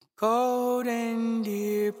Golden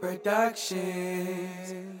Deer Productions.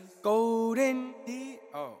 Golden Deer.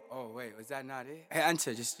 Oh, wait, was that not it? Hey,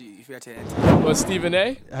 enter, just you forgot to enter. What, Stephen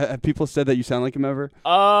A? Have people said that you sound like him ever?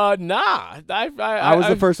 Nah. I was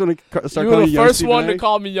the first one to start you calling were you the young first Stephen one A. to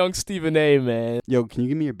call me young Stephen A, man. Yo, can you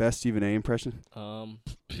give me your best Stephen A impression?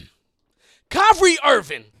 Kyrie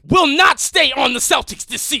Irving will not stay on the Celtics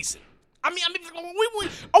this season. I mean, are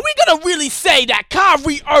we going to really say that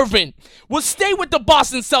Kyrie Irving will stay with the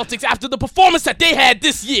Boston Celtics after the performance that they had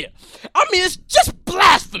this year? I mean, it's just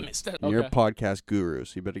blasphemous. You're a podcast guru,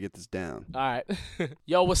 so you better get this down. All right.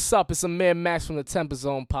 Yo, what's up? It's Amir, Maxx from the Temper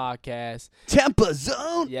Zone podcast. Temper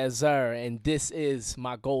Zone? Yes, sir. And this is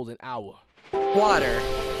my golden hour. Water,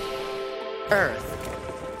 earth,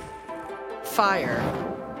 fire,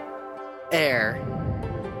 air.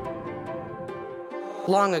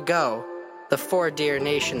 Long ago, the 4 deer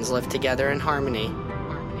nations lived together in harmony.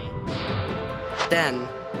 Then,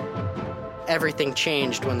 everything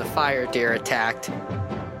changed when the fire deer attacked.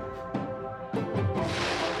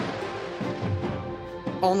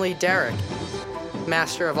 Only Derek,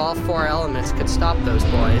 master of all 4 elements, could stop those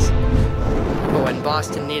boys. But when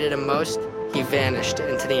Boston needed him most, he vanished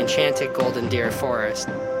into the enchanted Golden Deer Forest.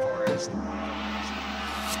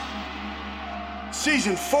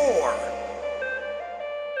 Season 4.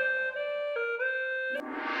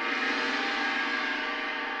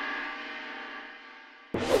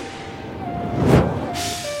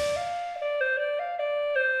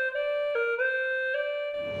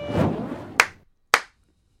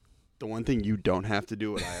 The one thing you don't have to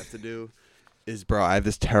do, what I have to do, is, bro, I have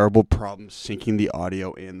this terrible problem syncing the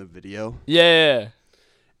audio and the video. Yeah.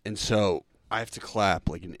 And so I have to clap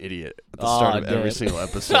like an idiot at the start of every single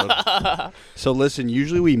episode. So listen,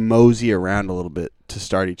 usually we mosey around a little bit to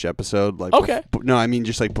start each episode. Like, okay. No, I mean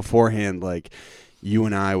just like beforehand, like you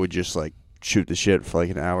and I would just like shoot the shit for like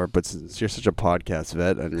an hour. But since you're such a podcast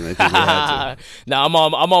vet, I think we had to. Nah, I'm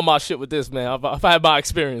on my shit with this, man. I've had my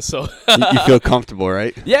experience, so you feel comfortable,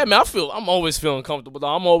 right? Yeah, man. I'm always feeling comfortable.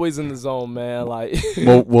 I'm always in the zone, man. Like,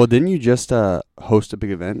 well, didn't you just host a big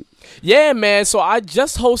event? Yeah, man. So I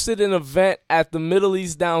just hosted an event at the Middle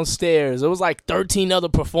East downstairs. It was like 13 other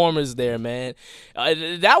performers there, man.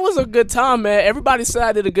 That was a good time, man. Everybody said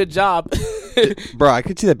I did a good job. Bro, I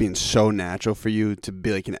could see that being so natural for you to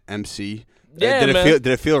be like an MC. Yeah, did man. Did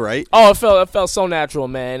it feel right? Oh, it felt so natural,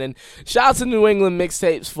 man. And shout out to New England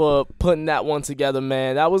Mixtapes for putting that one together,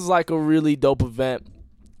 man. That was like a really dope event.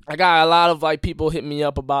 I got a lot of like people hit me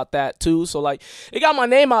up about that too. So like it got my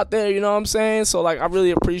name out there, you know what I'm saying? So like I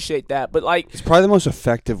really appreciate that. But like it's probably the most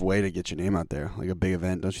effective way to get your name out there, like a big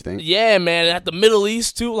event, don't you think? Yeah, man. At the Middle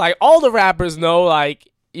East too. Like all the rappers know, like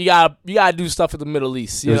you gotta do stuff at the Middle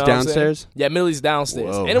East. You it was know downstairs? Yeah, Middle East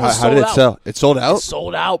downstairs. Whoa. And it was how did it sell? It sold out? It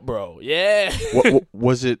sold out, bro. Yeah. what,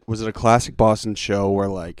 was it a classic Boston show where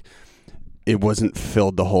like it wasn't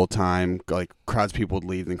filled the whole time? Like crowds of people would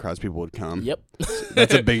leave and crowds of people would come? Yep.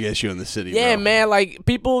 That's a big issue in the city. Yeah, bro. man. Like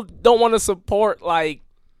people don't want to support like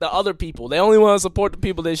the other people. They only want to support the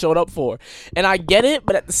people they showed up for. And I get it,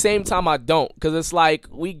 but at the same time I don't, because it's like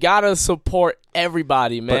we gotta support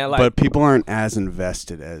everybody, man. But people aren't as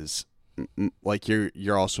invested as like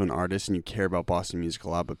you're also an artist and you care about Boston music a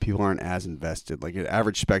lot, but people aren't as invested. Like an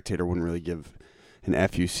average spectator wouldn't really give an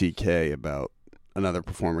FUCK about another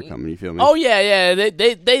performer coming. You feel me? Oh yeah.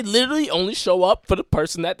 They literally only show up for the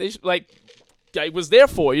person that they was there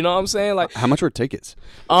for. You know what I'm saying? Like how much were tickets?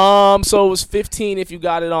 So it was $15 if you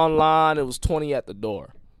got it online. It was $20 at the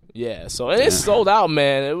door. Yeah, so and it sold out,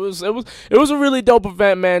 man. It was a really dope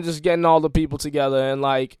event, man. Just getting all the people together and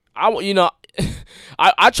like I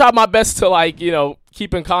tried my best to like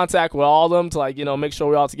keep in contact with all of them to like make sure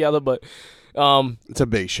we're all together, but it's a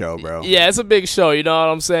big show, bro. Yeah, it's a big show. You know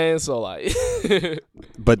what I'm saying? So like,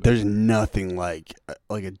 but there's nothing like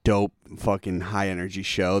a dope fucking high energy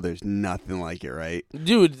show. There's nothing like it, right,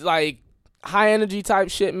 dude? Like high energy type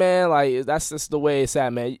shit, man. Like that's just the way it's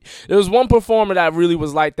at, man. There was one performer that really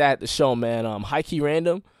was like that at the show, man. High Key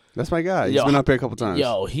Random. That's my guy. He's been up here a couple times.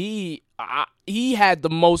 Yo, he had the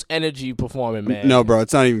most energy performing, man. No, bro,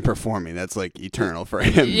 it's not even performing. That's like eternal for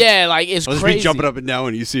him. Yeah, like it's crazy. Just be jumping up and down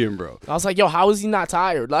when you see him, bro. I was like, yo, how is he not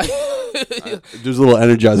tired? Like, there's a little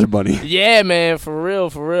Energizer bunny. Yeah, man, for real.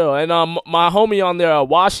 And my homie on there,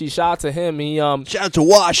 Washi, shout out to him. Shout out to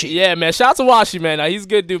Washi. Yeah, man, shout out to Washi, man. He's a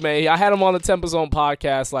good dude, man. I had him on the Temper Zone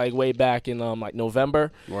podcast like way back in like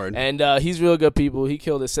November. Word. And he's real good people. He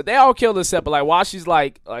killed his set. They all killed his set, but like Washi's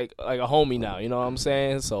like a homie now. You know what I'm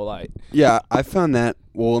saying? So like, yeah, I found that.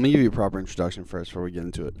 Well, let me give you a proper introduction first before we get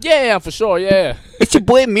into it. Yeah, for sure. Yeah. It's your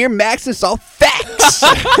boy Amir, Maxx. It's all facts.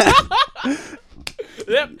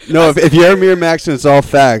 Yep. No, if you're Amir Maxx and it's all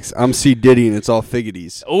facts, I'm C Diddy and it's all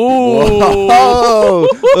figgities. Ooh. Whoa,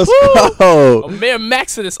 let's go. Amir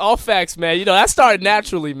Maxx and it's all facts, man. You know, that started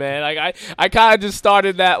naturally, man. Like I kind of just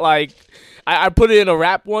started that like. I put it in a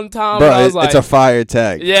rap one time. Bro, and I was like, it's a fire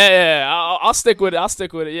tag. Yeah. I'll stick with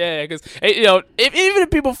it. Yeah, because you know, even if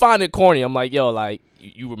people find it corny, I'm like, yo, like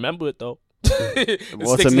you remember it though.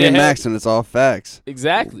 Well, it's Amir Maxx and it's all facts.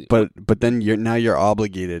 Exactly. But then you're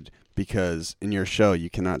obligated because in your show you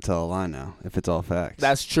cannot tell a lie now if it's all facts.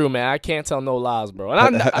 That's true, man. I can't tell no lies, bro.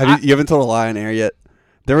 And you haven't told a lie on air yet?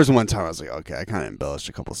 There was one time I was like, okay, I kind of embellished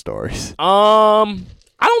a couple stories.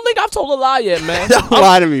 I don't think I've told a lie yet, man. Don't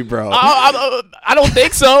lie to me, bro. I don't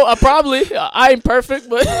think so. I ain't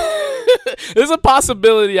perfect, but there's a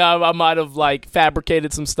possibility I might have like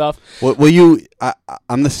fabricated some stuff. Well,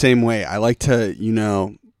 I'm the same way. I like to,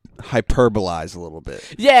 hyperbolize a little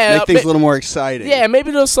bit. Yeah, make things a little more exciting. Yeah,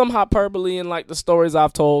 maybe there's some hyperbole in like the stories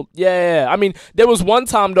I've told. Yeah. I mean, there was one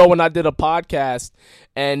time though when I did a podcast,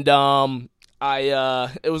 and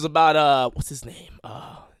it was about what's his name?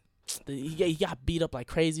 He got beat up like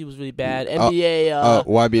crazy. It was really bad. NBA.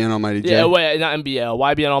 YBN Almighty J. Yeah, wait, not NBL.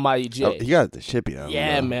 YBN Almighty J. Oh, he got the shit beat out.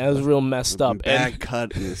 Yeah, man, it was real messed up. Bad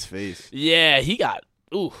cut in his face. Yeah, he got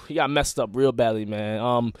messed up real badly,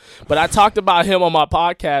 man. But I talked about him on my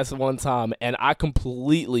podcast one time, and I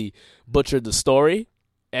completely butchered the story.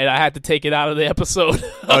 And I had to take it out of the episode.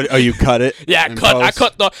 You cut it? Yeah,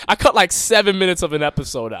 I cut like 7 minutes of an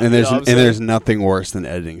episode out. And there's nothing worse than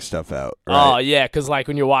editing stuff out. Right? Oh yeah, because like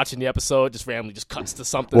when you're watching the episode, it just randomly just cuts to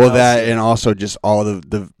something. Well, else. that and also just all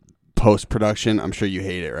the post production. I'm sure you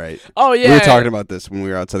hate it, right? Oh yeah, we were talking about this when we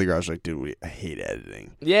were outside the garage. Like, dude, I hate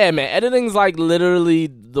editing. Yeah, man, editing's like literally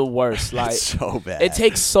the worst. Like it's so bad. It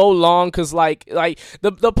takes so long because like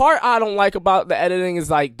the part I don't like about the editing is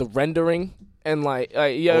like the rendering. And like, are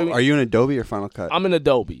you in Adobe or Final Cut? I'm in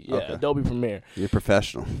Adobe. Yeah, okay. Adobe Premiere. You're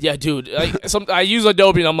professional. Yeah, dude. Like, I use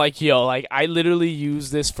Adobe, and I'm like, yo, like I literally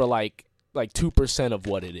use this for like 2% of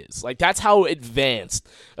what it is. Like that's how advanced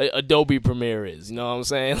Adobe Premiere is. You know what I'm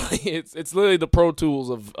saying? Like it's literally the Pro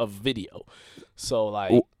Tools of video. So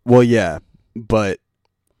like, well, yeah, but.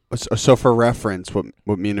 So for reference, what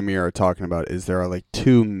me and Amir are talking about is there are like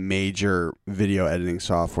two major video editing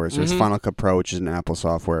softwares. There's Final Cut Pro, which is an Apple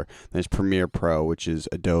software. There's Premiere Pro, which is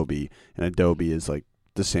Adobe, and Adobe is like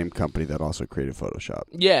the same company that also created Photoshop.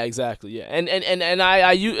 Yeah, exactly. Yeah, and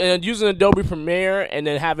I using Adobe Premiere and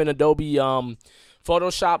then having Adobe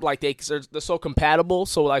Photoshop, like they're so compatible.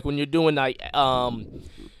 So like when you're doing like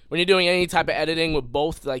when you're doing any type of editing with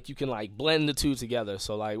both, like you can like blend the two together.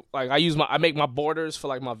 So like I make my borders for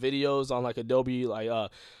like my videos on like Adobe. Like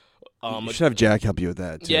you should have Jack help you with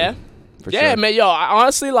that too. Yeah. Yeah, sure. Man, yo,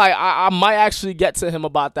 honestly, like I might actually get to him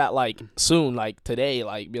about that like soon, like today,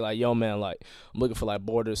 like be like, yo, man, like I'm looking for like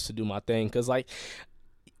borders to do my thing, cause like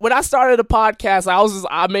when I started the podcast,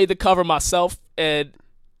 I made the cover myself, and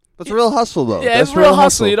that's a real hustle, though. Yeah, that's it's real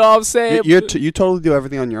hustle. You know what I'm saying? You totally do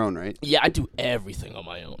everything on your own, right? Yeah, I do everything on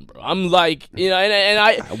my own, bro. I'm like, and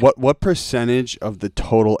I. What percentage of the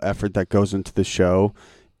total effort that goes into the show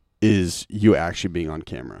is you actually being on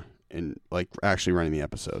camera and like actually running the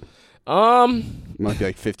episode? It might be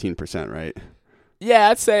like 15%, right? Yeah,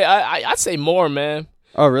 I'd say more, man.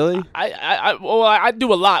 Oh, really? I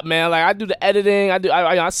do a lot, man. Like I do the editing.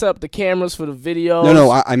 I set up the cameras for the videos.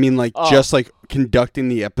 No. I mean like just like conducting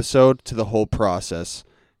the episode to the whole process.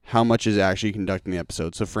 How much is actually conducting the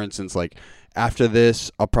episode? So, for instance, like after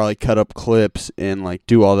this, I'll probably cut up clips and like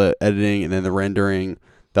do all the editing and then the rendering.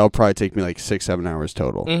 That'll probably take me like 6-7 hours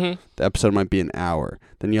total. Mm-hmm. The episode might be an hour.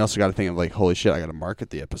 Then you also got to think of like, holy shit, I got to market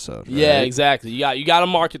the episode. Right? Yeah, exactly. You got to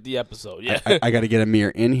market the episode. Yeah, I got to get Amir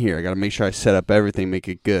in here. I got to make sure I set up everything, make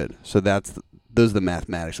it good. So those are the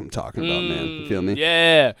mathematics I'm talking about, man. You feel me?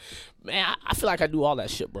 Yeah, man. I feel like I do all that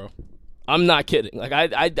shit, bro. I'm not kidding. Like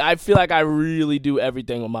I feel like I really do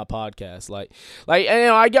everything on my podcast. Like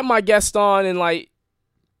and, I get my guests on and like.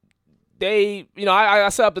 They, I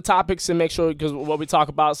set up the topics and make sure, because what we talk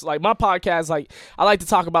about is like my podcast, like I like to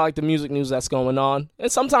talk about like the music news that's going on.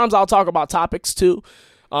 And sometimes I'll talk about topics too.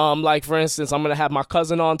 Like for instance, I'm going to have my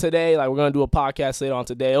cousin on today. Like we're going to do a podcast later on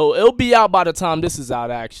today. It'll be out by the time this is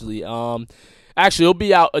out actually. Actually, it'll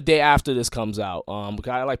be out a day after this comes out.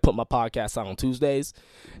 Because I like put my podcast out on Tuesdays.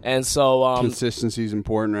 And so consistency is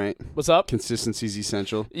important, right? What's up? Consistency is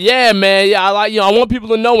essential. Yeah, man. Yeah, I want people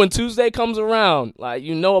to know when Tuesday comes around, like a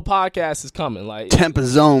podcast is coming. Like Tempa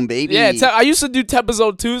Zone, baby. Yeah, I used to do Tempa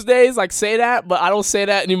Zone Tuesdays, like say that, but I don't say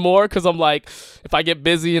that anymore because I'm like, if I get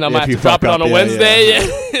busy and I might have to drop it on a Wednesday,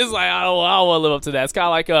 it's like I don't want to live up to that. It's kind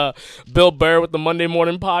of like Bill Burr with the Monday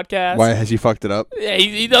Morning Podcast. Why has he fucked it up? Yeah,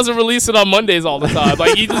 he doesn't release it on Mondays is all the time.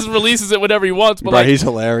 Like, he just releases it whenever he wants. But Bro, like, he's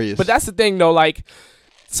hilarious. But that's the thing, though. Like,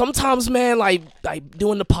 sometimes, man, like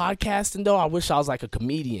doing the podcasting, though, I wish I was like a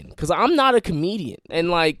comedian, because I'm not a comedian. And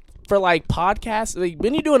like, for like podcasts, like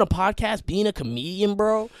when you're doing a podcast, being a comedian,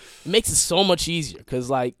 bro, it makes it so much easier, because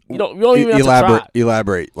like you don't even have to try.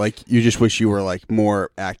 Elaborate. Like, you just wish you were like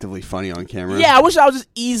more actively funny on camera. Yeah, I wish I was just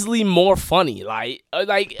easily more funny. Like.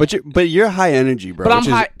 But you're high energy, bro.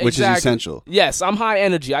 Which is essential. Yes, I'm high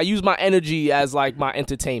energy. I use my energy as like my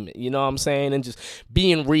entertainment. You know what I'm saying? And just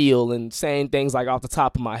being real and saying things like off the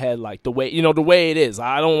top of my head, like the way it is.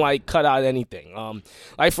 I don't like cut out anything.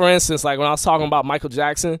 Like for instance, like when I was talking about Michael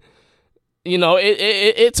Jackson.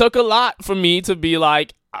 It took a lot for me to be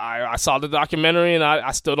like, I saw the documentary and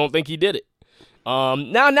I still don't think he did it.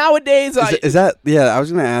 Nowadays, is that I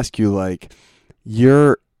was gonna ask you, like,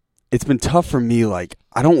 it's been tough for me. Like,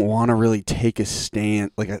 I don't want to really take a stand,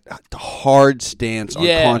 like a hard stance on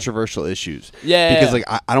controversial issues. Yeah, because like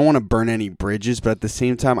I don't want to burn any bridges, but at the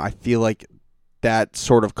same time, I feel like that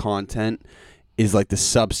sort of content is like the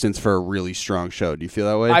substance for a really strong show. Do you feel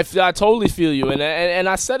that way? I totally feel you, and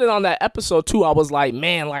I said it on that episode too. I was like,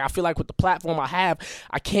 man, like I feel like with the platform I have,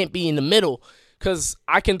 I can't be in the middle, because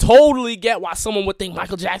I can totally get why someone would think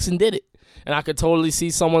Michael Jackson did it, and I could totally see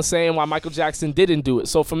someone saying why Michael Jackson didn't do it.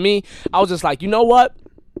 So for me, I was just like, you know what,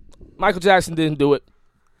 Michael Jackson didn't do it.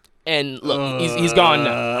 And look, he's gone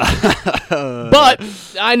now. But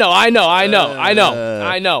I know.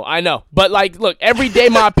 But like, look, every day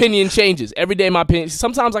my opinion changes.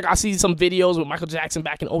 Sometimes like I see some videos with Michael Jackson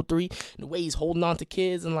back in 2003, and the way he's holding on to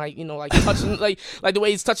kids and like, like touching like the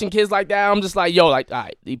way he's touching kids like that. I'm just like, yo, like, all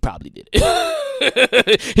right, he probably did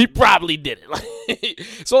it. He probably did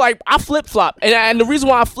it. So like I flip flop, and the reason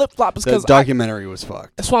why I flip flop is because the documentary was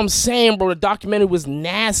fucked. That's what I'm saying, bro. The documentary was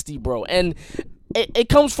nasty, bro, and. It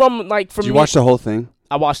comes from like from. Did you watch the whole thing?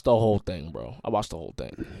 I watched the whole thing, bro. I watched the whole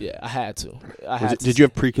thing. Yeah, I had to. Did you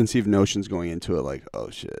have preconceived notions going into it? Like, oh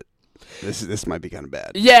shit, this might be kind of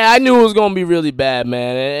bad. Yeah, I knew it was gonna be really bad,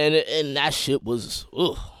 man. And that shit was,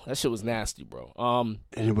 nasty, bro. And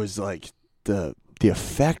it was like the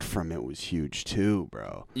effect from it was huge too,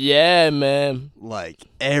 bro. Yeah, man. Like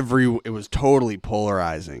it was totally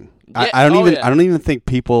polarizing. Yeah, I don't even think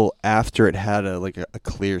people after it had a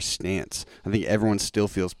clear stance. I think everyone still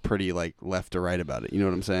feels pretty like left or right about it. You know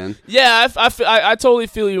what I'm saying? Yeah, I totally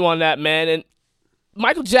feel you on that, man. And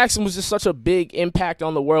Michael Jackson was just such a big impact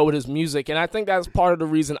on the world with his music, and I think that's part of the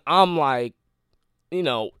reason I'm like,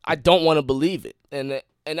 I don't want to believe it, and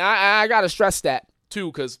I gotta stress that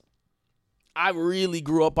too, because I really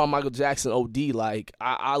grew up on Michael Jackson OD. Like,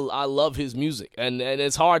 I love his music. And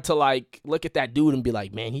it's hard to, like, look at that dude and be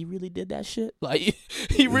like, man, he really did that shit? Like,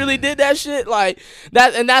 he really did that shit? Like,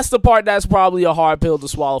 that, and that's the part that's probably a hard pill to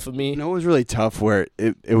swallow for me. It was really tough where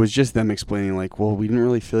it was just them explaining, like, well, we didn't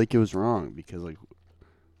really feel like it was wrong because, like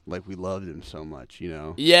we loved him so much,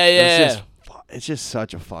 Yeah. It's just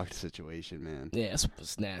such a fucked situation, man. Yeah,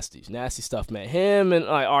 it's nasty stuff, man. Him and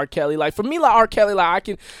like R. Kelly, like for me, like R. Kelly, like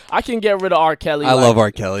I can get rid of R. Kelly. I love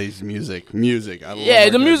R. Kelly's music. The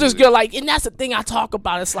music's good. Like, and that's the thing I talk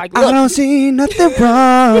about. It's like, look, I don't see nothing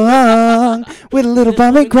wrong with a little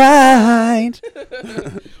bump and grind.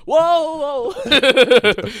 Whoa.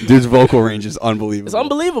 Dude's vocal range is unbelievable. It's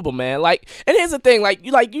unbelievable, man. Like, and here's the thing,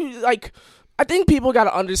 I think people got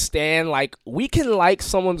to understand, like, we can like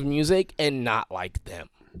someone's music and not like them.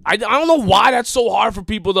 I don't know why that's so hard for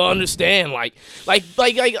people to understand. I'll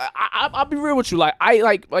be real with you. Like, I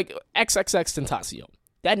like XXXTentacion.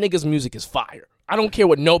 That nigga's music is fire. I don't care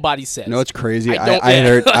what nobody says. No, it's crazy. I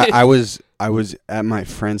heard. I was at my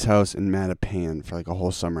friend's house in Mattapan for like a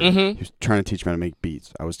whole summer. Mm-hmm. He was trying to teach me how to make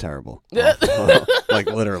beats. I was terrible. Like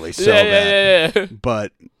literally so bad. Yeah.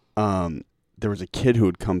 But there was a kid who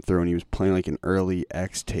had come through and he was playing like an early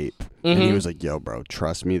X tape. Mm-hmm. And he was like, yo, bro,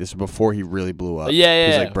 trust me. This is before he really blew up. Yeah.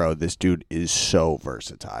 He's like, bro, this dude is so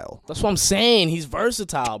versatile. That's what I'm saying. He's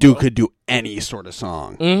versatile, bro. Dude could do any sort of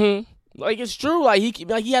song. Mm-hmm. Like, it's true. Like,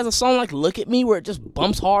 he has a song like "Look at Me" where it just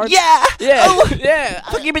bumps hard. Yeah. Yeah.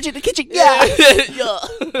 Fucking bitch in the kitchen. Yeah. Yeah.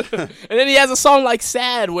 And then he has a song like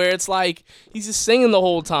 "Sad" where it's like he's just singing the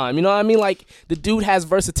whole time. You know what I mean? Like, the dude has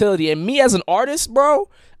versatility. And me as an artist, bro,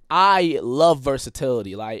 I love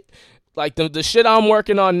versatility. Like the shit I'm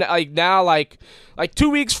working on, like now, like 2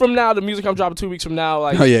 weeks from now, the music I'm dropping 2 weeks from now,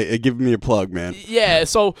 like. Oh yeah, give me a plug, man. Yeah,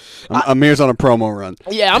 so Amir's on a promo run.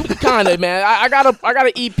 Yeah, I'm kind of, man. I got an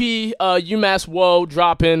EP, UMass Woe,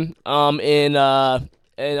 dropping in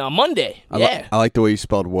Monday. Yeah, I like the way you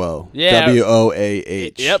spelled woe. Yeah,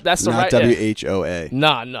 WOAH. Yep, that's the not right. WHOA.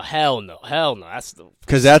 Nah, hell no. That's the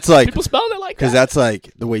because that's like people spelling it like that. Because that's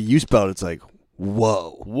like the way you spelled. It's like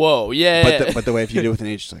whoa. Yeah. But the way if you do it with an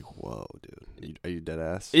H, it's like, whoa, dude. Are you dead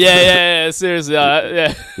ass? Yeah. Seriously,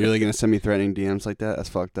 yeah. You're really gonna send me threatening DMs like that? That's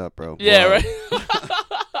fucked up, bro. Yeah, Whoa. right.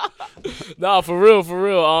 No, for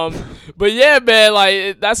real. But yeah, man,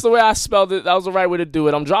 like that's the way I spelled it. That was the right way to do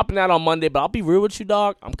it. I'm dropping that on Monday, but I'll be real with you,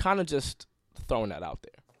 dog. I'm kind of just throwing that out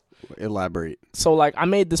there. Elaborate. So like, I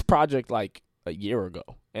made this project like a year ago,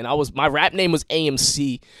 and my rap name was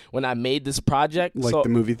AMC when I made this project. Like so, the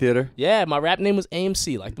movie theater? Yeah, my rap name was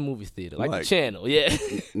AMC, like the movie theater, like the channel. Yeah.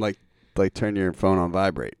 like turn your phone on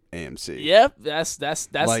vibrate, AMC. Yep, that's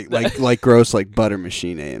like gross like butter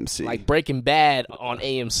machine AMC. like Breaking Bad on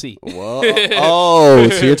AMC. Whoa. Oh,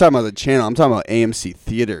 so you're talking about the channel. I'm talking about AMC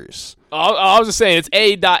theaters. I was just saying it's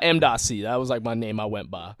A.M.C. That was like my name I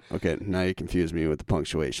went by. Okay, now you confused me with the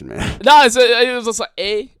punctuation, man. No, it was just like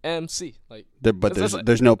AMC. Like, But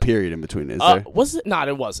there's no period in between, is there? Was it? Nah,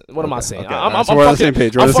 it wasn't. What am I saying? Okay. I'm So we're on the same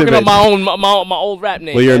page. I'm fucking up my old rap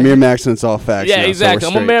name. Well, you're man. Amir Maxx and it's all facts. Yeah, now,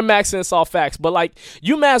 exactly. So I'm Amir Maxx and it's all facts. But like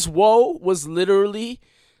UMass Whoa was literally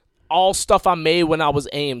all stuff I made when I was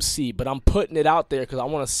AMC. But I'm putting it out there because I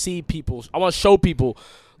want to see people. I want to show people.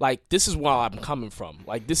 Like, this is where I'm coming from.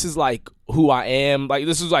 Like, this is, like, who I am. Like,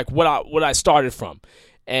 this is, like, what I started from.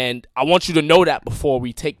 And I want you to know that before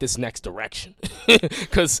we take this next direction.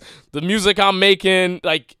 Because the music I'm making,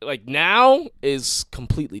 like now, is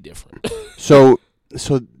completely different. So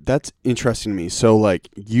that's interesting to me. So, like,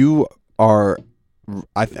 you are...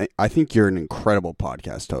 I think you're an incredible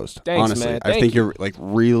podcast host. Thanks, honestly, man. I think you're like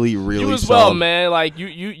really you as solid. well, man. Like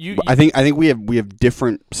you. I think we have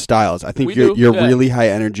different styles. I think you're yeah. really high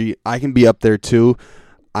energy. I can be up there too.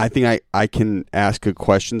 I think I can ask good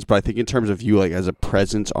questions, but I think in terms of you like as a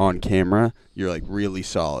presence on camera, you're like really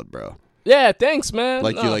solid, bro. Yeah, thanks, man.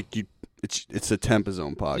 Like it's a Tempa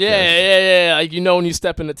Zone podcast. Yeah. Like when you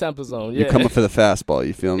step in the Tempa Zone. Yeah. You're coming for the fastball.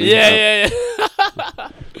 You feel me? Yeah.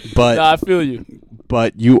 But I feel you.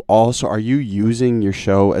 But you also are you using your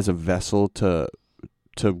show as a vessel to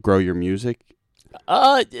grow your music?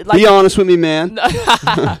 Be honest with me, man.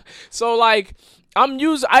 So like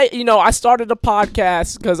I started a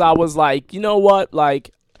podcast because I was like, you know what,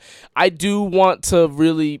 like I do want to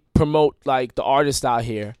really promote like the artists out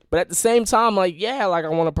here, but at the same time, like I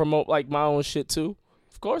want to promote like my own shit too.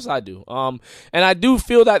 Of course I do. And I do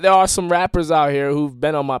feel that there are some rappers out here who've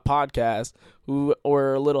been on my podcast who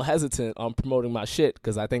were a little hesitant on promoting my shit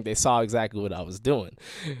because I think they saw exactly what I was doing.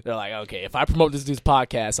 They're like, okay, if I promote this dude's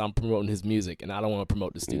podcast, I'm promoting his music, and I don't want to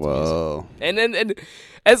promote this dude's music. And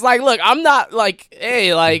it's like, look, I'm not like,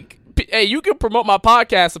 hey, you can promote my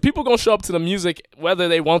podcast, so people gonna show up to the music whether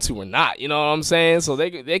they want to or not. You know what I'm saying? So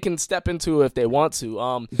they can step into it if they want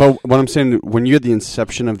to. But what I'm saying, when you're at the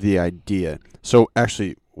inception of the idea, so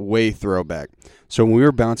actually way throwback. So when we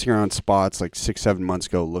were bouncing around spots like 6-7 months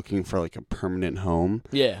ago looking for like a permanent home.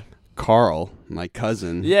 Yeah. Carl, my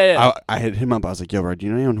cousin. Yeah. I hit him up. I was like, yo, bro, do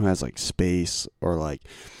you know anyone who has like space or like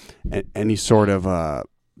any sort of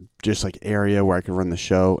just like area where I could run the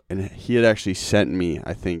show? And he had actually sent me,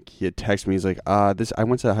 I think he had texted me. He's like, I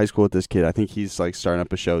went to high school with this kid. I think he's like starting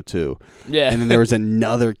up a show too. Yeah. And then there was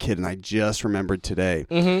another kid, and I just remembered today.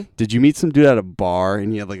 Mm-hmm. Did you meet some dude at a bar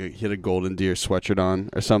and he had he had a Golden Deer sweatshirt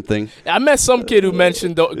on or something? I met some kid who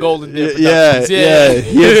mentioned Golden Deer Productions. Yeah.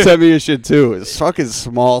 He had sent me your shit too. It's fucking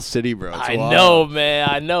small city, bro. It's wild. Know, man.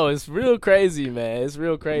 I know. It's real crazy, man. It's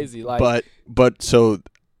real crazy. Like, but so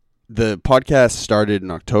the podcast started in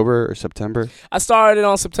October or September? I started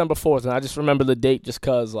on September 4th, and I just remember the date just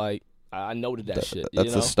because, like, I noted that shit.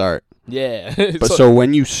 That's the start. Yeah. But so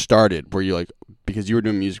when you started, were you like, because you were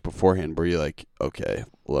doing music beforehand, were you like, okay,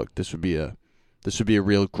 look, this would be a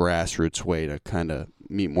real grassroots way to kind of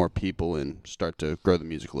meet more people and start to grow the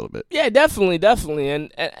music a little bit? Yeah, definitely.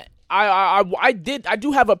 And I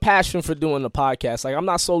do have a passion for doing the podcast. Like, I'm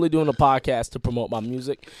not solely doing the podcast to promote my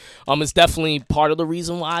music. It's definitely part of the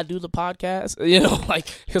reason why I do the podcast, like,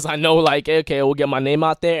 because I know, like, okay, we'll get my name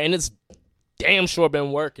out there, and it's damn sure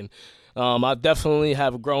been working. I definitely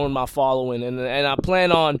have grown my following, and I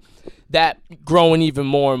plan on that growing even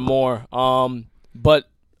more and more. But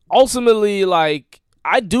ultimately, like,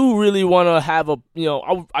 I do really want to have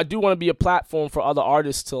I do want to be a platform for other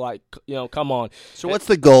artists to, like, come on. So what's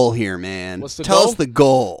the goal here, man? Tell us the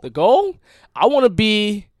goal. The goal? I want to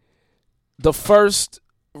be the first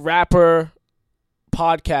rapper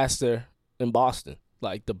podcaster in Boston,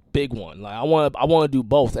 like the big one. Like, I want to do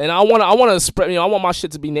both, and I want to spread. I want my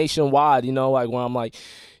shit to be nationwide. Like, where I'm like,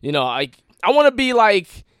 I want to be like.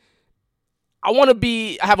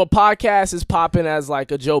 have a podcast as popping as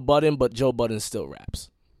like a Joe Budden, but Joe Budden still raps.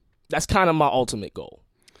 That's kind of my ultimate goal.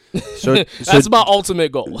 So That's my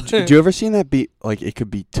ultimate goal. do you ever seen that be like it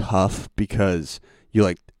could be tough because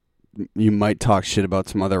you might talk shit about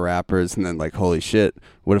some other rappers and then like, holy shit,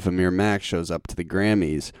 what if Amir Maxx shows up to the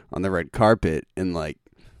Grammys on the red carpet and like,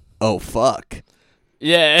 oh fuck.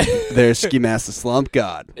 Yeah. There's Ski Mask the Slump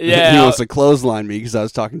God. Yeah. He wants to clothesline me because I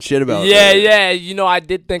was talking shit about Yeah, it. yeah. You know, I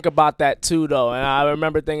did think about that too, though. And I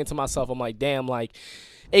remember thinking to myself, I'm like, damn, like,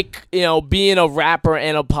 being a rapper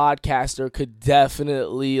and a podcaster could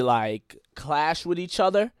definitely, like, clash with each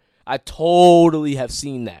other. I totally have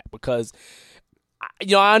seen that because,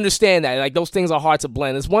 I understand that. Like, those things are hard to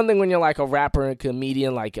blend. It's one thing when you're, like, a rapper and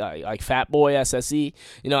comedian like Fat Boy, SSE.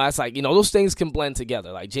 That's like, those things can blend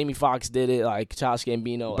together. Like, Jamie Foxx did it, like, Childish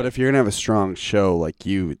Gambino. But if you're going to have a strong show like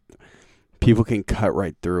you, people can cut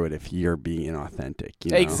right through it if you're being authentic.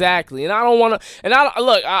 Exactly. And I don't want to, and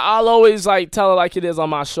I'll always, like, tell it like it is on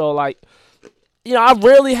my show. Like,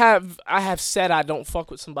 I have said I don't fuck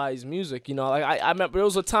with somebody's music. Like, I remember there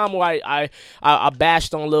was a time where I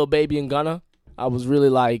bashed on Lil Baby and Gunna. I was really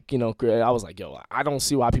like, I was like, yo, I don't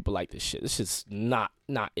see why people like this shit. This shit's not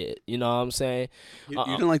it. You know what I'm saying? You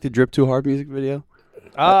didn't like the Drip Too Hard music video?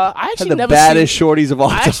 I actually had the never baddest shorties of all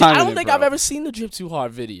time. I don't think I've ever seen the Drip Too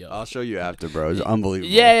Hard video. I'll show you after, bro. It's unbelievable.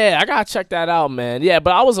 Yeah, I gotta check that out, man. Yeah,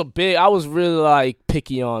 but I was really like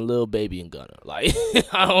picky on Lil Baby and Gunna. Like,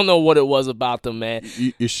 I don't know what it was about them, man.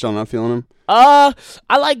 You're still not feeling them? I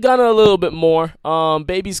like Gunna a little bit more. Lil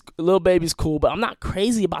Baby's cool, but I'm not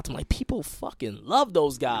crazy about them. Like, people fucking love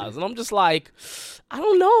those guys, and I'm just like, I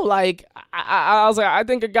don't know. Like, I was like, I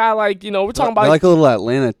think a guy like, we're talking about like a little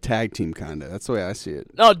Atlanta tag team kind of. That's the way I see it.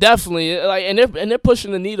 No, definitely. Like, and they're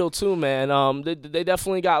pushing the needle too, man. They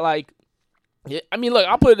definitely got like. Yeah, I mean, look,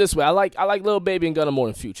 I'll put it this way. I like Lil Baby and Gunna more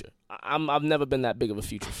than Future. I've never been that big of a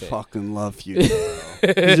Future fan. Fucking love Future,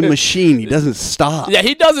 bro. He's a machine. He doesn't stop. Yeah,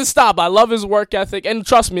 he doesn't stop. I love his work ethic, and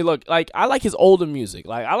trust me, look, like, I like his older music.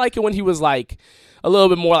 Like, I like it when he was like a little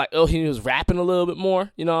bit more like, he was rapping a little bit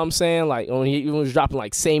more. You know what I'm saying? Like, when he was dropping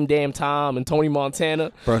like Same Damn Time and Tony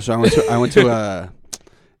Montana. Bro, so I went to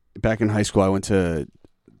back in high school. I went to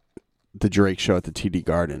the Drake show at the TD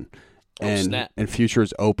Garden. And Future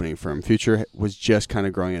is opening for him. Future was just kind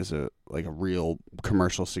of growing as a real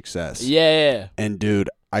commercial success. Yeah. And dude,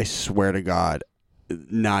 I swear to God,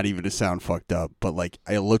 not even to sound fucked up, but like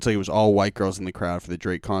it looked like it was all white girls in the crowd for the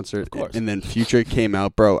Drake concert. Of course. And then Future came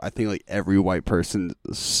out, bro. I think like every white person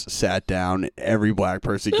sat down, every black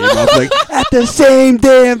person came up like at the same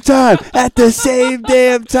damn time, at the same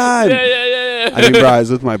damn time. Yeah. I mean, bro, I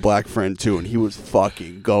was with my black friend too, and he was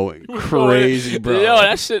fucking going crazy, bro. Yo,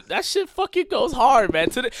 that shit fucking goes hard,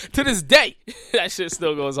 man. To this day, that shit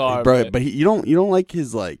still goes hard, bro. man. But you don't like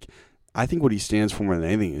his like. I think what he stands for more than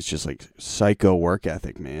anything is just like psycho work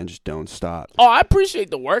ethic, man. Just don't stop. Oh, I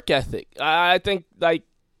appreciate the work ethic. I think like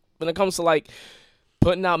when it comes to like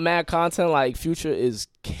putting out mad content, like Future is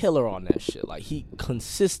killer on that shit. Like, he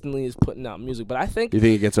consistently is putting out music. But I think, you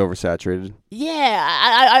think it gets oversaturated? Yeah,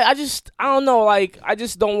 I don't know. Like, I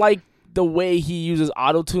just don't like the way he uses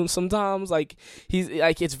autotune sometimes. Like, he's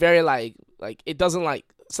like, it's very like it doesn't like,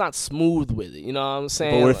 it's not smooth with it. You know what I'm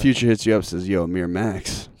saying? But what if Future hits you up and says, "Yo, Amir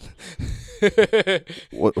Maxx,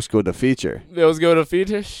 let's go with the feature"? Let's go to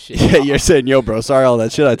feature. Shit. Yeah, you're saying, "Yo, bro, sorry all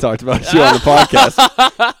that shit I talked about you on the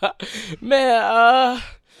podcast." Man,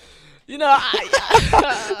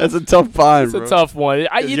 that's a tough find. It's a tough one. You're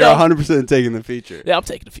 100% taking the feature. Yeah, I'm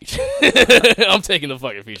taking the feature. I'm taking the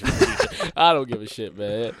fucking feature. I don't give a shit,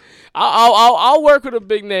 man. I'll work with a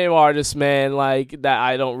big name artist, man, like that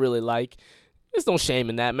I don't really like. There's no shame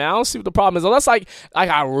in that, man. I don't see what the problem is. Unless, like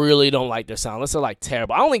I really don't like their sound. Unless they're, like,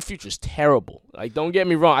 terrible. I don't think Future's terrible. Like, don't get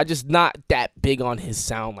me wrong. I'm just not that big on his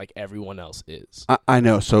sound like everyone else is. I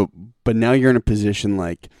know. So, but now you're in a position,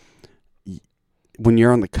 like, when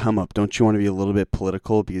you're on the come up, don't you want to be a little bit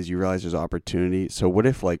political because you realize there's opportunity? So what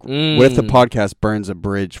if, like, what if the podcast burns a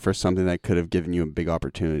bridge for something that could have given you a big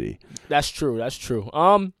opportunity? That's true. Like,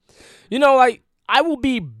 I will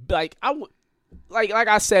be, like, Like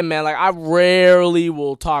I said, man, like, I rarely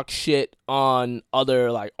will talk shit on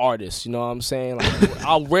other, like, artists, you know what I'm saying? Like,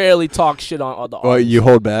 I'll rarely talk shit on other artists. Well, you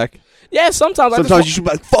hold back? Yeah, sometimes. Sometimes you should be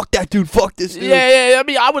like, fuck that dude, fuck this dude. Yeah. I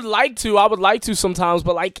mean, I would like to sometimes,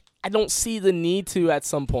 but, like, I don't see the need to at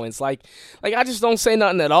some points. Like I just don't say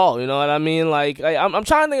nothing at all, you know what I mean? Like I'm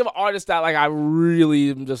trying to think of an artist that, like, I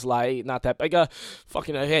really am just, like, not that, like,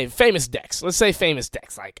 hey, Famous Dex. Let's say Famous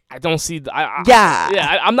Dex. Like, I don't see,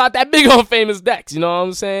 I'm not that big on Famous Dex, you know what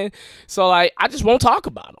I'm saying? So, like, I just won't talk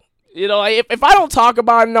about him. You know, like, if I don't talk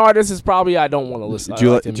about an artist, it's probably I don't want to listen.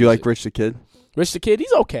 Do you like Rich the Kid? Rich the Kid,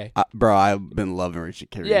 he's okay. Bro, I've been loving Rich the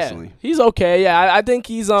Kid recently. He's okay. Yeah, I think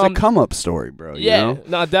he's It's a come up story, bro. Yeah, you know?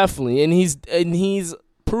 no, definitely, and he's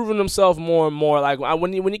proven himself more and more. Like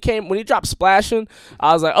when he dropped Splashing,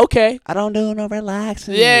 I was like, okay, I don't do no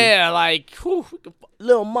relaxing. yeah, like whew,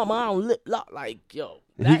 little mama, I don't lip lock, like yo.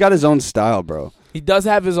 He got his own style, bro. He does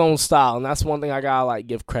have his own style, and that's one thing I gotta like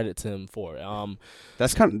give credit to him for.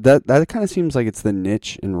 That's that kind of seems like it's the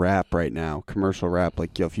niche in rap right now, commercial rap.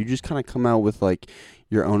 Like, yo, if you just kind of come out with like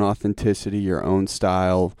your own authenticity, your own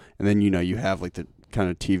style, and then you have like the kind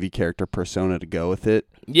of TV character persona to go with it.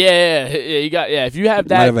 Yeah, if you have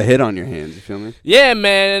that, you might have a hit on your hands. You feel me? Yeah,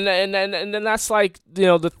 man, and then that's like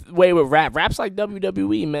the way with rap. Rap's like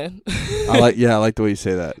WWE, man. I like the way you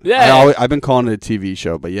say that. Yeah, I've been calling it a TV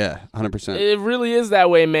show, but yeah, 100%. It really is that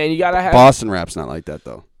way, man. You gotta have Boston rap's not like that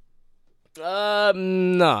though.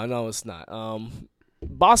 No, it's not.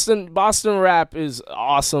 Boston rap is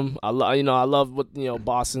awesome. I love what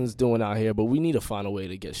Boston's doing out here, but we need to find a way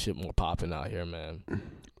to get shit more popping out here, man.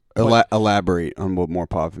 Elaborate on what more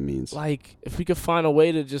popping means. Like, if we could find a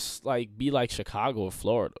way to just like be like Chicago or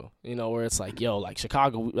Florida, where it's like, yo, like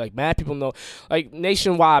Chicago, like mad people know, like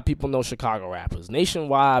nationwide people know Chicago rappers,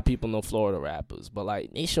 nationwide people know Florida rappers, but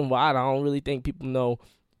like nationwide, I don't really think people know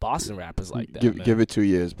Boston rappers like that. Give it 2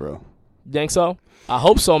 years, bro. You think so? I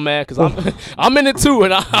hope so, man, because I'm in it too,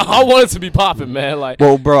 and I want it to be popping, man. Like,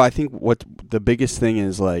 well, bro, I think what the biggest thing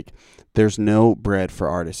is, like, there's no bread for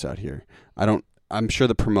artists out here. I'm sure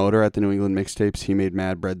the promoter at the New England mixtapes, he made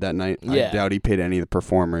mad bread that night. Yeah. I doubt he paid any of the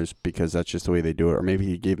performers because that's just the way they do it, or maybe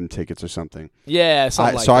he gave them tickets or something. Yeah,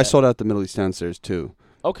 something like that. I sold out the Middle East Downstairs too.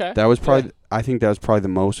 Okay. That was probably I think that was probably the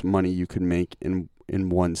most money you could make in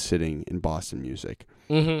one sitting in Boston music.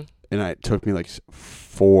 Mm-hmm. And it took me like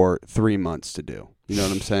 3 months to do. You know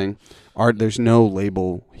what I'm saying? There's no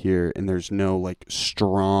label here, and there's no like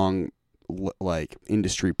strong like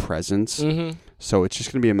industry presence. Mm-hmm. So it's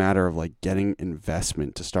just gonna be a matter of like getting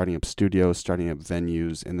investment to starting up studios, starting up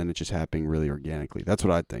venues, and then it just happening really organically. That's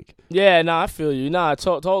what I think. Yeah, I feel you.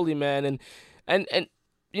 Totally, man. And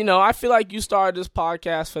I feel like you started this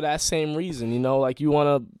podcast for that same reason. Like you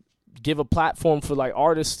want to give a platform for like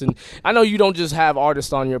artists, and I know you don't just have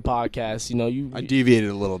artists on your podcast. I deviated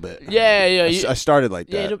a little bit. Yeah. I started like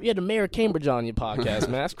that. Yeah, you had the mayor of Cambridge on your podcast,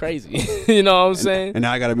 man. That's crazy. You know what I'm saying? And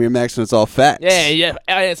now I got Amir Maxx, and it's all facts. Yeah.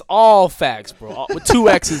 It's all facts, bro. With 2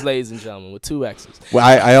 X's, ladies and gentlemen. With 2 X's. Well,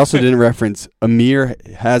 I also didn't reference Amir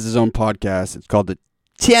has his own podcast. It's called the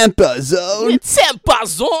Tampa Zone. Tampa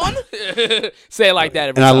Zone. Say it like that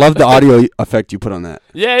every time. I love the audio effect you put on that.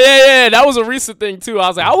 Yeah. That was a recent thing too. I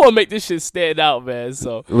was like, I want to make this shit stand out, man.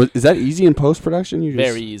 So is that easy in post production?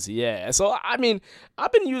 Very easy, yeah. So I mean,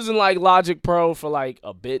 I've been using like Logic Pro for like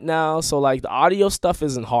a bit now, so like the audio stuff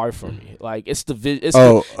isn't hard for me. Like it's the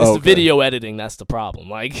video editing that's the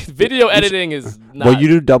problem. Like video editing is not. Well, you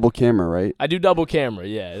do double camera, right? I do double camera,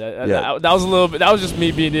 yeah. That was a little bit. That was just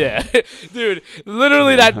me being dude.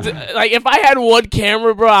 Literally, that like if I had one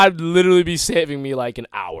camera, bro, I'd literally be saving me like an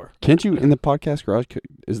hour. Can't you in the podcast garage?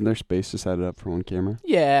 Isn't there space to set it up for one camera?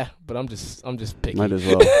 Yeah, but I'm just picky. Might as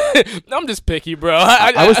well. I'm just picky, bro.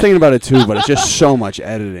 I was thinking about it too, but it's just so much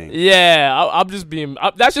editing. Yeah, I'm just being.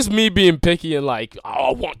 That's just me being picky and like,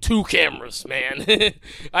 I want 2 cameras, man.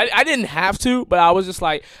 I didn't have to, but I was just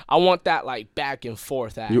like, I want that like back and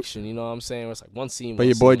forth action. You know what I'm saying? Where it's like one scene. But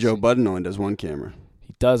your boy Joe Budden only does 1 camera.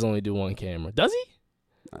 He does only do 1 camera. Does he?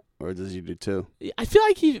 Or does he do 2? I feel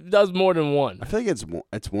like he does more than 1. I feel like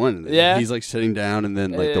it's 1. Yeah. He's like sitting down, and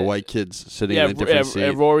then like the white kid's sitting in a different seat.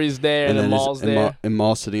 And Rory's there, and then Maul's there. And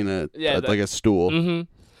Maul's sitting at like a stool. Mm-hmm.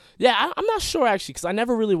 Yeah, I'm not sure actually, because I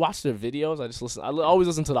never really watched their videos. I just listen. I always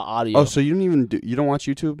listen to the audio. Oh, so you don't watch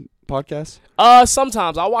YouTube podcasts?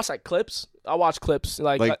 Sometimes I watch like clips. I watch clips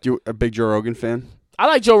like you a big Joe Rogan fan? I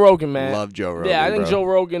like Joe Rogan, man. Love Joe Rogan. Yeah, I think bro. Joe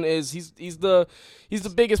Rogan is he's the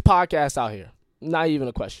biggest podcast out here. Not even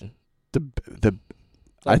a question.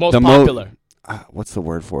 Most popular. What's the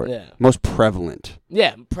word for it? Yeah. Most prevalent.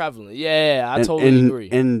 Yeah, prevalent. Yeah, I totally agree.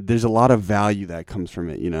 And there's a lot of value that comes from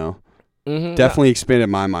it, Mm-hmm. Definitely expanded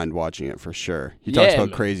my mind watching it for sure. He talks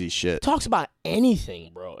about crazy shit. Talks about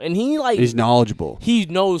anything, bro. And he's knowledgeable. He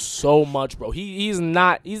knows so much, bro. He's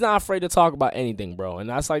not afraid to talk about anything, bro. And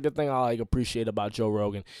that's like the thing I like appreciate about Joe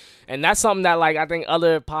Rogan. And that's something that like I think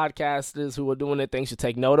other podcasters who are doing their thing should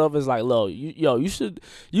take note of is like, you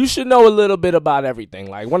should know a little bit about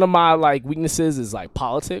everything. Like one of my like weaknesses is like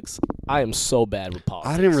politics. I am so bad with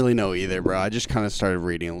politics. I didn't really know either, bro. I just kind of started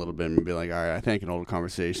reading a little bit and be like, all right, I think I can hold a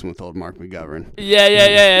conversation with old Mark McGovern.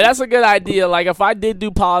 Yeah. That's a good idea. Like if I did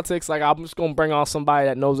do politics, like I'm just gonna can bring on somebody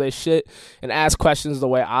that knows their shit and ask questions the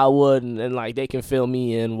way I would, and like they can fill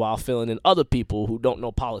me in while filling in other people who don't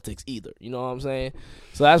know politics either. You know what I'm saying?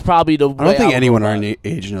 So that's probably the way I don't think anyone our it.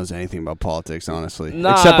 age knows anything about politics, honestly.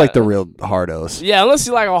 Nah. Except like the real hardos. Yeah, unless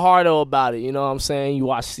you're like a hardo about it, you know what I'm saying? You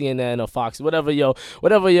watch CNN or Fox, whatever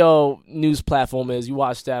your news platform is, you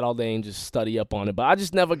watch that all day and just study up on it. But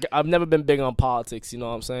I've never been big on politics, you know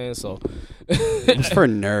what I'm saying? So It's for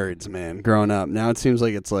nerds, man, growing up. Now it seems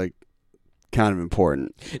like it's like kind of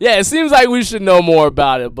important. Yeah, it seems like we should know more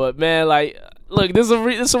about it, but man, like, look, there's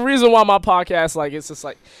a reason why my podcast, like, it's just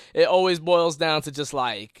like it always boils down to just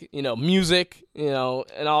like, you know, music, you know,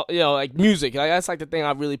 and all, you know, like music. Like that's like the thing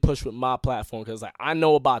I really push with my platform, because like I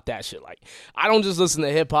know about that shit. Like I don't just listen to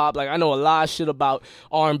hip hop. Like I know a lot of shit about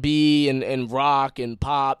R&B and rock and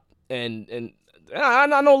pop and I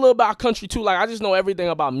know a little about country too. Like I just know everything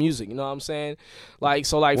about music. You know what I'm saying? Like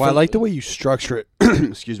so, like. Well, I like the way you structure it.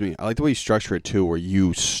 Excuse me. I like the way you structure it too, where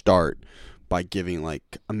you start by giving like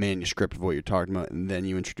a manuscript of what you're talking about, and then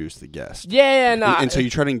you introduce the guest. Yeah, no. And so you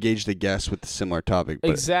try to engage the guest with a similar topic. But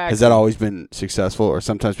exactly. Has that always been successful, or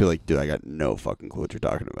sometimes people like, dude, I got no fucking clue what you're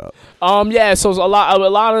talking about? Yeah. So a lot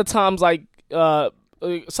of the times, like,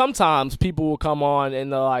 sometimes people will come on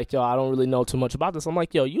and they're like, yo, I don't really know too much about this. I'm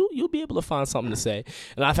like, yo, you'll be able to find something to say.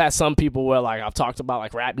 And I've had some people where like I've talked about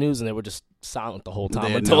like rap news and they were just silent the whole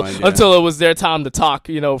time until it was their time to talk,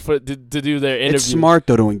 you know, to do their interview. It's smart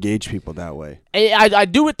though to engage people that way. And I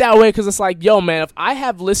do it that way because it's like, yo, man, if I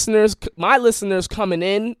have my listeners coming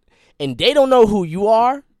in and they don't know who you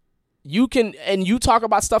are, you talk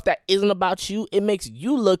about stuff that isn't about you, it makes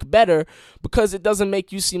you look better because it doesn't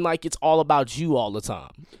make you seem like it's all about you all the time.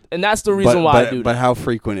 And that's the reason why I do that. But how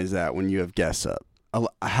frequent is that when you have guests up?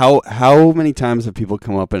 How many times have people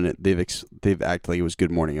come up and they've acted like it was Good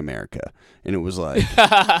Morning America, and it was like,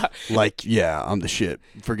 yeah, I'm the shit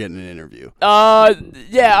for getting an interview.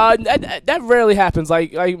 That rarely happens.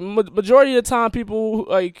 Like majority of the time, people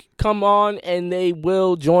like come on and they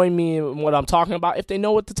will join me in what I'm talking about if they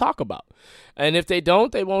know what to talk about, and if they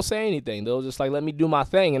don't, they won't say anything. They'll just like let me do my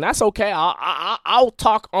thing, and that's okay. I'll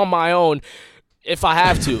talk on my own if I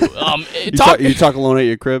have to. You talk alone at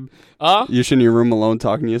your crib? You're in your room alone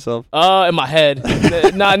talking to yourself? In my head.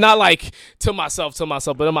 not like to myself,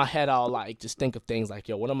 but in my head I'll like just think of things like,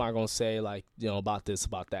 yo, what am I gonna say, like, you know, about this,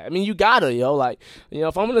 about that. I mean, you gotta, yo, like, you know,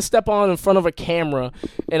 if I'm gonna step on in front of a camera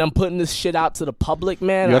and I'm putting this shit out to the public,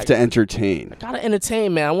 man, you have to entertain. I gotta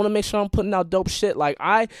entertain, man. I wanna make sure I'm putting out dope shit. Like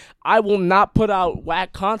I will not put out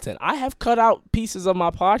whack content. I have cut out pieces of my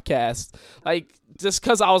podcast, like, just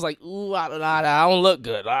because I was like, ooh, I don't look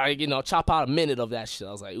good. I, you know, chop out a minute of that shit.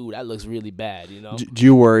 I was like, ooh, that looks really bad, you know? Do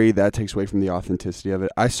you worry that takes away from the authenticity of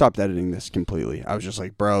it? I stopped editing this completely. I was just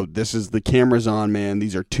like, bro, the camera's on, man.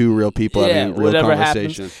 These are two real people having real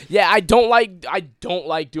conversation. Yeah, I don't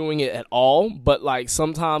like doing it at all, but like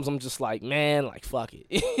sometimes I'm just like, man, like fuck it.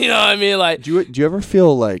 You know what I mean? Like, do you ever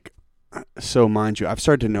feel like, so mind you, I've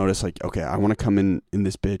started to notice like, okay, I want to come in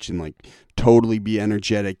this bitch and like totally be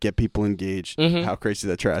energetic, get people engaged. Mm-hmm. How crazy is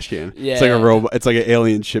that trash can? Yeah. It's like a robot. It's like an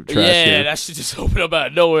alien ship trash can. Yeah, that shit just opened up out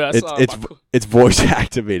of nowhere. It's voice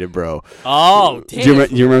activated, bro. Oh, damn.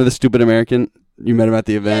 Do you remember the stupid American? You met him at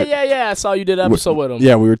the event? Yeah. I saw you did an episode with him.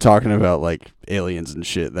 Yeah, we were talking about like aliens and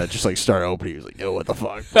shit that just like started opening. He was like, yo, what the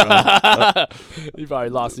fuck, bro? He probably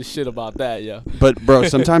lost his shit about that, yeah. But bro,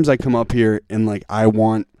 sometimes I come up here and like I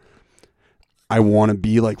want to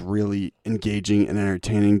be like really engaging and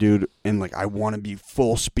entertaining, dude, and like I want to be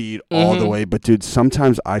full speed all the way. But dude,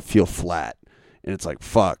 sometimes I feel flat, and it's like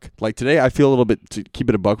fuck. Like today, I feel a little bit. To keep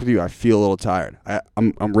it a buck with you, I feel a little tired.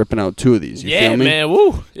 I'm ripping out two of these. You feel me? Man,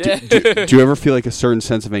 woo. Yeah. Do you ever feel like a certain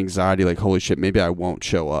sense of anxiety, like holy shit, maybe I won't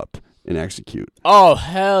show up and execute? Oh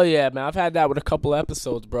hell yeah, man! I've had that with a couple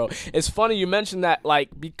episodes, bro. It's funny you mentioned that.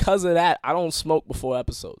 Like because of that, I don't smoke before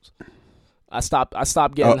episodes. I stopped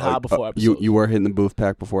getting high before episodes. You were hitting the booth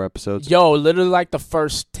pack before episodes? Yo, literally like the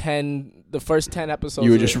first 10 episodes.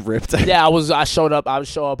 You were just ripped. Yeah, I would show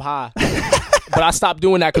up high. But I stopped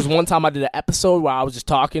doing that because one time I did an episode where I was just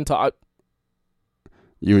talking to.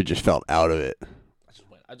 You just felt out of it. I just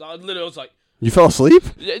went. I literally was like. You fell asleep?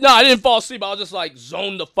 No, I didn't fall asleep. I was just like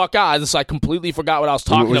zoned the fuck out. I just like completely forgot what I was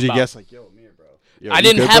talking about. Was your guest like, yo, Amir, bro? Yo, I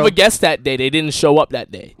didn't have a guest that day. They didn't show up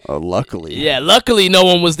that day. Oh, luckily. Yeah, luckily no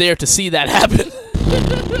one was there to see that happen.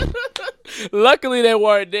 Luckily they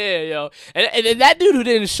weren't there, yo. And that dude who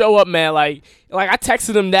didn't show up, man, like I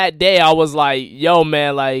texted him that day. I was like, yo,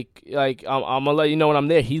 man, like I'm gonna let you know when I'm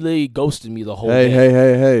there. He literally ghosted me the whole day.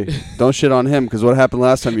 Hey. Don't shit on him, because what happened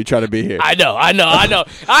last time you tried to be here? I know.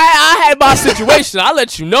 I had my situation. I'll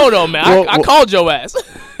let you know, though, man. I called your ass.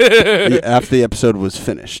 After the episode was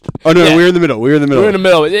finished. Oh no, Yeah. we were in the middle. We're in the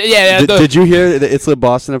middle. Yeah. Did you hear the It's Lit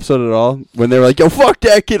Boston episode at all? When they were like, "Yo, fuck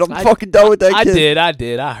that kid. I'm fucking done with that kid." I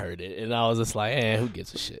did. I heard it, and I was just like, "Who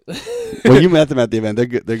gives a shit?" Well, you met them at the event. They're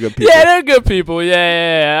good. They're good people. Yeah, they're good people.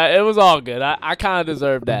 Yeah. It was all good. I kind of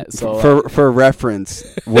deserved that. So For reference,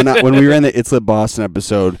 when we were in the It's Lit Boston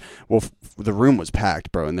episode, well, the room was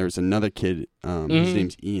packed, bro, and there was another kid. His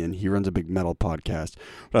name's Ian. He runs a big metal podcast.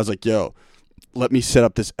 But I was like, "Yo, let me set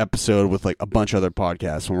up this episode with like a bunch of other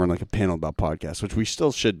podcasts when we're on like a panel about podcasts, which we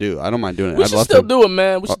still should do. I don't mind doing it. we should still do it,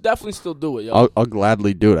 man. We should definitely still do it, yo. I'll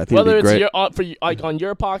gladly do it. I think Whether it'd be great. it's on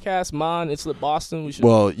your podcast, mine, It's Lit Boston. We should.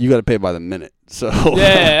 Well, you got to pay by the minute. So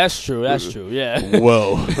yeah, that's true. Yeah.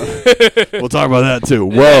 Whoa. We'll talk about that too.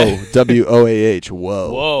 Whoa. WOAH.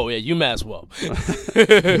 Whoa. Whoa. Yeah, UMass. Whoa.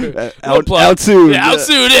 Out soon. Yeah, out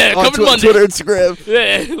soon. Yeah, On coming Monday. Twitter, Instagram.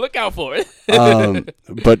 Yeah, look out for it.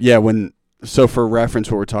 But yeah, so for reference,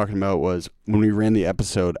 what we're talking about was when we ran the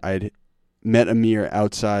episode, I'd met Amir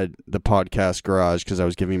outside the podcast garage because I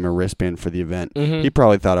was giving him a wristband for the event. Mm-hmm. He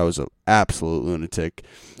probably thought I was an absolute lunatic.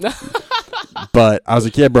 But I was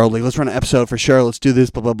like, yeah, bro, like, let's run an episode for sure. Let's do this,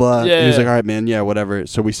 blah, blah, blah. Yeah, and he was yeah. like, all right, man, yeah, whatever.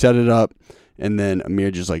 So we set it up, and then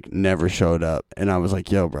Amir just, like, never showed up. And I was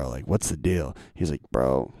like, yo, bro, like, what's the deal? He's like,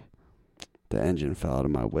 bro, the engine fell out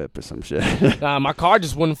of my whip or some shit. Nah, my car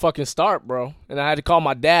just wouldn't fucking start, bro. And I had to call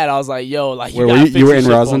my dad. I was like, yo, like, Where you were gotta you? fix You were this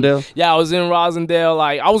in shit for me. Rosendale? Yeah, I was in Rosendale.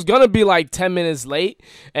 Like, I was gonna be like 10 minutes late,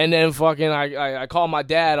 and then fucking I called my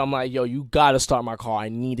dad. I'm like, yo, you gotta start my car. I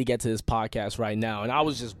need to get to this podcast right now. And I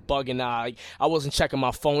was just bugging out. Like, I wasn't checking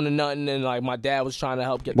my phone or nothing, and like my dad was trying to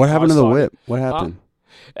help get. What the happened car to the started. whip? What happened?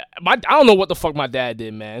 I don't know what the fuck my dad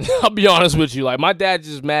did, man. I'll be honest with you. Like, my dad's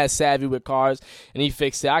just mad savvy with cars, and he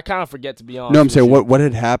fixed it. I kind of forget, to be honest. No, I'm with saying, you. what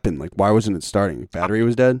had happened? Like, why wasn't it starting? Battery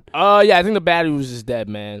was dead? Yeah, I think the battery was just dead,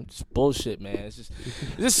 man. Just bullshit, man. It's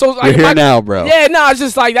just so. Like, You're here now, bro. Yeah, no, it's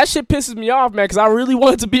just like that shit pisses me off, man. Because I really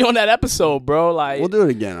wanted to be on that episode, bro. Like, We'll do it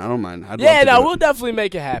again. I don't mind. we'll definitely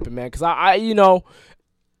make it happen, man. Because I,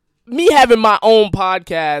 me having my own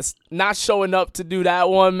podcast, not showing up to do that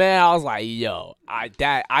one, man, I was like, yo, I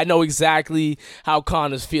know exactly how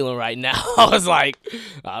Connor's feeling right now. I was like,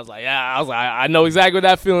 I know exactly what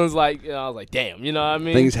that feeling's like. I was like, damn, you know what I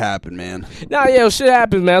mean? Things happen, man. Nah, yeah, shit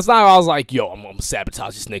happens, man. It's not. I was like, yo, I'm gonna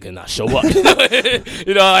sabotage this nigga and not show up. You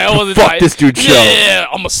know, like, I wasn't Fuck like, this dude's show. Yeah,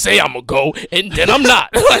 I'm gonna say I'm gonna go and then I'm not.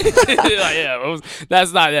 That's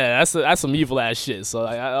not. Yeah, that's some evil ass shit. So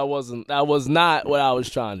like, that was not what I was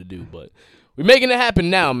trying to do, but. We're making it happen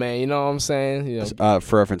now, man. You know what I'm saying? You know.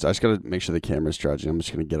 For reference, I just gotta make sure the camera's charging. I'm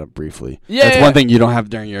just gonna get up briefly. Yeah, that's yeah. one thing you don't have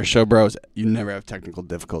during your show, bro. Is you never have technical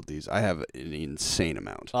difficulties. I have an insane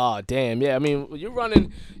amount. Oh damn, yeah. I mean, you're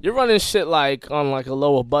running shit like on like a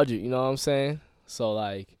lower budget. You know what I'm saying? So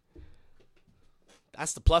like,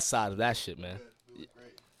 that's the plus side of that shit, man.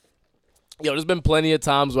 Yo, there's been plenty of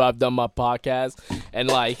times where I've done my podcast and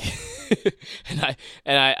like,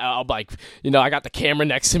 I'm like, I got the camera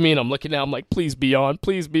next to me and I'm looking at, I'm like, please be on.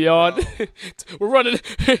 We only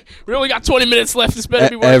got 20 minutes left. This better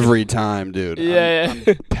be working. Every time, dude. Yeah.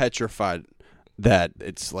 I'm petrified that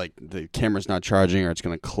it's like the camera's not charging or it's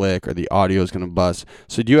gonna click or the audio is gonna bust.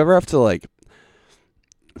 So do you ever have to like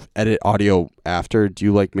edit audio after? Do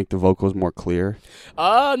you like make the vocals more clear?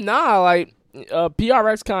 Nah, like.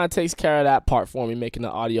 PRX kind of takes care of that part for me, making the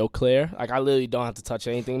audio clear. Like, I literally don't have to touch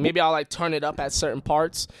anything. Maybe I'll like turn it up at certain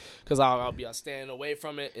parts because I'll be standing away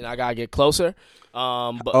from it and I gotta get closer.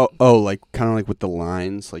 But like kind of like with the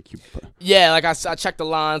lines, like you. Yeah, like I check the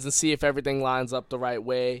lines and see if everything lines up the right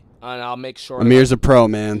way, and I'll make sure. Amir's a pro,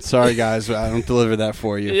 man. Sorry, guys, I don't deliver that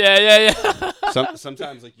for you. Yeah.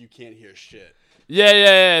 Sometimes like you can't hear shit.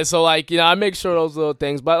 Yeah. So like I make sure those little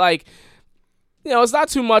things, but like. It's not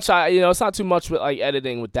too much. It's not too much with like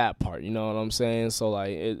editing with that part. You know what I'm saying? So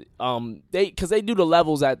like, because they do the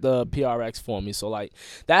levels at the PRX for me. So like,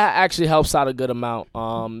 that actually helps out a good amount.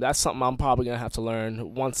 That's something I'm probably gonna have to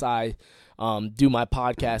learn once I, do my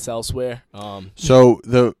podcast elsewhere. So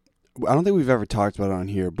I don't think we've ever talked about it on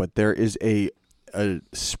here, but there is a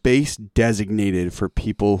space designated for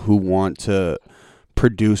people who want to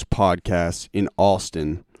produce podcasts in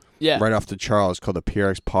Alston. Yeah. Right off the Charles, called the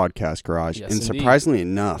PRX Podcast Garage. Yes, and indeed. surprisingly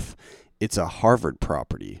enough, it's a Harvard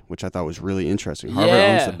property, which I thought was really interesting. Harvard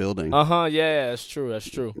owns the building. Yeah, that's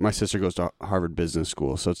true. My sister goes to Harvard Business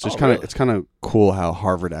School, so it's just really? it's kind of cool how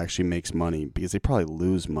Harvard actually makes money because they probably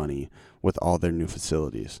lose money with all their new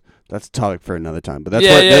facilities. That's a topic for another time. But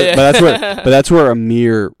that's where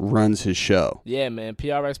Amir runs his show. Yeah, man.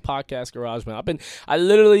 PRX Podcast Garage, man. I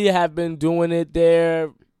literally have been doing it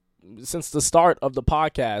there since the start of the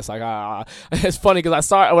podcast. Like, it's funny because I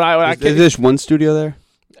started when I is there one studio there?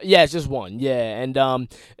 Yeah, it's just one. Yeah, and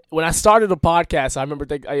when I started the podcast, I remember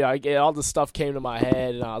all the stuff came to my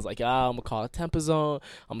head, and I was like, I'm gonna call it Tempa Zone.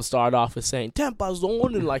 I'm gonna start off with saying Tempa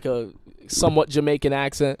Zone in like a somewhat Jamaican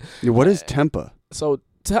accent. Yeah, what is Tempa? So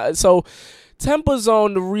Tempa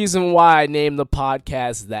Zone. The reason why I named the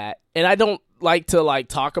podcast that, and I don't like to like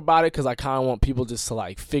talk about it because I kind of want people just to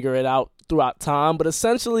like figure it out throughout time. But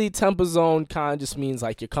essentially, Tempa Zone kind of just means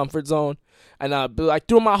like your comfort zone. And like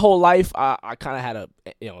through my whole life, I kind of had a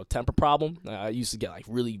temper problem. I used to get like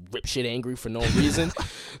really rip shit angry for no reason.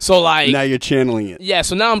 So like now you're channeling it. Yeah,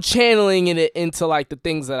 so now I'm channeling it into like the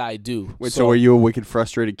things that I do. Wait, so were you a wicked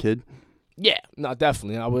frustrated kid? Yeah, no,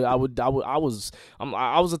 definitely. I was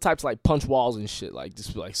the type to like punch walls and shit, like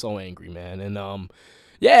just be like so angry, man. And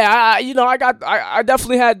yeah, I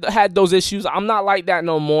definitely had those issues. I'm not like that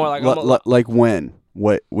no more. Like like when?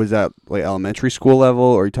 What was that, like elementary school level,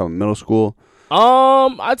 or are you talking middle school?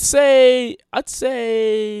 I'd say.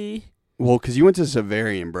 Well, because you went to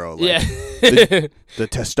Severian, bro. Like, yeah. the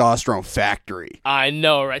testosterone factory. I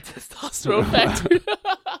know, right? Testosterone factory.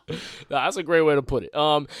 No, that's a great way to put it.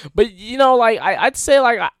 But like I'd say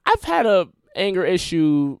like I've had a anger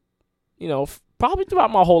issue, probably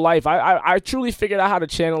throughout my whole life. I truly figured out how to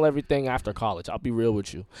channel everything after college. I'll be real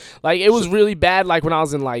with you. Like it was really bad. Like when I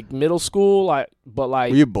was in like middle school. But were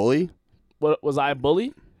you a bully? What was I a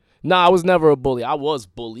bully? Nah, I was never a bully. I was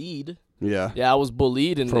bullied. Yeah. Yeah, I was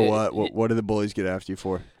bullied. And for what? What did the bullies get after you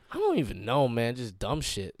for? I don't even know, man. Just dumb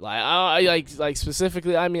shit. Like I like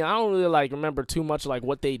specifically. I mean, I don't really like remember too much like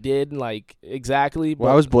what they did, like exactly.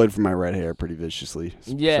 Well, I was bullied for my red hair pretty viciously.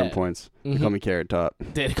 Yeah. Some points. They call me Carrot Top.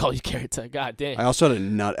 They call you Carrot Top. God damn. I also had a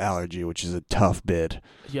nut allergy, which is a tough bid.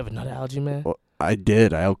 You have a nut allergy, man? Well, I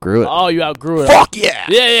did. I outgrew it. Oh, you outgrew it. Fuck yeah.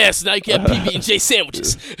 Yeah. So now you can have PB&J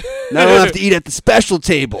sandwiches. Now I don't have to eat at the special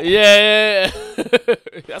table. Yeah.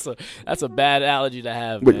 That's a bad allergy to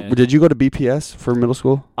have, man. Did you go to BPS for middle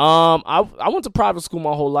school? I went to private school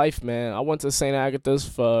my whole life, man. I went to St. Agatha's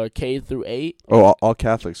for K through 8. Oh, all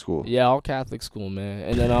Catholic school. Yeah, all Catholic school, man.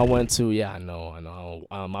 And then I went to I know.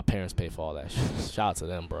 My parents paid for all that shit. Shout out to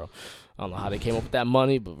them, bro. I don't know how they came up with that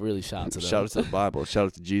money, but really shout out to them. Shout out to the Bible. Shout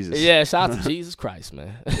out to Jesus. Yeah, shout out to Jesus Christ,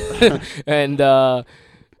 man. and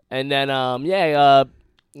then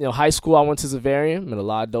high school I went to Zavarian, met a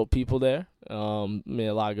lot of dope people there. Made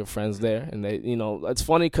a lot of good friends there, and they, it's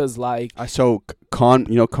funny because like I saw Connor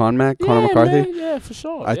McCarthy. Man, yeah, for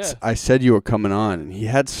sure. I said you were coming on, and he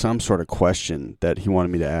had some sort of question that he wanted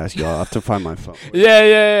me to ask you. I'll have to find my phone.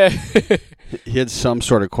 Yeah. He had some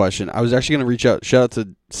sort of question. I was actually gonna reach out. Shout out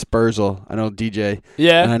to Spursel. I know DJ.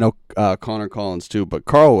 Yeah. And I know Connor Collins too. But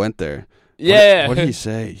Carl went there. Yeah. What did he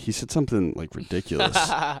say? He said something like ridiculous.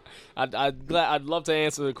 I'd love to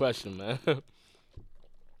answer the question, man.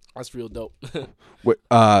 That's real dope.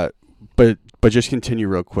 But just continue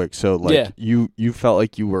real quick. So like you felt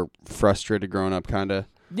like you were frustrated growing up, kind of.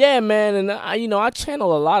 Yeah, man, and I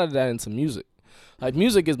channel a lot of that into music. Like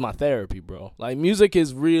music is my therapy, bro. Like music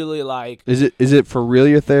is really like. Is it for real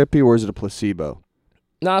your therapy, or is it a placebo?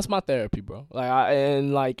 Nah, it's my therapy, bro.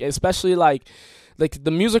 Like especially like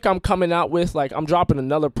the music I'm coming out with. Like I'm dropping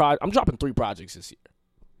I'm dropping 3 projects this year.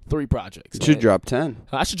 3 projects. You should drop 10.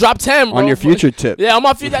 I should drop 10, bro. On your future tip. Yeah, on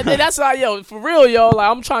my future. That's not, for real, yo.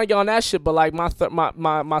 Like I'm trying to get on that shit. But like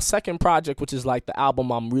my second project, which is like the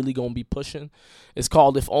album I'm really gonna be pushing, is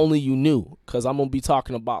called "If Only You Knew," because I'm gonna be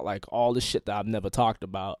talking about like all the shit that I've never talked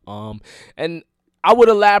about. And I would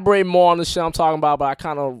elaborate more on the shit I'm talking about, but I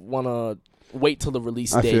kind of wanna wait till the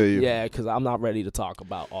release date. I feel you. Yeah, because I'm not ready to talk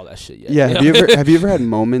about all that shit yet. Yeah. Have you ever had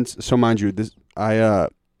moments? So mind you,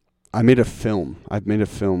 I made a film. I've made a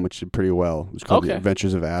film which did pretty well. It was called The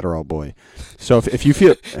Adventures of Adderall Boy. So if you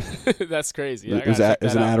feel that's crazy. Yeah, it was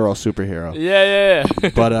an Adderall superhero. Yeah.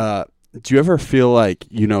 But do you ever feel like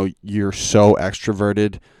you're so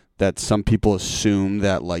extroverted that some people assume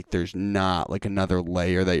that like there's not like another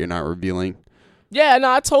layer that you're not revealing? Yeah,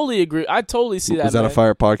 no, I totally agree. I totally see that. Is that a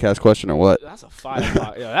fire podcast question or what? That's a fire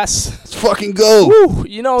podcast. Yeah, let's fucking go.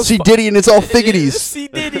 Woo, C Diddy and it's all figgities. C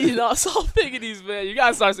Diddy, it's all figgities, man. You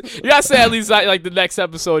gotta say at least like the next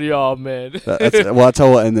episode, y'all, man. That's how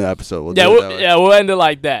we'll end the episode. We'll end it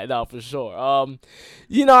like that. No, for sure.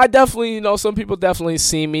 I definitely, some people definitely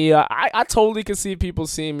see me. I totally can see people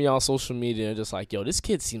seeing me on social media and just like, yo, this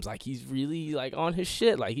kid seems like he's really like on his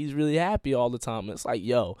shit. Like he's really happy all the time. And it's like,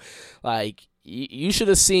 yo, like, you should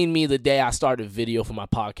have seen me the day I started video for my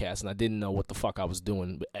podcast, and I didn't know what the fuck I was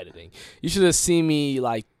doing with editing. You should have seen me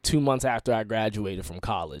like 2 months after I graduated from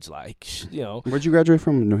college. Like, Where'd you graduate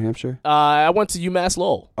from? New Hampshire? I went to UMass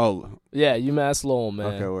Lowell. Oh. Yeah, UMass Lowell,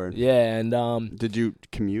 man. Okay, word. Yeah, and did you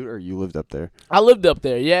commute or you lived up there? I lived up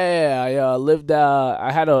there. Yeah, I lived.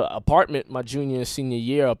 I had an apartment my junior and senior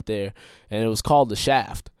year up there, and it was called the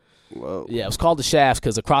Shaft. Whoa. Yeah, it was called the Shaft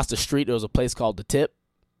because across the street there was a place called the Tip.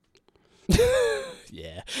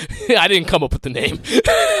 Yeah, I didn't come up with the name.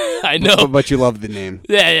 I know, but you love the name.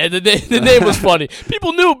 Yeah, the name was funny.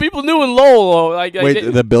 People knew in Lowell. Wait,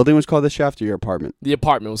 the building was called the Shaft or your apartment? The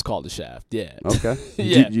apartment was called the Shaft. Yeah. Okay.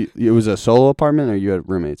 Yeah. It was a solo apartment, or you had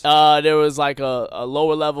roommates? There was like a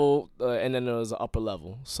lower level, and then there was an upper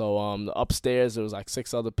level. So the upstairs there was like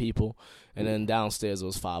 6 other people, and then downstairs there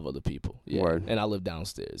was 5 other people. Yeah. Word. And I lived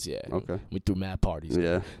downstairs. Yeah. Okay. We threw mad parties.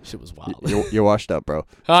 Yeah. Man. Shit was wild. You're washed up, bro.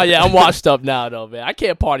 Oh yeah, I'm washed up now though, man. I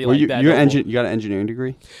can't party like that. You got an engineering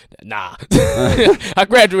degree? Nah. I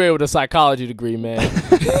graduated with a psychology degree, man.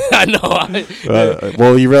 I know.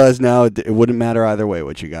 Well, you realize now it wouldn't matter either way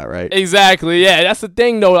what you got, right? Exactly. Yeah, that's the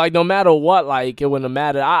thing though. Like no matter what, like it wouldn't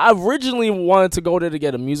matter. I originally wanted to go there to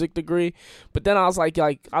get a music degree, but then I was like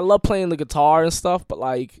I love playing the guitar and stuff, but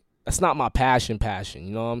like that's not my passion.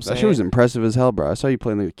 You know what I'm saying? That shit was impressive as hell, bro. I saw you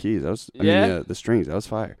playing the keys. The strings. That was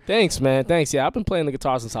fire. Thanks, man. Thanks. Yeah, I've been playing the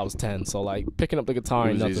guitar since I was 10. So like picking up the guitar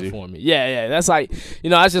ain't nothing easy for me. Yeah. That's like,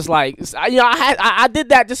 I was just like, I did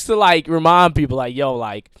that just to like remind people, like, yo,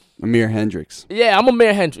 like. Amir Hendrix. Yeah, I'm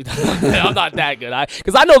Amir Hendrix. I'm not that good.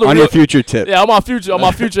 Because I know the on your future tip. Yeah, on my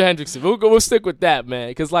future Hendrix tip. We'll stick with that,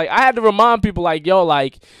 man. Because like I had to remind people, like, yo,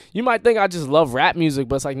 like you might think I just love rap music,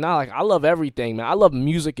 but it's like nah, like I love everything, man. I love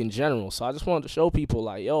music in general. So I just wanted to show people,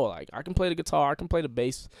 like, yo, like I can play the guitar, I can play the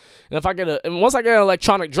bass, and once I get an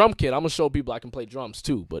electronic drum kit, I'm gonna show people I can play drums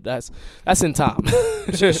too. But that's in time.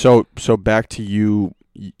 So back to you.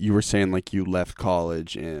 You were saying like you left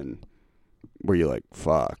college and. Were you like,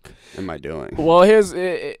 fuck, am I doing? Well,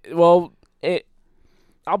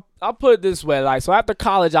 I'll put it this way. Like, so after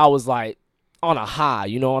college, I was like on a high.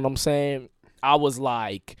 You know what I'm saying? I was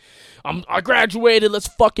like, I graduated. Let's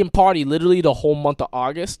fucking party. Literally the whole month of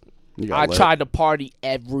August. I tried to party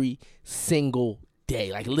every single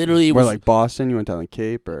day. Like literally. Where like Boston? You went down the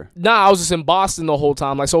Cape or? Nah, I was just in Boston the whole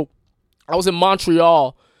time. Like so, I was in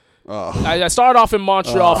Montreal. Oh. I started off in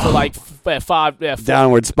Montreal for like 5. Yeah,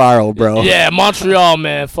 downward spiral, bro. Yeah, Montreal,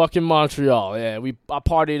 man. Fucking Montreal. Yeah, I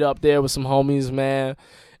partied up there with some homies, man.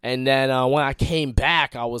 And then when I came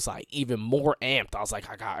back, I was like even more amped. I was like,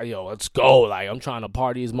 let's go. Like I'm trying to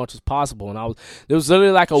party as much as possible. And there was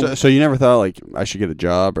literally like a. So you never thought like I should get a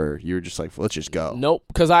job, or you were just like, let's just go. Nope,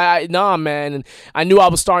 because nah, man. And I knew I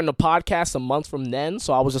was starting a podcast a month from then,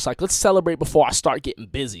 so I was just like, let's celebrate before I start getting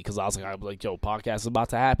busy. Because I was like, yo, podcast is about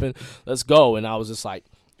to happen. Let's go. And I was just like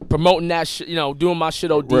promoting that shit, doing my shit.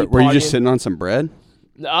 Were you just sitting on some bread?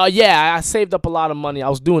 Yeah, I saved up a lot of money. I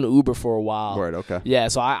was doing Uber for a while. Word, okay. Yeah,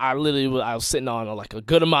 so I literally was sitting on like a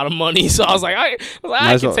good amount of money. So I was like,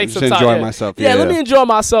 I can take some time. Enjoy myself. Yeah, let me enjoy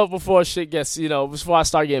myself before shit gets, before I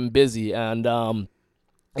start getting busy. And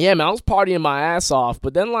yeah, man, I was partying my ass off.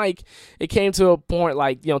 But then like it came to a point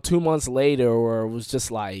like 2 months later where it was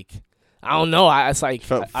just like. I don't know. It's like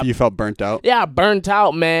you felt burnt out. Yeah, I burnt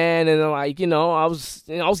out, man, and like I was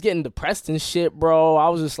getting depressed and shit, bro. I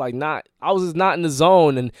was just like I was just not in the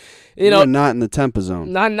zone, and you were not in the temper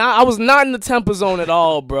zone. I was not in the temper zone at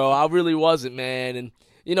all, bro. I really wasn't, man.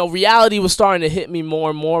 And reality was starting to hit me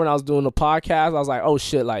more and more when I was doing the podcast. I was like, oh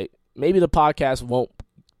shit, like maybe the podcast won't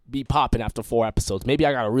be popping after 4 episodes. Maybe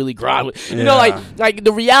I gotta really grind with like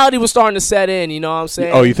the reality was starting to set in, you know what I'm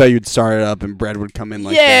saying? Oh, you thought you'd start it up and bread would come in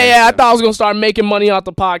like that? Yeah, I thought I was gonna start making money off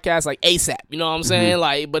the podcast like ASAP, you know what I'm saying?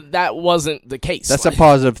 Like, but that wasn't the case. That's a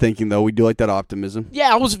positive thinking though. We do like that optimism.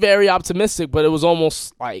 Yeah, I was very optimistic, but it was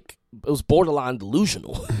almost like it was borderline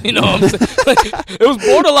delusional. You know what I'm saying? Like, it was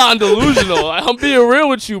borderline delusional. Like, I'm being real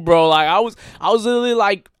with you, bro. Like I was literally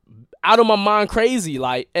like out of my mind crazy,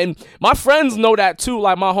 like, and my friends know that too.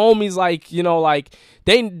 Like my homies, like like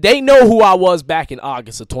they know who I was back in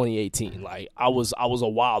August of 2018. Like I was a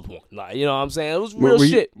wild one. Like you know what I'm saying? It was real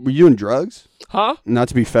shit. Were you in drugs? Huh? Not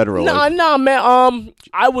to be federal. Nah, man.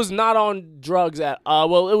 I was not on drugs at.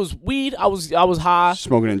 Well, it was weed. I was high.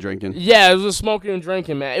 Smoking and drinking. Yeah, it was smoking and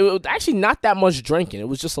drinking, man. It was actually not that much drinking. It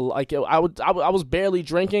was just I was barely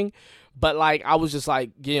drinking, but like I was just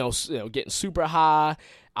like getting super high.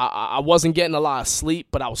 I wasn't getting a lot of sleep,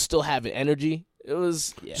 but I was still having energy. It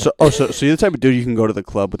was So you're the type of dude you can go to the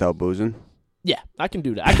club without boozing? Yeah, I can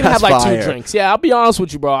do that. I can That's have like fire. 2 drinks. Yeah, I'll be honest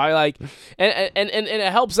with you, bro. I like, and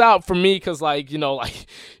it helps out for me because like when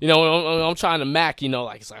I'm trying to Mac,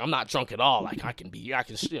 like it's like I'm not drunk at all. Like I can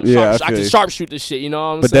sharpshoot this shit. You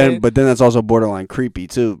know what I'm saying? But then that's also borderline creepy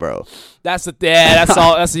too, bro. That's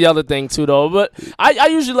the other thing too, though. But I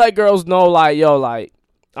usually let girls know like, yo, like.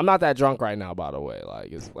 I'm not that drunk right now, by the way.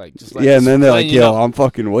 Like it's like just like and then they're like, "Yo, I'm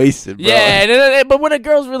fucking wasted, bro." Yeah, but when a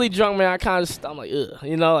girl's really drunk, man, I'm like, ugh,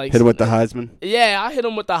 like hit her with the Heisman. Yeah, I hit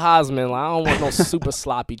him with the Heisman. Like I don't want no super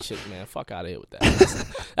sloppy chick, man. Fuck out of here with that.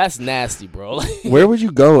 That's nasty, bro. Where would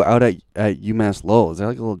you go out at UMass Lowell? Is there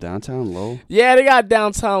like a little downtown Lowell? Yeah, they got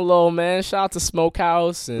downtown Lowell, man. Shout out to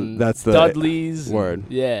Smokehouse and That's the Dudley's. Word.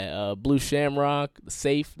 Blue Shamrock, the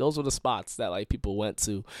Safe. Those were the spots that like people went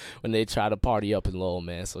to when they tried to party up in Lowell,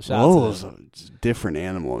 man. So shout out to them. A different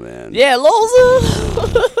animal, man. Yeah, Lowell's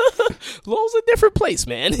a different place,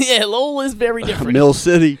 man. Yeah, Lowell is very different. Mill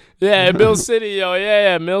City. Yeah, Mill City, yo.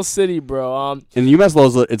 Yeah, Mill City, bro. And UMass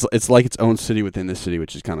Lowell, it's like its own city within the city,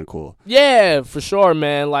 which is kind of cool. Yeah, for sure,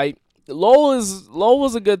 man. Like Lowell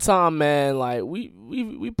was a good time, man. Like we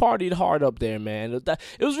partied hard up there, man.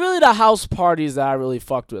 It was really the house parties that I really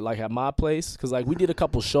fucked with, like at my place, because like we did a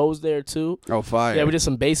couple shows there too. Oh, fire! Yeah, we did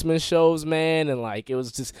some basement shows, man, and like it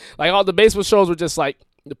was just like all the basement shows were just like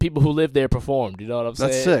the people who lived there performed. You know what I'm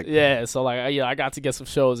saying? That's sick. Yeah, so like I got to get some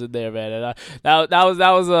shows in there, man. And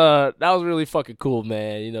that was really fucking cool,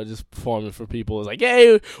 man. Just performing for people. It's like,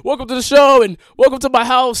 hey, welcome to the show and welcome to my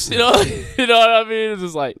house. You know what I mean? It's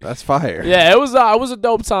just like that's fire. Yeah, it was a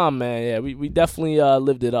dope time, man. Yeah, we definitely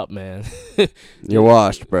lived it up, man. You're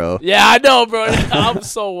washed, bro. Yeah, I know, bro. I'm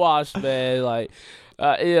so washed, man. Like,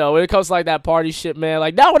 when it comes to like that party shit, man.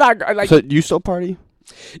 Like now when I like. So you still party?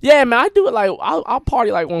 Yeah, man, I do it like I'll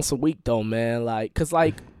party like once a week though, man. Like, cause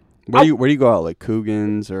like where do you go out, like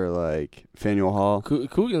Coogan's or like Faneuil Hall?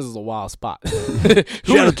 Coogan's is a wild spot.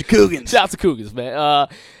 Shout out to Coogan's. Shout out to Coogan's, man.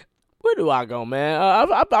 Where do I go, man?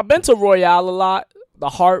 I've been to Royale a lot, the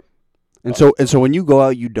Harp. And so when you go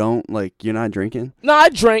out, you don't you're not drinking? No, I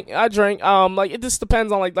drink. Like it just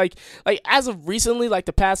depends on like as of recently, like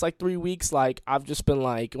the past like 3 weeks, like I've just been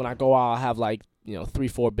like when I go out, I have like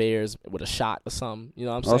 3-4 beers with a shot or something. You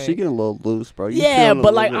know what I'm saying? Oh, so you getting a little loose, bro. Yeah,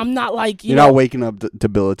 but like I'm not like you're not waking up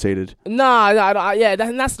debilitated. Nah, yeah,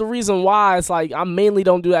 that's the reason why. It's like I mainly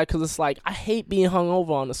don't do that because it's like I hate being hungover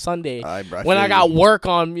on a Sunday when I got work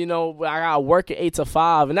on. I got work at 8 to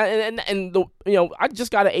 5, and I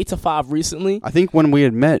just got an 8 to 5 recently. I think when we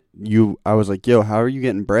had met, I was like, "Yo, how are you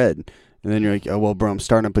getting bread?" And then you're like, "Oh, well, bro, I'm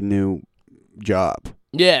starting up a new job."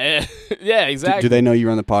 Yeah, exactly. Do they know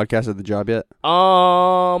you're on the podcast at the job yet?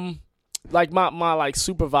 Like my like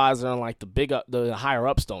supervisor and like the higher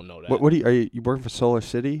ups don't know that. What are you working for Solar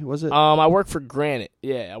City? Was it? I work for Granite.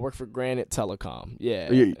 Yeah, I work for Granite Telecom. Yeah.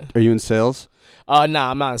 Are you in sales? Nah,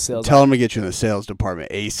 I'm not in sales. Tell them to get you in the sales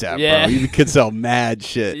department ASAP, bro. You could sell mad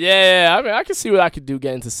shit. Yeah. I mean, I can see what I could do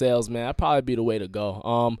getting into sales, man. That'd probably be the way to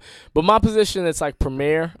go. But my position is like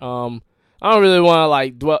premier. I don't really want to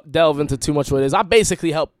like delve into too much what it is. I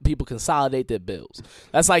basically help people consolidate their bills.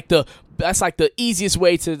 That's like the easiest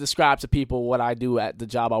way to describe to people what I do at the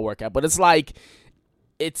job I work at. But it's like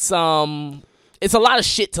it's a lot of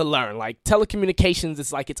shit to learn. Like telecommunications,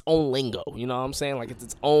 it's like its own lingo. You know what I'm saying? Like it's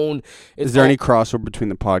its own. Is there any crossover between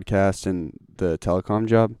the podcast and the telecom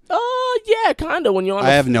job? Yeah, kind of. When you're on, I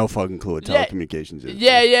have no fucking clue what telecommunications is.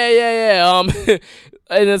 Yeah.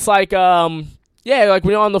 And it's like yeah, like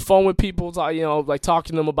when you're on the phone with people, like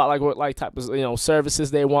talking to them about like what like type of services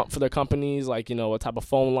they want for their companies, like what type of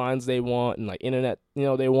phone lines they want and like internet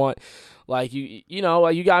they want, like like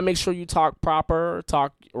you gotta make sure you talk proper,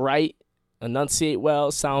 talk right, enunciate well,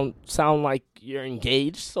 sound like you're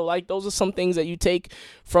engaged. So like those are some things that you take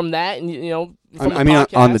from that, and I mean,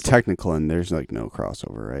 on the technical end, there's like no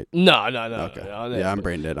crossover, right? No. Okay. Yeah, I'm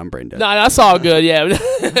brain dead. No, that's all good. Yeah,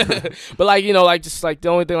 but like just like the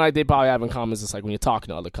only thing like they probably have in common is just like when you're talking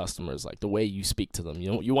to other customers, like the way you speak to them.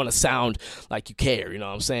 You want to sound like you care. You know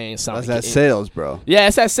what I'm saying? That's that sales, bro. Yeah,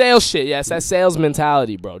 it's that sales shit. Yeah, it's that sales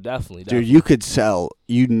mentality, bro. Definitely. Dude, you could sell.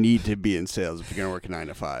 You need to be in sales if you're gonna work 9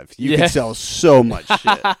 to 5. You can sell so much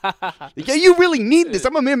shit. Yeah, you really need this.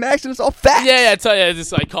 I'm Amir Maxx and it's all facts. Yeah, I tell you, I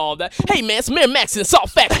just like called that. Hey man, it's Amir Maxx and it's all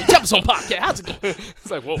facts. Jefferson podcast. How's it going?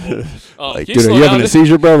 It's like whoa. Like, dude, are you having a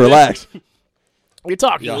seizure, bro? Relax. You're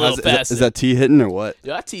talking a little fast. Is that tea hitting or what?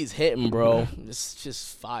 Yo, that tea's hitting, bro. It's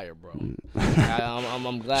just fire, bro.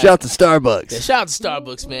 I'm glad. Shout out to Starbucks. Yeah, shout out to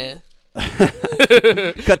Starbucks, man.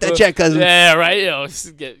 Cut that check, cousin. Yeah, right.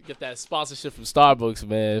 Get that sponsorship from Starbucks,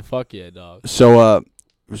 man. Fuck yeah, dog. So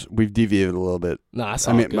we've deviated a little bit. Nah,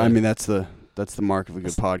 I mean that's the That's the mark of a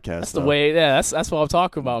good podcast. That's the way. Yeah, that's what I'm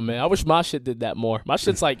talking about, man. I wish my shit did that more. My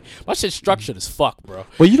shit's structured as fuck, bro.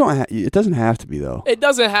 Well, you don't. It doesn't have to be though. It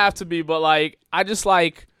doesn't have to be, but like I just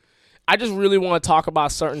really want to talk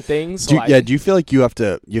about certain things. Do you feel like you have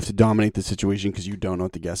to dominate the situation because you don't know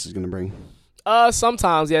what the guest is going to bring?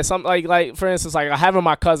 Sometimes, yeah. Some like for instance, like having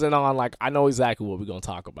my cousin on, like I know exactly what we're gonna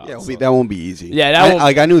talk about. Yeah, so. that won't be easy. Yeah,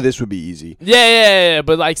 I knew this would be easy. Yeah.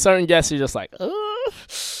 But like certain guests, you're just like,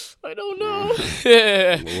 I don't know.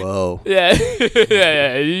 Yeah. Whoa. Yeah.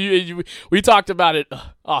 yeah. We talked about it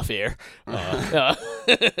off air.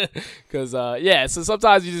 Because so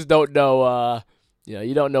sometimes you just don't know.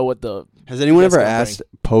 You don't know what the. Has anyone ever asked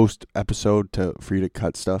post episode for you to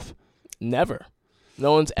cut stuff? Never.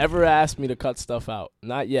 No one's ever asked me to cut stuff out.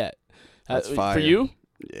 Not yet. That's fire. For you?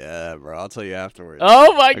 Yeah, bro. I'll tell you afterwards.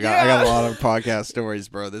 Oh my god! I got a lot of podcast stories,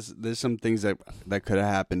 bro. There's some things that could have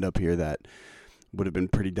happened up here that would have been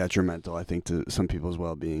pretty detrimental, I think, to some people's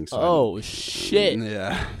well-being. So shit!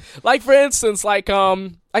 Yeah. Like for instance, like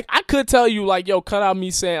I could tell you like, yo, cut out me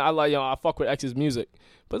saying I fuck with X's music,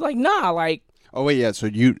 but like nah, like. Oh wait, yeah. So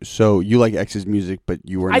you like X's music, but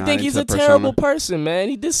you were. I think he's a terrible person, man.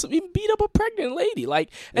 He beat up a pregnant lady, like.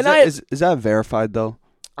 Is that verified though?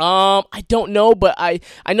 I don't know, but I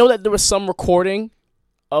know that there was some recording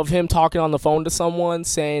of him talking on the phone to someone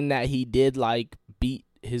saying that he did like beat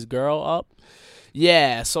his girl up.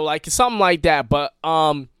 Yeah, so like something like that, but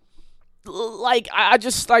like I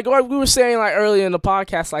just like what we were saying like earlier in the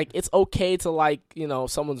podcast, like it's okay to like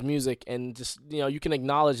someone's music and just you can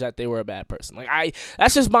acknowledge that they were a bad person. Like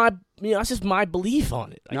that's just my belief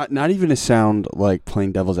on it. Like, not even to sound like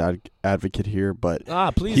playing devil's advocate here, but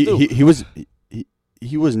please do.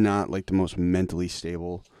 He was not like the most mentally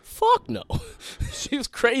stable. Fuck no, he was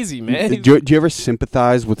crazy, man. Do you ever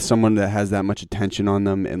sympathize with someone that has that much attention on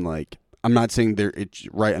them and like? I'm not saying it's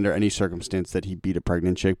right under any circumstance that he beat a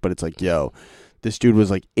pregnant chick, but it's like, yo, this dude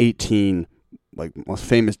was like 18, like most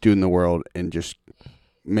famous dude in the world, and just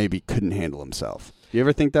maybe couldn't handle himself. Do you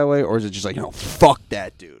ever think that way, or is it just like, fuck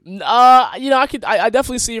that dude? I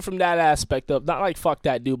definitely see it from that aspect of not like fuck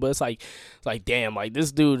that dude, but it's like damn, like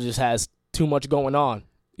this dude just has too much going on.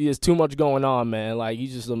 He has too much going on, man. Like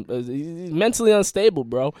he's just he's mentally unstable,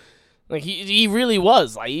 bro. Like he really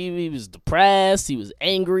was. Like he was depressed. He was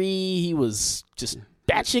angry. He was just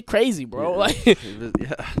batshit crazy, bro. Like,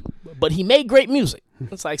 but he made great music.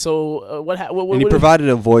 It's like what? And he provided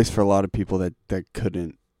a voice for a lot of people that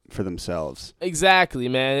couldn't for themselves. Exactly,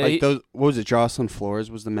 man. Like those. What was it? Jocelyn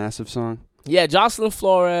Flores was the massive song. Yeah, Jocelyn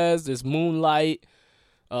Flores. There's Moonlight.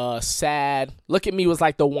 Sad. Look at Me was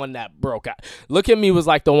like the one that broke out. Look at Me was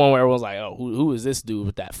like the one where everyone's like, oh, who is this dude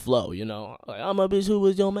with that flow? Like I'm a bitch who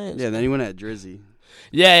was your man. Yeah, then he went at Drizzy.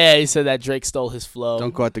 Yeah, he said that Drake stole his flow.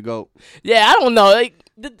 Don't go at the GOAT. Yeah, I don't know. Like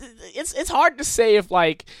it's hard to say if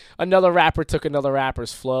like another rapper took another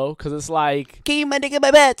rapper's flow because it's like keep my nigga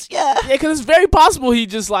my bets. Yeah, because it's very possible he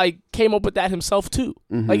just like came up with that himself too.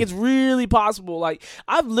 Mm-hmm. Like it's really possible. Like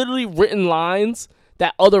I've literally written lines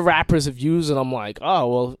that other rappers have used, and I'm like, oh,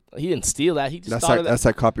 well, he didn't steal that. He just that's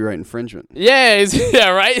that copyright infringement. Yeah, yeah,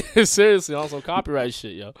 right? Seriously, also copyright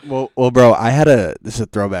shit, yo. Well, bro, this is a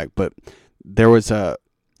throwback, but there was so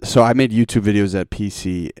I made YouTube videos at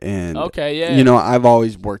PC, and okay, yeah. I've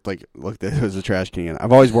always worked like, look, there was a trash can.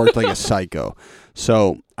 I've always worked like a psycho.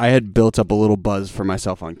 So I had built up a little buzz for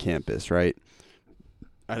myself on campus, right?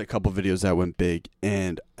 I had a couple videos that went big,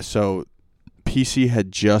 and so PC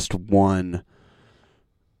had just won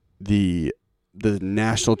the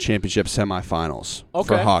national championship semifinals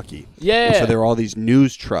for hockey. Yeah. And so there were all these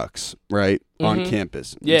news trucks, right, on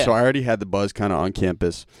campus. Yeah. And so I already had the buzz kind of on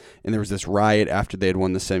campus, and there was this riot after they had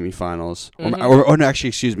won the semifinals. Or no, actually,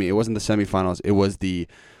 excuse me, it wasn't the semifinals. It was they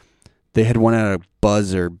had won at a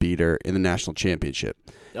buzzer beater in the national championship.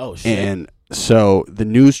 Oh, shit. And so the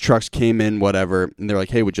news trucks came in, whatever, and they're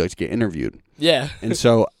like, hey, would you like to get interviewed? Yeah. And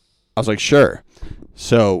so I was like, sure.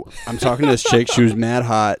 So I'm talking to this chick. She was mad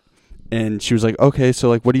hot. And she was like, okay, so,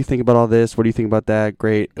 like, what do you think about all this? What do you think about that?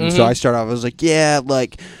 Great. And so I started off, I was like, yeah,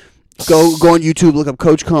 like, go on YouTube, look up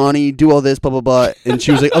Coach Connie, do all this, blah, blah, blah. And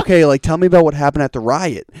she was like, okay, like, tell me about what happened at the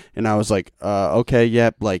riot. And I was like, okay,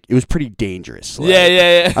 yep. Yeah. Like, it was pretty dangerous. Like,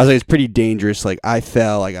 yeah. I was like, it's pretty dangerous. Like, I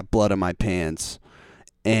fell. I got blood on my pants.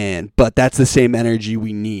 But that's the same energy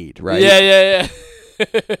we need, right? Yeah.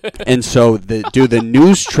 And so, the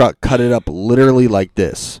news truck cut it up literally like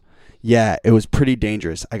this. Yeah, it was pretty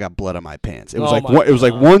dangerous. I got blood on my pants. It was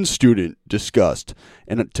like one student discussed.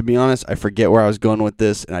 And to be honest, I forget where I was going with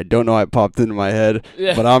this, and I don't know how it popped into my head.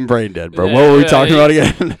 Yeah. But I'm brain dead, bro. What were we talking about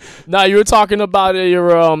again? No, you were talking about your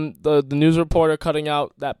the news reporter cutting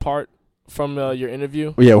out that part from your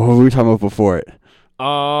interview? Yeah, what were we talking about before it?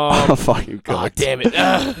 I'm Um, fucking cooked. oh damn it!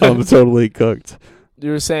 I'm totally cooked. You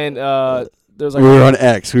were saying there's like We were on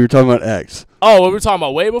X. We were talking about X. oh, we were talking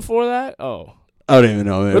about way before that. Oh, I don't even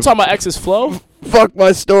know, man. we're talking about X's flow. Fuck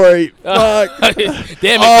my story. Fuck.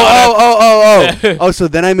 Damn it! Oh, so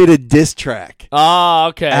then I made a diss track Oh,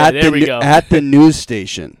 okay. There we go. at the news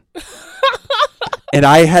station. And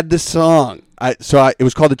I had the song. It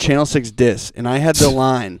was called the Channel 6 diss, and I had the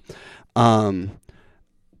line.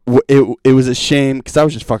 It was a shame because I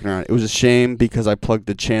was just fucking around. It was a shame because I plugged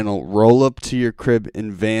the channel. Roll up to your crib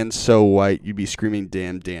in van so white you'd be screaming,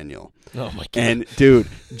 "Damn Daniel!" Oh my god! And dude,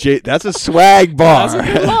 that's a swag bar. That's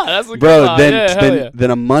a good line. That's a good Bro, line.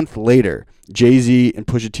 then a month later, Jay-Z and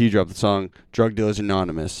Pusha T dropped the song "Drug Dealers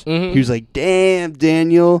Anonymous." Mhm. He was like, "Damn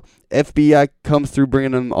Daniel, FBI come through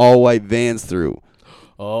bringing them all white vans through."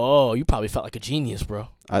 Oh, you probably felt like a genius, bro.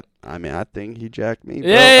 I mean, I think he jacked me, bro.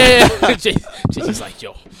 Yeah. Jay-Z's like,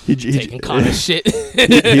 yo, He taking Connor's shit.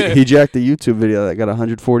 he jacked the YouTube video that got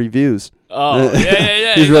 140 views. Oh,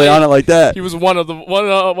 yeah. He's really on it like that. He was one of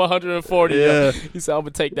 140. Yeah. Yo. He said, I'm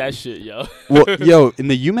gonna take that shit, yo. Well, yo, in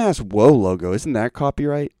the UMass Whoa logo, isn't that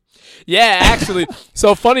copyright? Yeah, actually.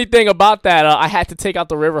 So funny thing about that, I had to take out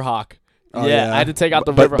the Riverhawk. Oh, I had to take out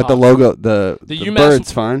the but Riverhawk. But the logo, the UMass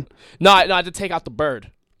bird's fine. No, I had to take out the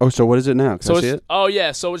bird. Oh, so what is it now? Can I see it? Oh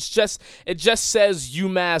yeah, so it just says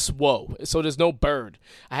UMass Whoa. So there's no bird.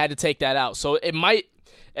 I had to take that out. So it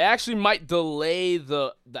actually might delay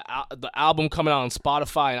the album coming out on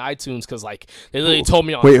Spotify and iTunes because like they literally told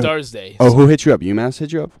me on Thursday. Oh, who hit you up? UMass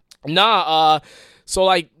hit you up? Nah, so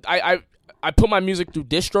like I put my music through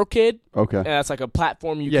DistroKid. Okay. And that's like a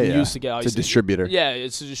platform you can use to get all It's a distributor. Yeah,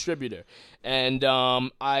 it's a distributor. And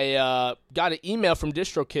I got an email from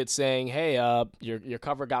DistroKid saying, "Hey, your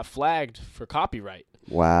cover got flagged for copyright."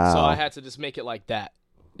 Wow. So I had to just make it like that.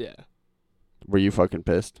 Yeah. Were you fucking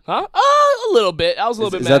pissed? Huh? A little bit. I was a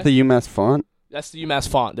little bit Is mad. that the UMass font? That's the UMass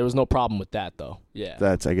font. There was no problem with that though. Yeah.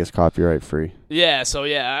 That's, I guess, copyright free. Yeah, so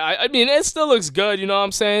yeah, I mean, it still looks good, you know what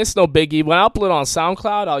I'm saying? It's no biggie. When I upload on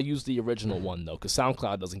SoundCloud, I'll use the original one, though, because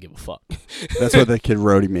SoundCloud doesn't give a fuck. That's what the kid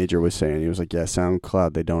Rody Major was saying. He was like, yeah,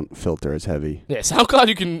 SoundCloud, they don't filter as heavy. Yeah, SoundCloud,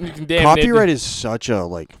 you can damn Copyright is such a,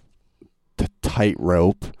 like, tight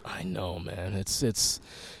rope. I know, man.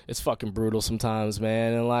 It's fucking brutal sometimes,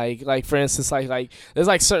 man. And like for instance, like there's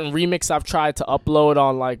like certain remix I've tried to upload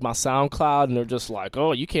on like my SoundCloud, and they're just like,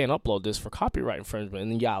 oh, you can't upload this for copyright infringement.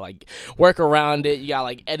 And then you gotta like work around it. You gotta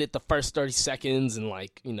like edit the first 30 seconds and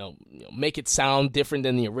like you know make it sound different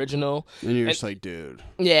than the original. And you're just like, dude.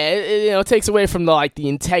 Yeah, it takes away from the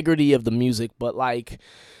integrity of the music, but like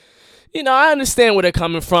I understand where they're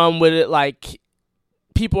coming from with it. Like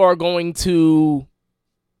people are going to.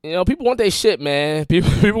 People want their shit, man.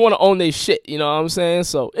 People want to own their shit, you know what I'm saying?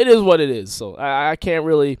 So it is what it is. So I can't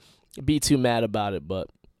really be too mad about it, but,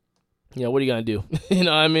 what are you going to do? You know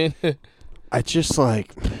what I mean? I just,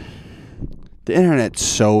 like, the internet's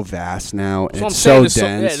so vast now, and it's so dense.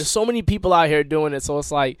 There's so many people out here doing it, so it's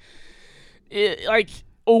like,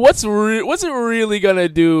 what's it really going to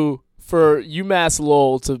do for UMass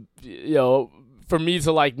Lowell to, for me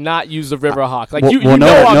to like not use the Riverhawk, like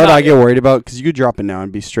I get worried about because you could drop it now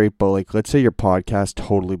and be straight, but like let's say your podcast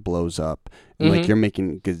totally blows up and like you're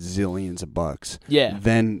making gazillions of bucks,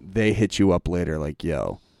 then they hit you up later like,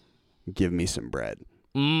 yo, give me some bread.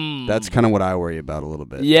 That's kind of what I worry about a little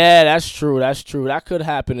bit. Yeah, that's true. That could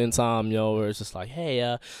happen in time, where it's just like,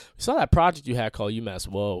 hey, we saw that project you had called UMass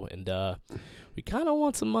Whoa, and we kind of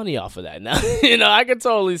want some money off of that now. I can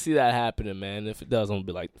totally see that happening, man. If it does, I'm gonna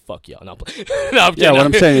be like, fuck y'all. No, I'm yeah, what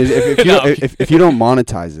I'm saying is if you don't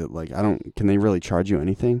monetize it, like can they really charge you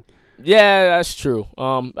anything? Yeah, that's true.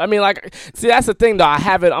 I mean, like, see, that's the thing though.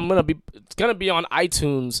 It's gonna be on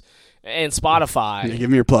iTunes and Spotify. Yeah, give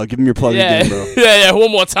me your plug again, bro. Yeah, one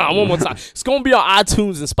more time. It's gonna be on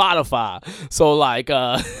iTunes and Spotify. So like,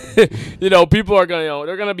 people are gonna,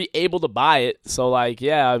 they're gonna be able to buy it. So like,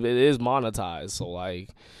 yeah, it is monetized. So like,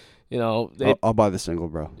 I'll buy the single,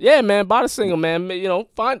 bro. Yeah, man, buy the single, man.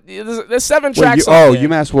 Find there's 7 tracks.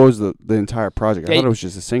 UMass Woe was the entire project. I thought it was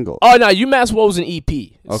just a single. Oh no, UMass Woe was an EP.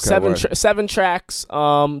 Okay, 7 tracks.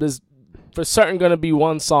 There's for certain gonna be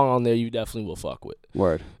one song on there you definitely will fuck with.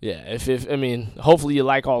 Word. Yeah, if I mean, hopefully you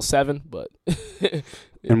like all 7, but.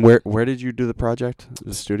 And where did you do the project?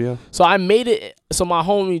 The studio? So I made it. So my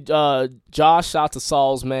homie Josh, shout out to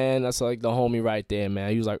Sauls, man. That's like the homie right there,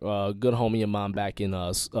 man. He was like a good homie of mine back in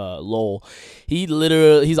Lowell. He's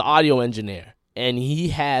an audio engineer. And he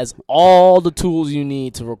has all the tools you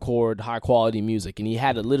need to record high-quality music. And he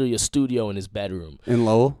had literally a studio in his bedroom. In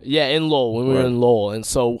Lowell? Yeah, in Lowell, when we were in Lowell. And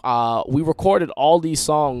so we recorded all these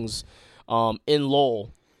songs in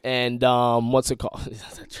Lowell. And what's it called?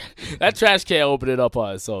 That trash can opened it up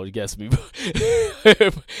on it, so it gets me.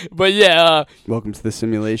 But yeah. Welcome to the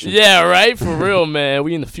simulation. Yeah, right? For real, man.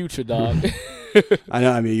 We in the future, dog. I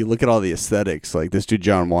know. I mean, you look at all the aesthetics. Like, this dude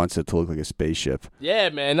John wants it to look like a spaceship. Yeah,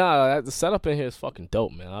 man. Nah, the setup in here is fucking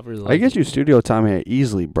dope, man. I really like I get you studio time here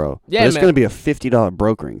easily, bro. Yeah, but it's man. going to be a $50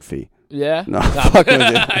 brokering fee. Yeah? No, fuck with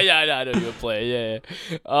it. Yeah, I know you would play. Yeah.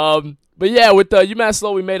 But yeah, with UMass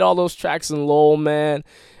Lowell, we made all those tracks in Lowell, man.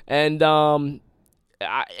 And I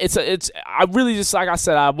really just, like I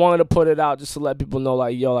said, I wanted to put it out just to let people know,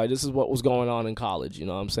 like, yo, like, this is what was going on in college, you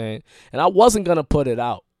know what I'm saying? And I wasn't going to put it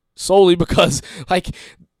out solely because, like,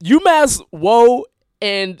 UMass Woe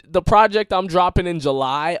and the project I'm dropping in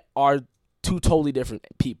July are two totally different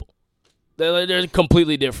people. They're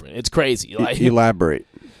completely different. It's crazy. Like, elaborate.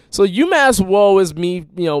 So UMass Woe is me,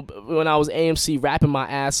 you know, when I was AMC rapping my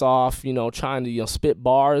ass off, you know, trying to, you know, spit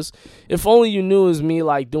bars. If only you knew it was me,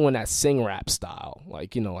 like, doing that sing rap style,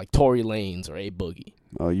 like, you know, like Tory Lanez or A Boogie.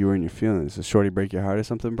 Oh, you were in your feelings. Does Shorty break your heart or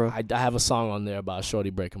something, bro? I have a song on there about Shorty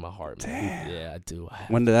breaking my heart, man. Damn. Yeah, I do.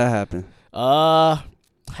 When did that happen?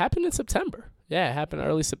 Happened in September. Yeah, it happened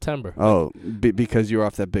early September. Oh, because you were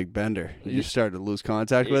off that big bender. You started to lose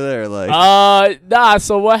contact with it, or like? Nah.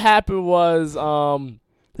 So what happened was,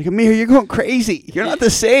 like, Amir, you're going crazy. You're not the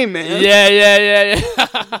same, man. Yeah.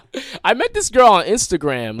 I met this girl on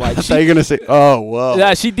Instagram. Like, I thought you were gonna say, oh, whoa.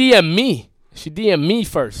 Yeah, she DM'd me. She DM'd me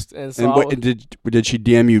first, and so did she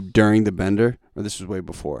DM you during the bender, or this was way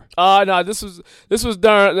before? No, this was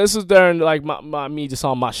during like my me just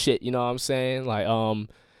on my shit. You know what I'm saying? Like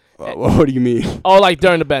what do you mean? Oh, like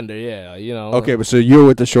during the bender, yeah. You know. Okay, but so you were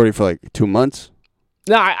with the shorty for like 2 months?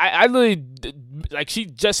 No, I literally, like, she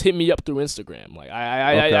just hit me up through Instagram. Like,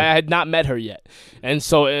 I had not met her yet, and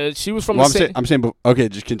so she was from the same. I'm saying, okay,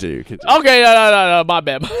 just continue. Okay, no, my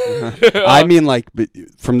bad. I mean, like,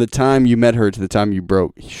 from the time you met her to the time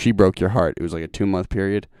she broke your heart, it was like a 2 month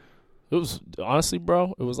period. It was, honestly,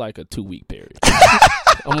 bro, it was like a 2 week period.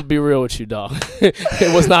 I'm gonna be real with you, dog.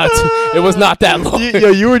 It was not that long.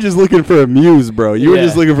 You were just looking for a muse, bro. You were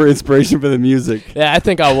just looking for inspiration for the music. Yeah, I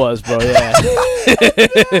think I was, bro. Yeah.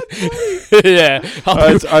 Yeah. All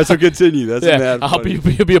right, so continue. That's mad. I'll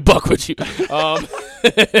be a buck with you.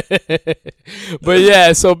 But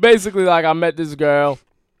yeah, so basically, like, I met this girl,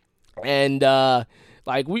 and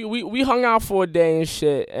like we hung out for a day and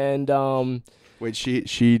shit, and Wait, she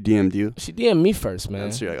DM'd you? She DM'd me first,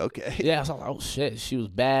 man. So you're like, okay. Yeah, so I was like, oh shit, she was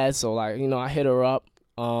bad. So, like, you know, I hit her up.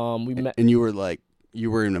 We met, and you were like, you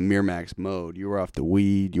were in a Maxx mode. You were off the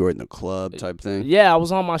weed. You were in the club type thing. Yeah, I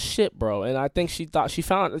was on my shit, bro. And I think she thought she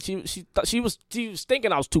was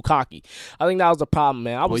thinking I was too cocky. I think that was the problem,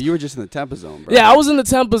 man. Well, you were just in the temper zone, bro. Yeah, I was in the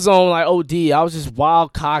temper zone, like OD. I was just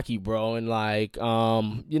wild cocky, bro. And like,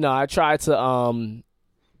 you know, I tried to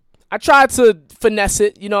finesse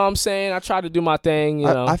it, you know what I'm saying? I tried to do my thing, you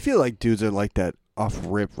know. I feel like dudes are like that off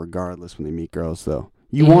rip regardless when they meet girls, though.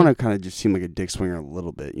 You want to kind of just seem like a dick swinger a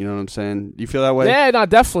little bit, you know what I'm saying? Do you feel that way? Yeah, no,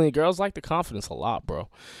 definitely. Girls like the confidence a lot, bro.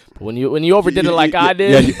 But when you overdid it like I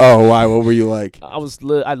did. Yeah, oh, why? What were you like? I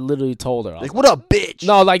literally told her. Like, what up, bitch?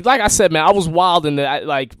 No, like I said, man, I was wild in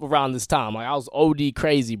like around this time. Like, I was OD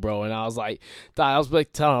crazy, bro. And I was like, telling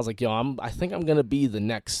her, I was like, yo, I think I'm going to be the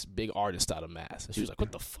next big artist out of Mass. And she was like,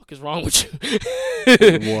 what the fuck is wrong with you?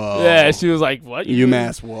 Whoa. Yeah, she was like, what?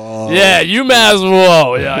 UMass, whoa. Yeah, UMass,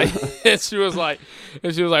 whoa. Yeah. And she was like,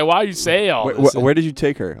 why you say all this? Where did you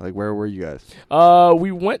take her? Like, where were you guys?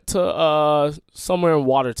 We went to somewhere in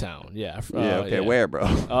Watertown. Yeah. Okay. Where, bro?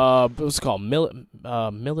 It was called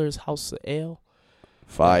Miller's House of Ale.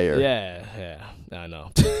 Fire. Yeah. I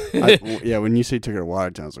know. Yeah, when you say you took her to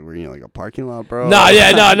Watertown, I was like, were you in like a parking lot, bro? No. You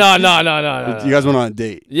guys went on a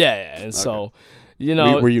date. Yeah. And so, you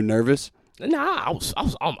know, were you nervous? Nah, I was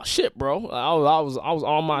on my shit, bro. I was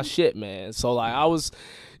on my shit, man. So like I was.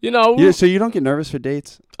 You know, so you don't get nervous for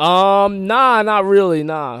dates? Nah, not really.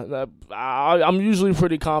 Nah, I'm usually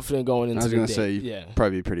pretty confident going into the date. I was gonna say,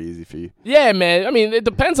 probably pretty easy for you. Yeah, man. I mean, it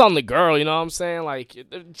depends on the girl. You know what I'm saying? Like,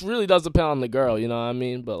 it really does depend on the girl. You know what I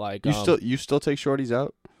mean? But like, you still take shorties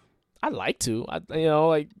out? I like to.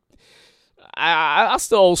 I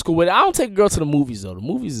still old school with it. I don't take a girl to the movies though. The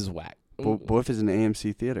movies is whack. But what if it's an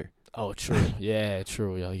AMC theater? Oh, true. Yeah,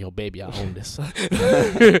 true. Yo, baby, I own this.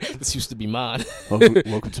 This used to be mine.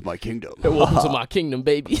 Welcome to my kingdom. Welcome to my kingdom,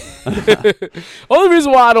 baby. Only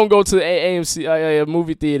reason why I don't go to the AMC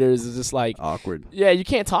movie theaters is just like awkward. Yeah, you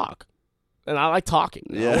can't talk, and I like talking.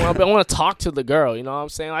 Yeah, I want to talk to the girl. You know what I'm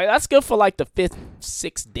saying? Like that's good for like the 5th,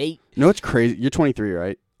 6th date. You know what's crazy? You're 23,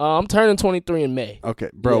 right? I'm turning 23 in May. Okay,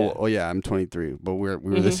 bro. Yeah. Oh yeah, I'm 23, but we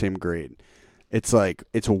were the same grade. it's like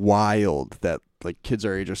it's wild that like kids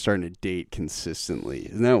our age are starting to date consistently.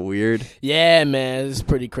 Isn't that weird? Yeah, man, it's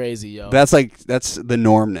pretty crazy, yo. That's the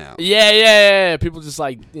norm now. Yeah. People just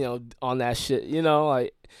like, on that shit,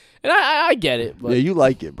 like, and I get it, but Yeah, you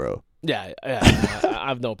like it, bro. yeah, I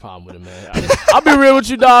have no problem with it, man. I'll be real with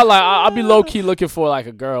you, dog. Like, I'll be low key looking for like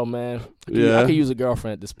a girl, man. I could use a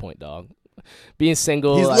girlfriend at this point, dog. Being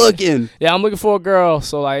single, He's like, looking. Yeah, I'm looking for a girl.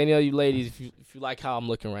 So like, any of you ladies, if you like how I'm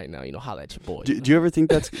looking right now, holla at your boy. Do you ever think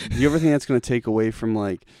that's going to take away from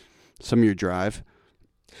like some of your drive?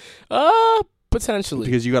 Potentially.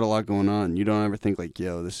 Because you got a lot going on. You don't ever think like,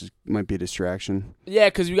 yo, might be a distraction. Yeah,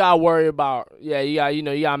 because you gotta worry about. Yeah, you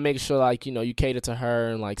gotta make sure like you cater to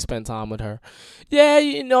her and like spend time with her. Yeah,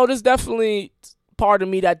 there's definitely part of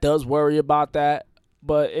me that does worry about that.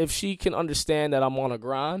 But if she can understand that I'm on a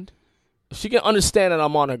grind.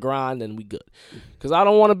 Then we good. Because I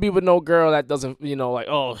don't want to be with no girl that doesn't, like,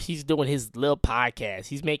 oh, he's doing his little podcast.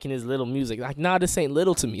 He's making his little music. Like, nah, this ain't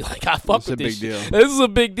little to me. Like, I fuck with this shit. This is a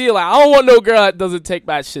big deal. Like, I don't want no girl that doesn't take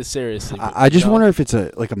that shit seriously. I just wonder if it's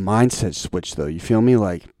a mindset switch, though. You feel me?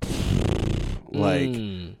 Like,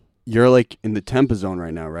 you're like in the Tampa zone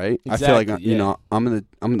right now, right? Exactly, I feel like I'm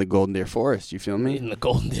in the Golden Deer Forest. You feel me? In the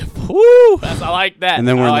Golden Deer Forest. Woo! I like that. And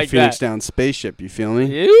then we're in like the Phoenix Down spaceship. You feel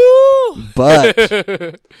me? Ew. But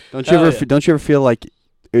don't you ever feel like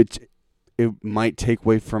it might take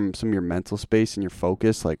away from some of your mental space and your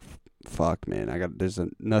focus? Like, fuck, man, there's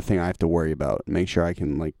nothing I have to worry about. Make sure I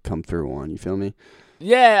can like come through on. You feel me?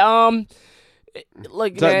 Yeah.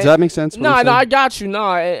 Like, does that make sense? No, I got you. No,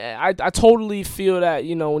 I totally feel that.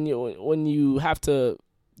 When you have to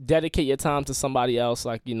dedicate your time to somebody else,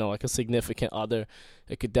 like like a significant other,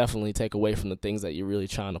 it could definitely take away from the things that you're really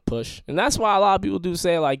trying to push. And that's why a lot of people do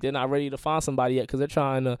say like they're not ready to find somebody yet because they're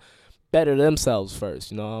trying to better themselves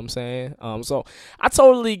first. You know what I'm saying? So I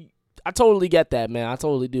totally get that, man. I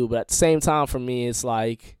totally do. But at the same time, for me, it's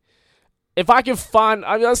like, if I can find,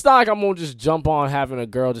 it's not like I'm going to just jump on having a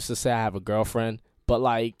girl just to say I have a girlfriend. But,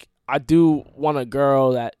 like, I do want a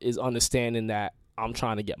girl that is understanding that I'm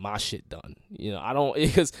trying to get my shit done. I don't,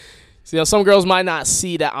 because, some girls might not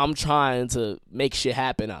see that I'm trying to make shit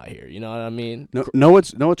happen out here. You know what I mean? No,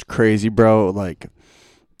 what's crazy, bro? Like,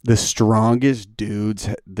 the strongest dudes,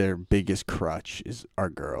 their biggest crutch are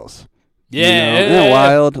girls. Yeah, isn't that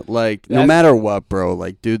wild? Like, no matter what, bro,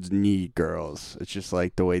 like, dudes need girls. It's just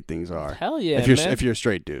like the way things are. Hell yeah, if you're a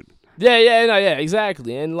straight dude. Yeah,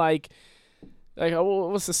 exactly. And like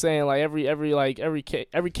what's the saying? Like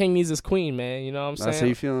every king needs his queen, man. You know what I'm saying? That's how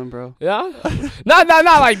you feeling, bro? Yeah. not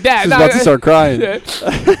like that. She's about to start crying. Yeah.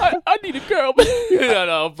 I need a girl.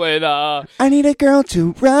 No, I'm playing. I need a girl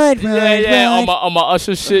to ride. Yeah. On my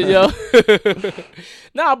Usher shit, yo.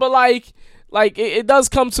 Nah, but like, it does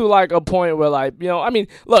come to, like, a point where, like,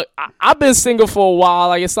 look, I've been single for a while.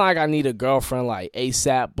 Like, it's not like I need a girlfriend, like,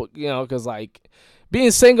 ASAP. But, because, like,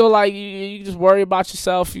 being single, like, you just worry about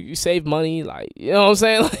yourself. You save money. Like, you know what I'm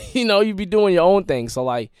saying? Like, you be doing your own thing. So,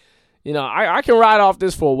 like, I can ride off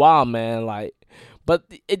this for a while, man. Like, but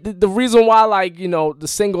the reason why, like, the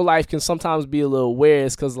single life can sometimes be a little weird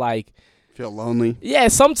is because, like, feel lonely. Yeah,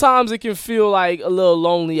 sometimes it can feel, like, a little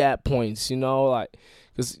lonely at points, like.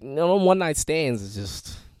 Because one night stands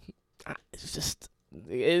is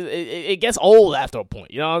it gets old after a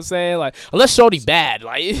point. You know what I'm saying? Like, unless shorty bad,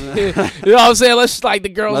 like, you know what I'm saying? Unless like the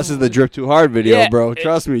girl. This is the Drip Too Hard video, bro.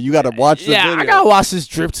 Trust me, you gotta watch the video. Yeah, I gotta watch this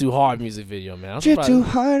Drip Too Hard music video, man. Drip too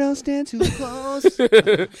hard, I'll stand too close.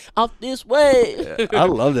 Out this way. Yeah, I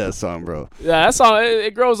love that song, bro. Yeah, that song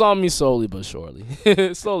it grows on me slowly but surely.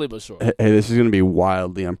 Slowly but surely. Hey, this is gonna be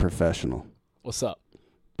wildly unprofessional. What's up?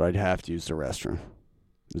 But I'd have to use the restroom.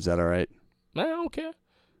 Is that all right? Man, I don't care.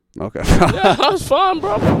 Okay. Yeah, that's fine,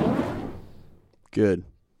 bro. Good.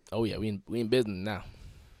 Oh yeah, we in business now.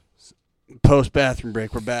 Post bathroom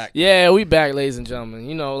break, we're back. Yeah, we back, ladies and gentlemen.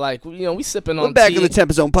 We sipping on. We're back tea. in the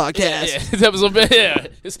Tampa Zone podcast. Yeah, Tampa Zone. Yeah,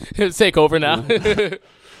 it's take over now.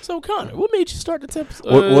 So Connor, what made you start the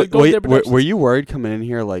Tampa? Were you worried coming in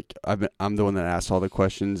here? Like I'm the one that asked all the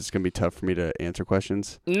questions. It's gonna be tough for me to answer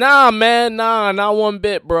questions. Nah, man, not one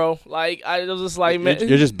bit, bro. Like I was just like, man,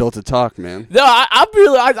 you're just built to talk, man. No,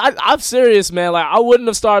 I'm serious, man. Like I wouldn't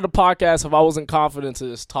have started a podcast if I wasn't confident to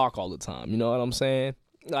just talk all the time. You know what I'm saying?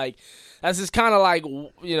 Like that's just kind of like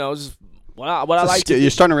just. What I like to do. You're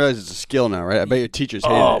starting to realize it's a skill now, right? I bet your teachers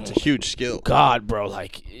hate it. It's a huge skill. God, bro,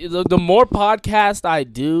 like the more podcasts I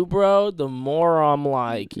do, bro, the more I'm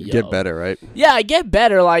like, you get better, right? Yeah, I get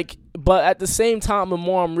better, like, but at the same time, the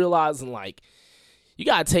more I'm realizing, like, you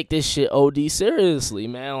gotta take this shit OD seriously,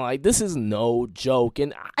 man. Like, this is no joke,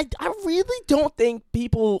 and I really don't think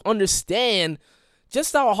people understand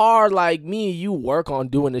just how hard like me and you work on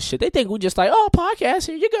doing this shit. They think we just like, oh, podcast,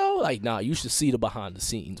 here you go. Like, nah, you should see the behind the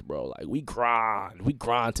scenes, bro. Like, we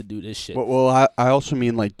grind to do this shit. Well, I also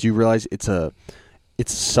mean, like, do you realize it's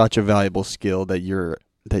such a valuable skill that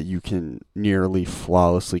you can nearly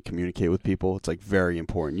flawlessly communicate with people? It's like very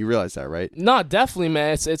important. You realize that, right? No, definitely,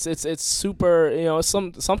 man. It's super. It's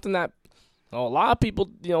something that a lot of people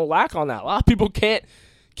lack on that. A lot of people can't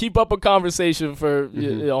keep up a conversation for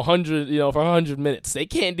 100 minutes. They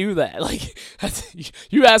can't do that. Like,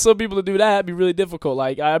 you ask some people to do that, it'd be really difficult.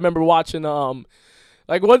 Like, I remember watching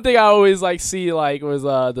like one thing I always like see like was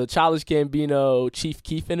the Childish Gambino Chief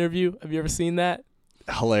Keef interview. Have you ever seen that?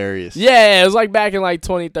 Hilarious. Yeah, it was like back in like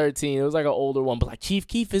 2013. It was like an older one, but like Chief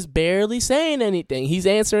Keef is barely saying anything. He's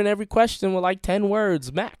answering every question with like 10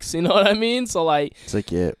 words max. You know what I mean? So like, it's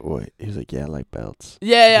like, yeah, what? He was like, yeah, I like belts.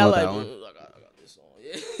 Yeah, like. got this song.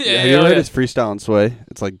 Yeah, have you ever heard his freestyle on Sway?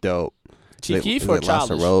 It's like dope. Chief Keef or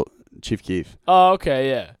Childish? Chief Keef. Oh, okay,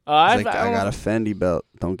 yeah. I got a Fendi belt.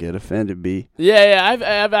 Don't get offended, B. Yeah.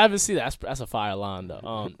 I haven't seen that. That's a fire line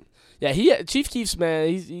though. Yeah, Chief Keef's, man,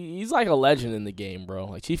 he's like a legend in the game, bro.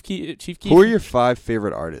 Like Chief Keef. Who are your 5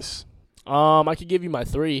 favorite artists? I could give you my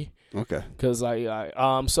 3. Okay. Cause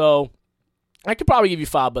so I could probably give you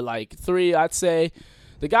 5, but like 3, I'd say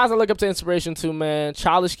the guys I look up to inspiration to, man.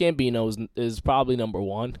 Childish Gambino is probably number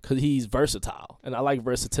 1 because he's versatile, and I like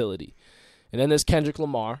versatility. And then there's Kendrick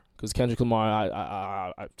Lamar, because Kendrick Lamar,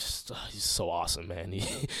 I just he's so awesome, man.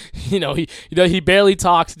 He barely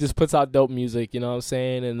talks, he just puts out dope music. You know what I'm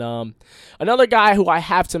saying? And another guy who I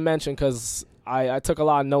have to mention because I took a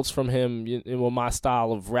lot of notes from him with my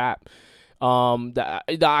style of rap. That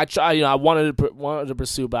I try, I wanted to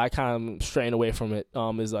pursue, but I kind of straying away from it.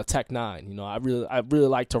 Is Tech 9. I really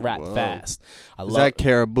like to rap fast. Is that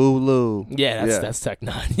Caribou Lou? Yeah, that's Tech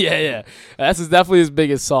 9. Yeah. That's definitely his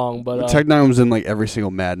biggest song. But Tech 9 was in like every single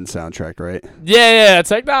Madden soundtrack, right? Yeah.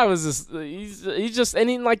 Tech 9 was just he's just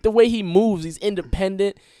like the way he moves. He's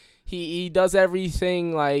independent. He does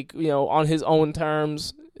everything like on his own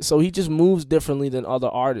terms. So he just moves differently than other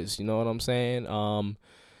artists. You know what I'm saying?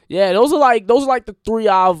 Yeah, those are like the 3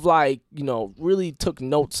 I've like, really took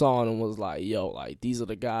notes on and was like, yo, like these are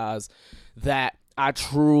the guys that I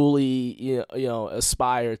truly,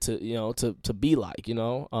 aspire to be like,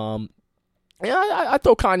 I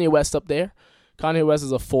throw Kanye West up there. Kanye West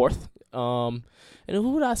is a 4th. And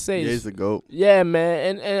who would I say? He's the GOAT. Yeah,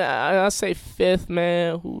 man. And I say 5th,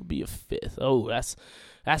 man. Who would be a 5th? Oh, that's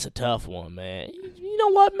a tough one, man. You know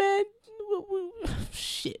what, man?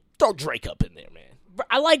 Shit. Throw Drake up in there, man.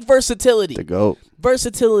 I like versatility. The GOAT.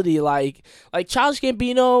 Versatility, like Childish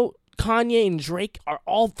Gambino, Kanye, and Drake are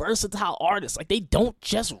all versatile artists. Like, they don't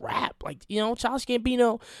just rap. Like, Childish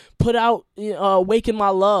Gambino put out Waking My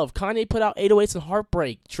Love. Kanye put out 808s and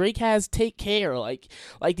Heartbreak. Drake has Take Care. Like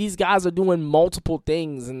these guys are doing multiple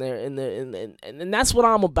things, and that's what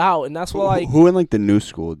I'm about. And that's what like who in like the new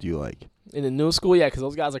school do you like? In the new school, yeah, because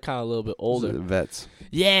those guys are kind of a little bit older. Vets.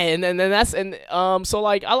 Yeah, and then so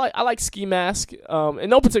like I like Ski Mask. In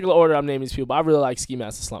no particular order, I'm naming these people, but I really like Ski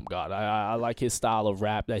Mask the Slump God. I like his style of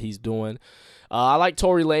rap that he's doing. I like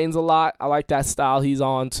Tory Lanez a lot. I like that style he's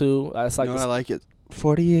on too. That's like I like it.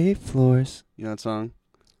 48 floors. You know that song?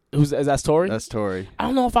 Is that Tory? That's Tory. I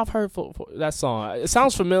don't know if I've heard that song. It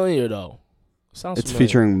sounds familiar though. It's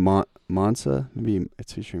featuring Monsa. Maybe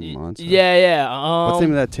it's featuring Monsa. Yeah. What's the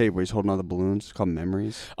name of that tape where he's holding all the balloons? It's called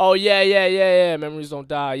Memories. Oh yeah. Memories Don't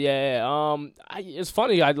Die. Yeah. It's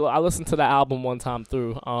funny. I listened to that album one time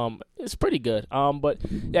through. It's pretty good. But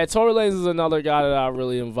yeah, Tory Lanez is another guy that I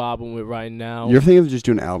really am vibing with right now. You're thinking of just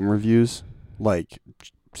doing album reviews, like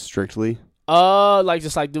strictly? I've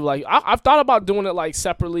thought about doing it like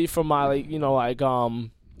separately from my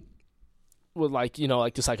with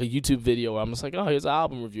just like a YouTube video where I'm just like, oh, here's an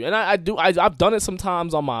album review, and I've done it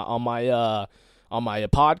sometimes on my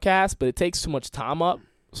podcast, but it takes too much time up,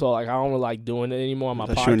 so like I don't really like doing it anymore on my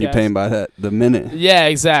podcast. When you're paying by the minute. Yeah,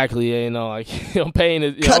 exactly. Yeah, I'm paying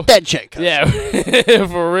it. Cut that check. Yeah,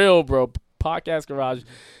 for real, bro. Podcast Garage.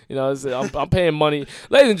 I'm paying money,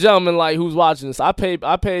 ladies and gentlemen. Like, who's watching this? I pay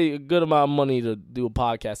a good amount of money to do a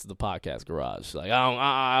podcast at the Podcast Garage. Like,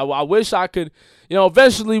 I wish I could.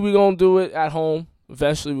 Eventually we're gonna do it at home.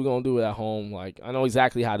 Like, I know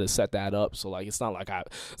exactly how to set that up. So like, it's not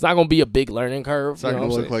gonna be a big learning curve. It's not gonna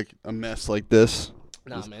look like a mess like this.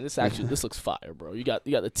 Nah, man. This looks fire, bro. You got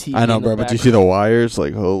the TV. I know, bro. But you see the wires?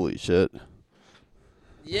 Like, holy shit.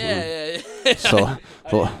 Yeah.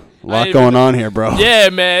 A lot going on here, bro. Yeah,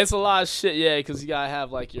 man, it's a lot of shit. Yeah, because you gotta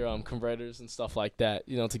have like your converters and stuff like that,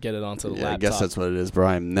 to get it onto the laptop. I guess that's what it is, bro.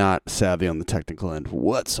 I'm not savvy on the technical end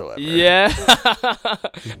whatsoever. Yeah,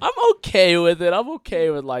 I'm okay with it. I'm okay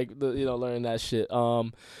with like learning that shit.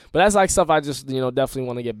 But that's like stuff I just definitely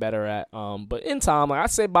want to get better at. But in time, like I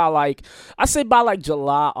say by like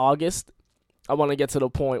July, August, I want to get to the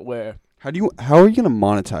point where. How are you gonna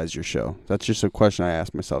monetize your show? That's just a question I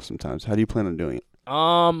ask myself sometimes. How do you plan on doing it?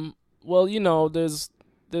 Well, there's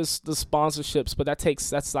the sponsorships, but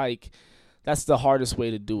that's the hardest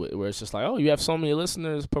way to do it, where it's just like, oh, you have so many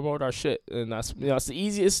listeners, promote our shit, and that's it's the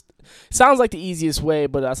easiest. Sounds like the easiest way,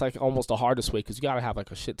 but that's like almost the hardest way because you gotta have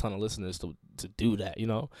like a shit ton of listeners to do that.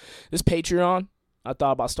 This Patreon. I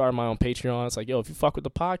thought about starting my own Patreon. It's like, yo, if you fuck with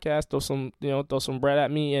the podcast, throw some bread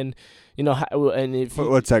at me, and and if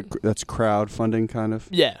what's that? That's crowdfunding, kind of.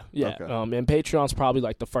 Yeah. Okay. And Patreon's probably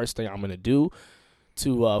like the first thing I'm gonna do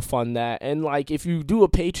to fund that. And like, if you do a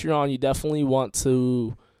Patreon, you definitely want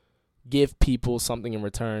to give people something in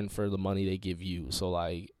return for the money they give you. So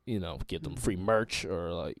like, give them free merch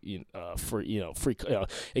or like free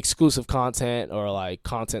exclusive content or like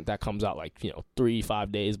content that comes out like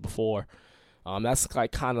 3-5 days before. That's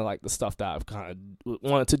like kind of like the stuff that I've kind of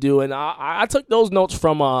wanted to do, and I took those notes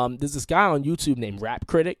from there's this guy on YouTube named Rap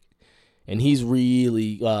Critic, and he's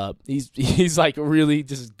really he's like really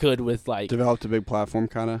just good with like developed a big platform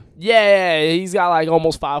kind of. Yeah, he's got like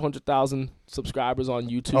almost 500,000 subscribers on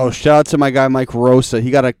YouTube. Oh, shout out to my guy Mike Rosa.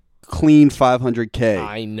 He got a clean 500K.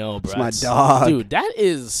 I know, bro. That's my dog, dude.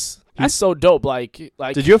 That's so dope. Like.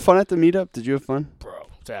 Did you have fun at the meeteup? Did you have fun, bro?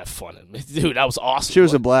 That fun, dude. That was awesome. She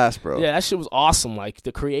was a blast, bro. Yeah, that shit was awesome. Like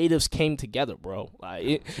the creatives came together, bro.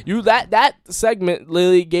 Like that segment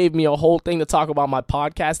literally gave me a whole thing to talk about my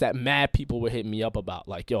podcast that mad people were hitting me up about.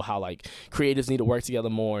 Like, yo, how like creatives need to work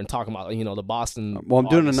together more and talking about the Boston. Well, I'm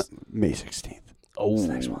doing artists. May 16th. Oh, that's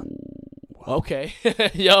the next one. Okay.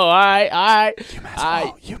 Yo, all right.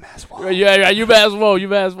 UMass Wall. Yeah, UMass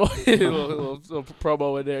Wall. little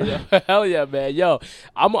promo in there, yo. Hell yeah, man. Yo,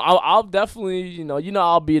 I'll definitely,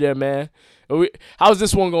 I'll be there, man. How's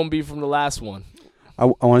this one gonna be from the last one? I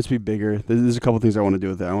want it to be bigger. There's a couple things I want to do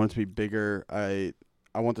with it. I want it to be bigger. I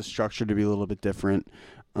want the structure to be a little bit different.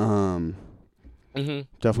 Definitely,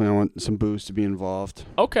 I want some booze to be involved.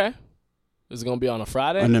 Okay. Is it going to be on a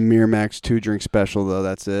Friday? An Amir Maxx 2-drink special, though.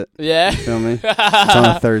 That's it. Yeah. You feel me? It's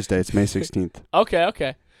on a Thursday. It's May 16th.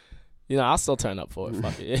 Okay. I'll still turn up for it.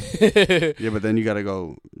 Fuck it. Yeah, but then you got to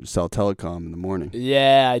go sell telecom in the morning.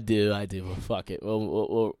 Yeah, I do. Well, fuck it.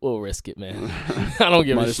 We'll risk it, man. I don't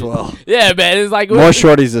give a shit. Might as well. Yeah, man. It's like more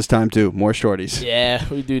shorties this time, too. More shorties. Yeah,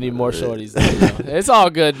 we do need more shorties. It's all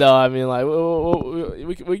good, though. I mean, like,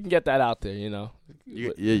 we can get that out there, You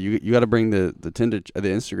got to bring the Tinder, the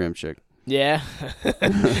Instagram chick. Yeah.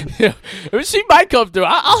 She might come through.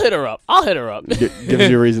 I'll hit her up. Gives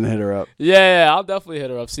you a reason to hit her up. Yeah, I'll definitely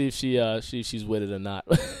hit her up. See if she's with it or not.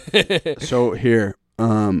 So here,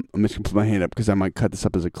 I'm just gonna put my hand up because I might cut this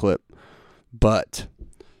up as a clip. But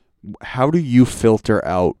how do you filter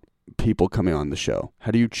out people coming on the show?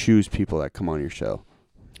 How do you choose people that come on your show?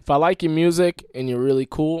 If I like your music and you're really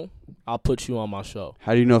cool, I'll put you on my show.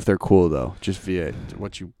 How do you know if they're cool, though? Just via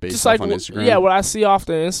what you base just off like, on Instagram? Yeah, what I see off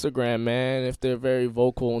their Instagram, man, if they're very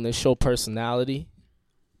vocal and they show personality,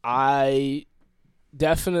 I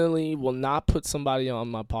definitely will not put somebody on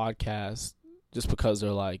my podcast just because they're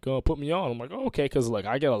like, oh, put me on. I'm like, oh, okay, because like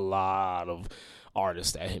I get a lot of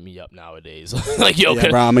artists that hit me up nowadays. Like, yo, yeah,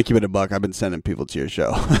 bro, I'm gonna keep it a buck. I've been sending people to your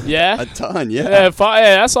show. Yeah, a ton. Yeah, yeah,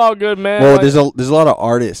 that's all good, man. Well, like, there's a lot of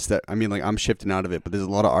artists that like I'm shifting out of it, but there's a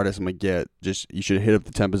lot of artists I'm like, yeah, just you should hit up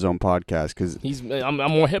the Tempo Zone podcast because I'm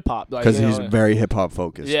more hip hop because he's very hip hop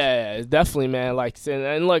focused. Yeah, definitely, man. Like,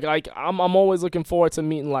 and look, like I'm always looking forward to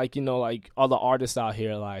meeting like like other artists out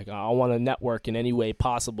here. Like, I want to network in any way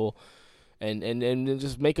possible. And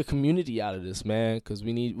just make a community out of this, man, because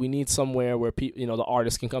we need somewhere where people, the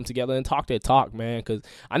artists can come together and talk their talk, man, because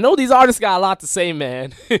I know these artists got a lot to say,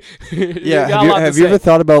 man. Yeah, have you ever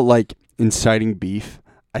thought about like inciting beef?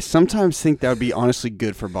 I sometimes think that would be honestly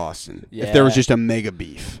good for Boston if there was just a mega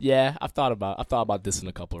beef. Yeah, I've thought about dissing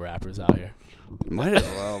a couple rappers out here. Might as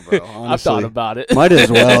well, bro. Honestly. I've thought about it. Might as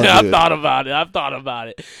well. Dude. I've thought about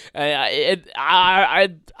it. And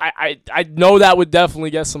I know that would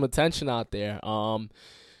definitely get some attention out there. And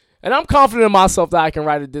I'm confident in myself that I can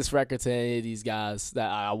write a diss record to any of these guys that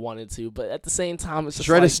I wanted to. But at the same time, it's just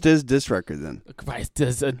write like, a Stiz diss record then. Right,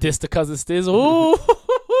 a diss to Cousin Stiz. Ooh.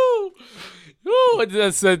 Ooh,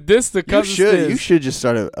 it's a diss to Cousin Stiz. You should just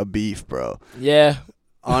start a beef, bro. Yeah.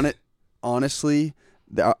 Honestly,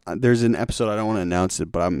 there's an episode, I don't want to announce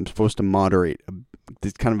it, but I'm supposed to moderate a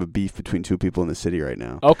there's kind of a beef between two people in the city right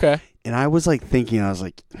now. Okay. And I was like thinking, I was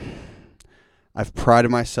like, I've prided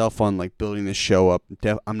myself on like building this show up.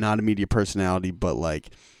 I'm not a media personality, but like,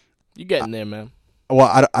 You getting there, man.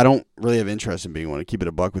 well, I don't really have interest in being one. To keep it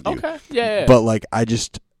a buck with you. Okay. Yeah. But like, I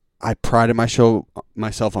prided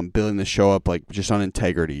myself on building the show up like just on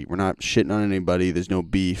integrity. We're not shitting on anybody. There's no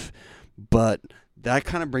beef, but that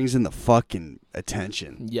kind of brings in the fucking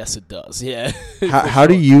attention. Yes, it does. Yeah. How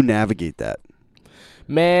do you navigate that?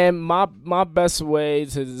 Man, my best way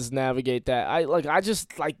to just navigate that,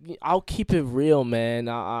 I'll keep it real, man.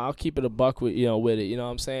 I'll keep it a buck with it. You know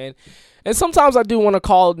what I'm saying? And sometimes I do want to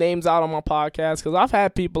call names out on my podcast because I've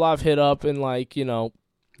had people I've hit up and like,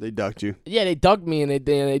 They ducked you. yeah, they dug me and they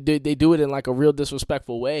do it in like a real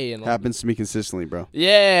disrespectful way. And Happens to me consistently, bro.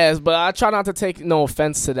 yes, but I try not to take no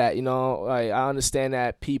offense to that. Like I understand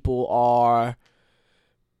that people are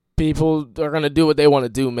gonna do what they want to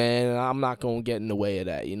do, man, and I'm not gonna get in the way of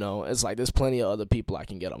that. It's like there's plenty of other people I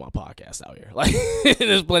can get on my podcast out here. Like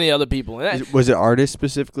there's plenty of other people. Was it artists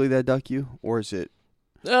specifically that duck you, or is it?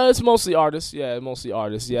 It's mostly artists. Yeah, mostly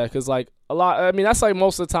artists. Yeah, because like a lot. I mean, that's like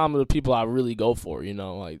most of the time of the people I really go for.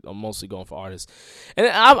 Like I'm mostly going for artists, and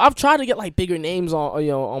I've tried to get like bigger names on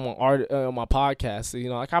on my podcast.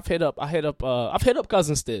 Like I hit up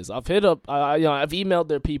Cousin Stiz. I've emailed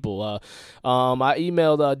their people. I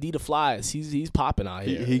emailed D the Flies. He's popping out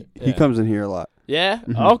here. He comes in here a lot. Yeah.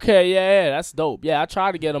 Mm-hmm. Okay. Yeah. That's dope. Yeah, I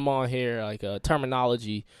try to get him on here like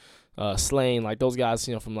terminology. Slaying like those guys,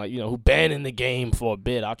 from like who been in the game for a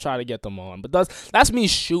bit. I'll try to get them on, but that's me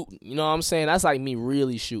shooting. You know what I'm saying? That's like me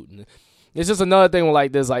really shooting. It's just another thing with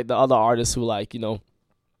like there's like the other artists who like who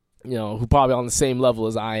probably on the same level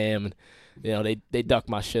as I am, and they duck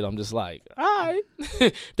my shit. I'm just like, all right,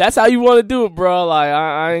 that's how you want to do it, bro. Like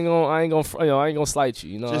I ain't gonna slight you.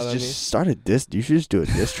 You know what I mean? Just start a diss. You should just do a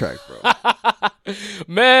diss track, bro.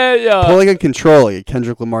 Man, yo. Pull like a Control, like a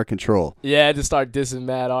Kendrick Lamar Control. Yeah, just start dissing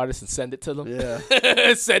mad artists and send it to them.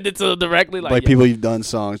 Yeah. Send it to them directly. Like people you've done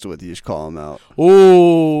songs with, you just call them out.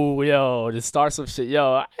 Ooh, yo, just start some shit.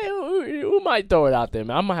 Yo, who might throw it out there,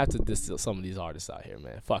 man? I might have to diss some of these artists out here,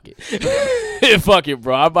 man. Fuck it. Fuck it,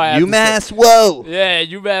 bro. I might have UMass, whoa. Yeah,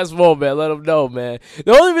 UMass, whoa, man. Let them know, man.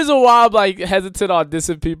 The only reason why I'm like hesitant on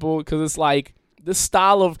dissing people, because it's like, this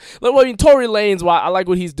style of, Tory Lanez, why I like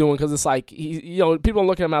what he's doing, because it's like people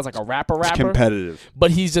look at him as like a rapper, It's competitive, but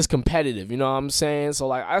he's just competitive. You know what I'm saying? So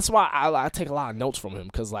like that's why I take a lot of notes from him,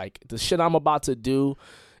 because like the shit I'm about to do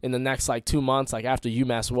in the next like 2 months, like after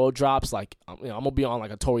UMass World drops, like I'm gonna be on like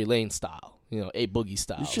a Tory Lanez style, A Boogie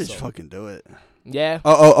style. You should just fucking do it. Yeah.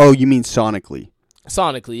 Oh, you mean sonically?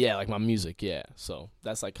 Sonically, yeah, like my music, yeah. So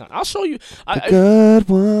that's like I'll show you. The good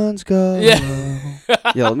ones go. Yeah.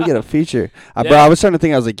 Yo, let me get a feature. Yeah. Bro, I was starting to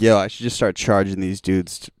think, I was like, yo, I should just start charging these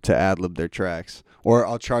dudes to ad-lib their tracks. Or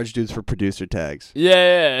I'll charge dudes for producer tags.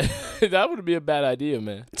 Yeah. That would be a bad idea,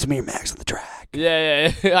 man. It's Amir Maxx on the track.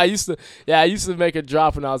 Yeah. I used to make a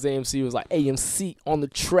drop when I was AMC. It was like AMC on the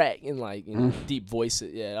track and like deep voice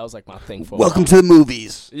it. Yeah, that was like my thing for Welcome to the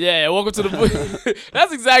movies. Yeah, welcome to the movie.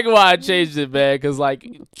 That's exactly why I changed it, man. Because like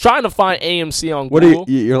trying to find AMC on Google. What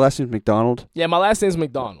are your last name's McDonald? Yeah, my last name's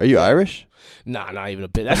McDonald. Are you Irish? Nah, not even a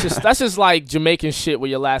bit. That's just like Jamaican shit where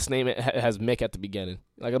your last name has Mick at the beginning.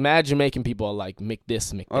 Like mad Jamaican people are like Mick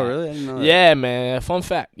this, Mick that. Oh really? I didn't know that. Yeah, man. Fun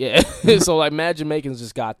fact. Yeah. So like mad Jamaicans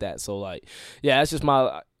just got that. So like, yeah, that's just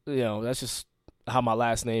my that's just how my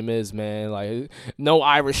last name is, man. Like no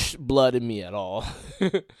Irish blood in me at all.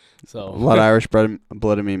 So a lot of Irish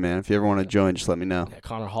blood in me, man. If you ever want to join, just let me know. Yeah,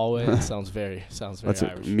 Connor Hallway sounds very That's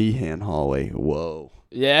Irish. Meehan Hallway. Whoa.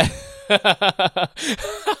 Yeah.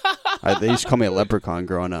 They used to call me a leprechaun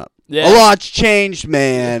growing up. Yeah. A lot's changed,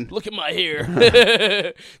 man. Look at my hair.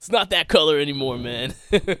 It's not that color anymore, man.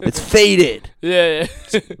 It's faded. Yeah.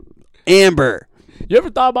 Amber. You ever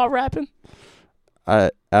thought about rapping?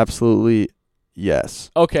 Absolutely,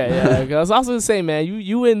 yes. Okay, yeah. Cause I was gonna say, man,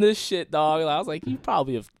 you in this shit, dog. I was like, you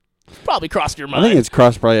probably crossed your mind. I think it's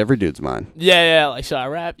crossed probably every dude's mind. Yeah. Like, should I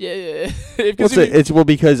rap? Yeah.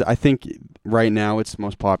 Because I think right now it's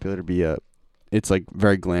most popular to be it's like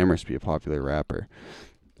very glamorous to be a popular rapper.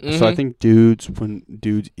 Mm-hmm. So I think when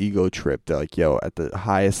dudes ego trip, they're like, yo, at the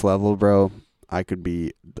highest level, bro, I could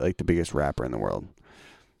be like the biggest rapper in the world.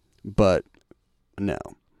 But no.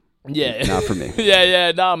 Yeah. Not for me.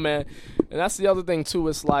 Yeah, nah, man. And that's the other thing too.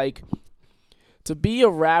 It's like to be a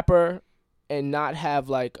rapper and not have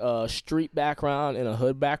like a street background and a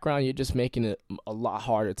hood background, you're just making it a lot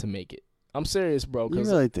harder to make it. I'm serious, bro. You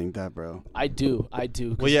really think that, bro? I do.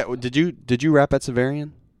 Well, yeah. Did you rap at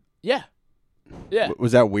Severian? Yeah. Yeah.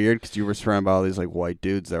 Was that weird? Because you were surrounded by all these like white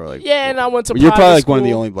dudes that were like. Yeah, and I went to. You're probably like school. one of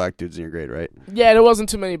the only black dudes in your grade, right? Yeah, there wasn't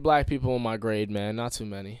too many black people in my grade, man. Not too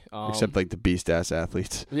many. Except like the beast ass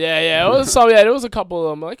athletes. Yeah. It was so yeah, there was a couple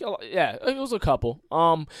of them. Like yeah, it was a couple.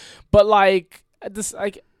 But like this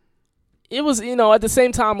like. It was, at the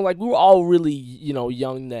same time, like, we were all really,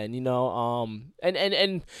 young then,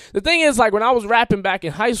 and the thing is, like, when I was rapping back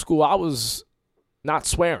in high school, I was not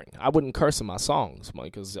swearing. I wouldn't curse in my songs,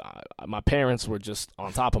 because my parents were just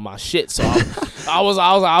on top of my shit, so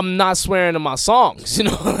I'm not swearing in my songs,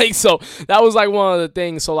 like, so that was, like, one of the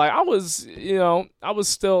things, so, like, I was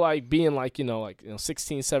still, like, being, like,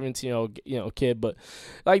 16, 17-year-old, kid, but,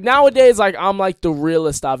 like, nowadays, like, I'm, like, the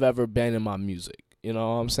realest I've ever been in my music. You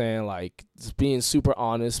know what I'm saying? Like, just being super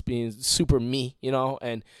honest, being super me,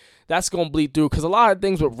 and that's going to bleed through. Because a lot of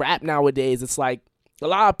things with rap nowadays, it's like a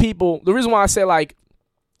lot of people, the reason why I say, like,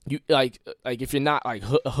 you like if you're not, like,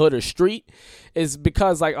 hood or street is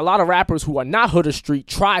because, like, a lot of rappers who are not hood or street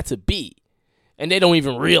try to be, and they don't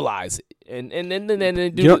even realize it. And then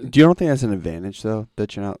they do. Do you don't think that's an advantage, though,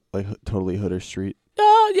 that you're not, like, totally hood or street?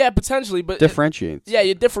 Yeah, potentially. But differentiates.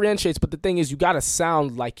 It differentiates. But the thing is, you got to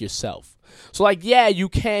sound like yourself. So, like, yeah, you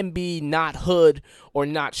can be not hood or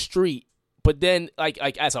not street, but then, like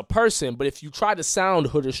as a person, but if you try to sound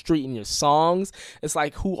hood or street in your songs, it's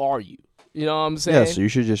like, who are you? You know what I'm saying? Yeah, so you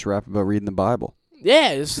should just rap about reading the Bible.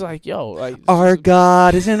 Yeah, it's like, yo. Like, our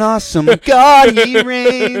God is an awesome God. He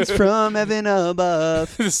reigns from heaven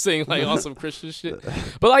above. Just sing, like, awesome Christian shit.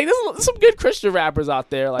 But, like, there's some good Christian rappers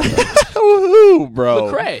out there. Like, woohoo,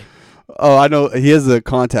 bro. Lecrae. Oh, I know. He has the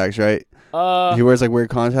contacts, right? He wears, like, weird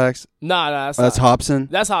contacts? Nah, that's Hobson?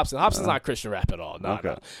 That's Hobson. Hobson's not Christian rap at all. No,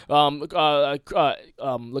 okay.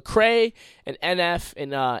 Lecrae and NF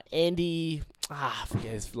and Andy, I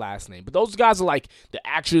forget his last name. But those guys are, like, they're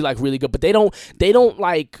actually, like, really good. But they're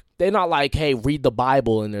not like, hey, read the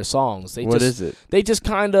Bible in their songs. What is it? They just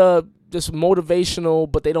kind of just motivational,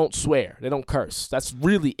 but they don't swear. They don't curse. That's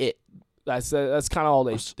really it. That's kind of all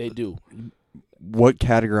they do. What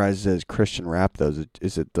categorizes as Christian rap, though?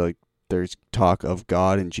 Is it like there's talk of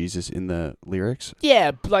God and Jesus in the lyrics?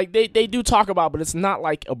 Yeah, like they do talk about, but it's not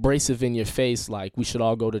like abrasive in your face, like we should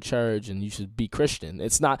all go to church and you should be Christian.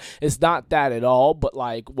 It's not that at all, but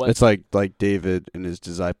like what it's like David and his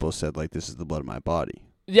disciples said, like, this is the blood of my body.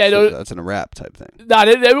 Yeah, so that's in a rap type thing. Nah,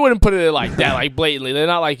 they wouldn't put it like that, like blatantly. They're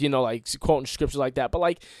not like, like quoting scriptures like that. But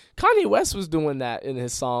like Kanye West was doing that in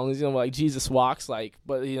his songs, like Jesus Walks, like.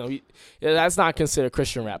 But that's not considered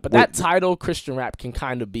Christian rap. But that title, Christian rap, can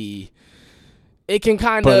kind of be. It can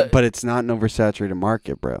kind of. But it's not an oversaturated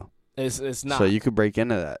market, bro. It's not. So you could break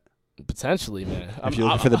into that. Potentially, man. If you're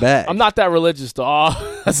looking for the bag. I'm not that religious, though.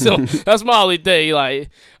 That's my only thing. Like,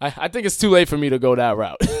 I think it's too late for me to go that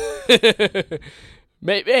route.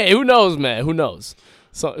 Maybe, hey, who knows, man? Who knows?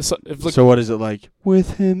 So what is it like?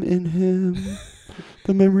 With him, in him,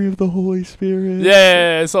 the memory of the Holy Spirit.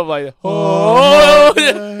 Yeah, something like that. Oh,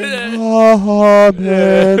 amen.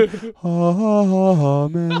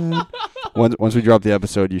 Amen. Once we drop the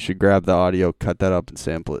episode, you should grab the audio, cut that up, and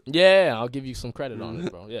sample it. Yeah, I'll give you some credit on it,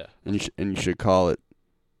 bro. Yeah. And you should call it.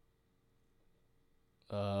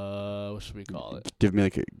 What should we call it? Give me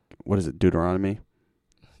what is it? Deuteronomy.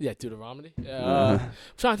 Yeah, Deuteronomy. I'm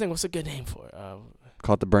trying to think what's a good name for it.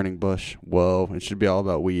 Call it the burning bush. Whoa. It should be all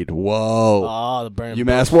about weed. Whoa. Oh, the burning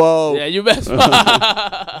bush. UMass, whoa. Yeah,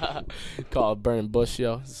 UMass. Call it burning bush,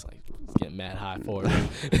 yo. It's like getting mad high for it.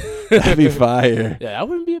 That'd be fire. Yeah, that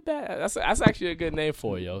wouldn't be a bad. That's actually a good name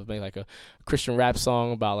for it, yo. Make like a Christian rap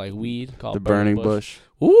song about like weed called The Burning Bush.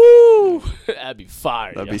 Woo! That'd be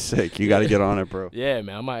fire. That'd be sick. You got to get on it, bro. Yeah,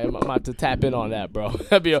 man. I might have to tap in on that, bro.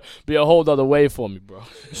 That'd be a whole other way for me, bro.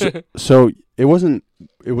 So it wasn't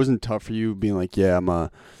tough for you being like, yeah, I'm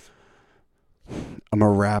a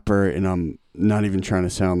rapper and I'm not even trying to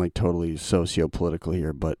sound like totally socio-political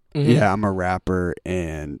here, but yeah, I'm a rapper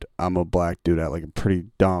and I'm a black dude at like a pretty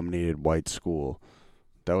dominated white school.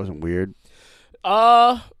 That wasn't weird?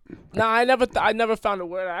 Nah, I never found it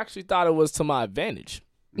weird. I actually thought it was to my advantage.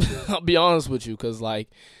 I'll be honest with you, because like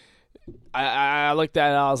I looked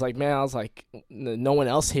at it, I was like, man, no one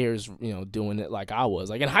else here is doing it like I was.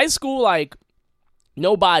 Like in high school, like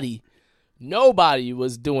nobody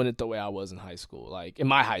was doing it the way I was in high school. Like in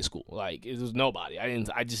my high school, like it was nobody.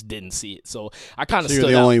 I just didn't see it. So I kind of stood out.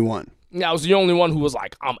 You're the only one. Yeah, I was the only one who was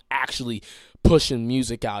like, I'm actually pushing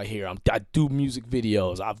music out here. I do music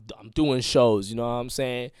videos. I'm doing shows. You know what I'm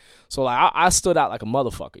saying? So like I stood out like a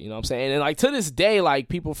motherfucker. You know what I'm saying? And like to this day, like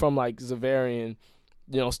people from like Zavarian,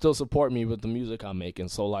 still support me with the music I'm making.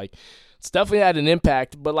 So like it's definitely had an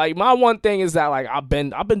impact. But like my one thing is that like I've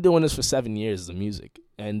been doing this for 7 years, the music,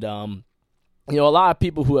 and a lot of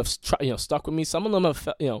people who have stuck with me, some of them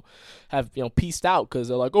have pieced out because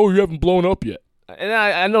they're like, oh, you haven't blown up yet. And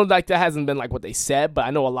I know like that hasn't been like what they said, but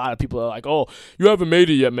I know a lot of people are like, oh, you haven't made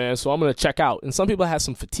it yet, man, so I'm going to check out. And some people have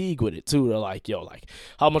some fatigue with it too. They're like, yo, like,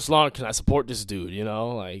 how much longer can I support this dude,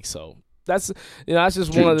 like, so. That's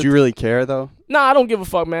just one of the. Do you really care though? Nah, I don't give a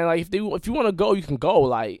fuck, man. Like if you want to go, you can go.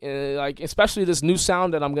 Like especially this new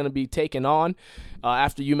sound that I'm gonna be taking on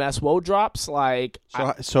after UMass Woe drops. Like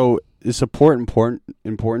so is support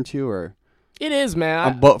important to you, or? It is,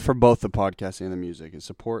 man. But for both the podcasting and the music, is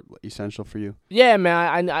support essential for you? Yeah,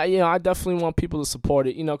 man. I definitely want people to support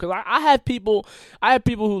it. Because I have people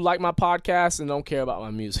who like my podcast and don't care about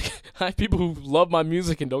my music. I have people who love my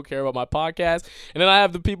music and don't care about my podcast, and then I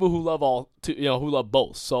have the people who love who love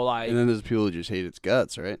both. So like, and then there's people who just hate its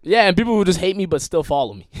guts, right? Yeah, and people who just hate me but still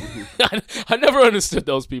follow me. I never understood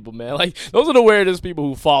those people, man. Like those are the weirdest people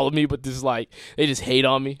who follow me, but just like they just hate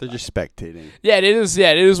on me. They're just spectating. Yeah, they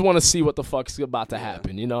just want to see what the fuck's about to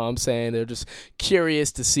happen. You know what I'm saying? They're just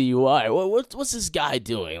curious to see what's this guy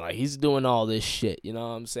doing? Like he's doing all this shit. You know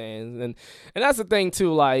what I'm saying? And that's the thing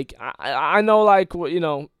too. Like I know like what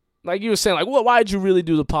like you were saying, like, why did you really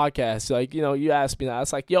do the podcast? Like, you asked me that.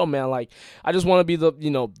 It's like, yo, man, like, I just want to be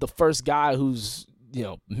the first guy who's,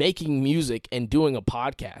 making music and doing a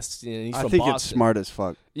podcast. He's I from think Boston. It's smart as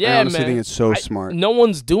fuck. Yeah, I honestly man. think it's so smart. No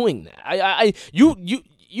one's doing that.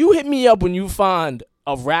 You hit me up when you find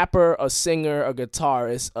a rapper, a singer, a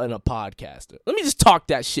guitarist, and a podcaster. Let me just talk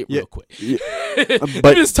that shit real quick. Yeah. Let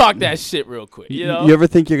me just talk that shit real quick. You ever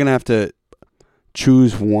think you're gonna have to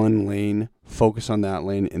choose one lane, focus on that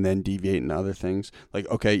lane, and then deviate into other things? Like,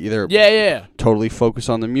 okay, either totally focus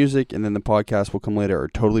on the music and then the podcast will come later, or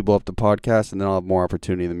totally blow up the podcast and then I'll have more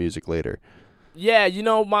opportunity in the music later. Yeah,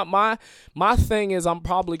 my thing is I'm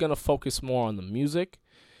probably gonna focus more on the music,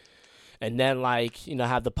 and then like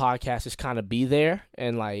have the podcast just kind of be there,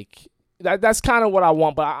 and like that's kind of what I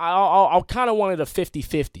want. But I kind of wanted a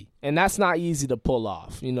 50-50, and that's not easy to pull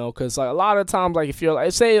off, because like a lot of times, like if you're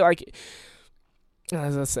like say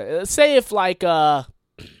if like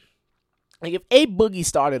if A Boogie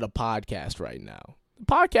started a podcast right now, the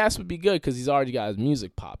podcast would be good because he's already got his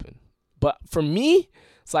music popping. But for me,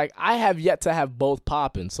 it's like I have yet to have both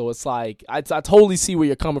popping. So it's like I totally see where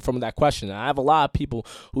you're coming from with that question. And I have a lot of people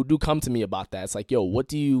who do come to me about that. It's like, yo, what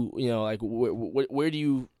do you like where do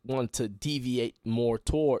you want to deviate more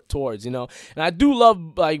towards? And I do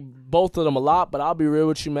love like both of them a lot. But I'll be real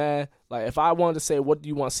with you, man. Like if I wanted to say what do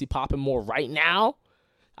you want to see popping more right now,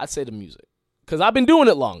 I'd say the music, because I've been doing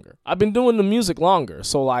it longer. I've been doing the music longer,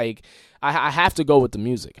 so like I have to go with the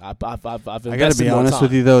music. I've invested. I gotta be honest time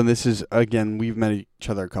with you though, and this is again, we've met each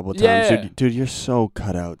other a couple of times. Yeah. Dude, you're so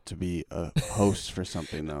cut out to be a host for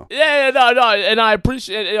something though. No, and I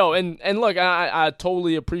appreciate and look, I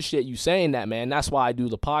totally appreciate you saying that, man. That's why I do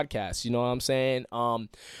the podcast. You know what I'm saying?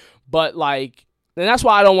 But like, and that's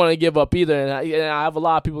why I don't want to give up either. And I have a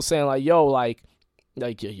lot of people saying like, yo, like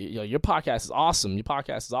your podcast is awesome. Your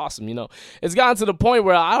podcast is awesome. It's gotten to the point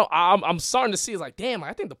where I'm starting to see, it's like, damn,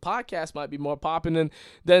 I think the podcast might be more popping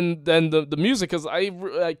than the music. Because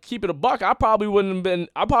I keep it a buck. I probably would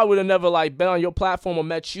have never like been on your platform or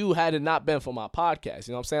met you had it not been for my podcast.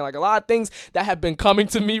 You know what I'm saying? Like a lot of things that have been coming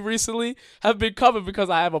to me recently have been coming because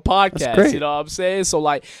I have a podcast. That's great. You know what I'm saying? So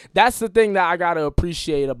like that's the thing that I gotta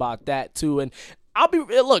appreciate about that too. And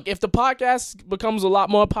look, if the podcast becomes a lot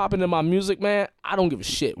more popping than my music, man, I don't give a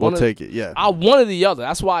shit. We'll take it, yeah. I one or the other.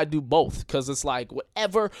 That's why I do both, because it's like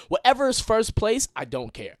whatever is first place, I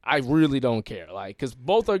don't care. I really don't care. Like, because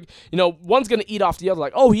both are, one's going to eat off the other.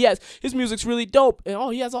 Like, oh, his music's really dope. And, oh,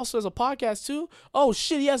 he also has a podcast too. Oh,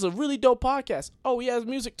 shit, he has a really dope podcast. Oh, he has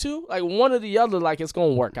music too. Like, one or the other, like, it's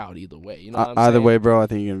going to work out either way. You know what I'm saying? Either way, bro, I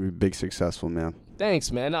think you're going to be big successful, man.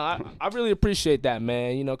 Thanks, man. No, I really appreciate that,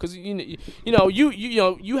 man. Because you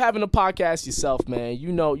having a podcast yourself, man.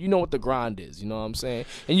 You know what the grind is. You know what I'm saying?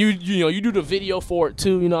 And you do the video for it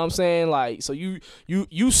too. You know what I'm saying? Like, so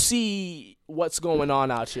you see what's going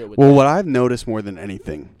on out here with. Well, what I've noticed more than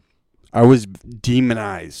anything, I was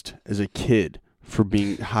demonized as a kid for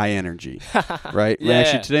being high energy, right? Yeah.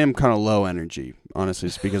 Actually, today I'm kind of low energy, honestly.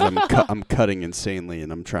 It's because I'm cutting insanely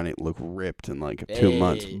and I'm trying to look ripped in like 2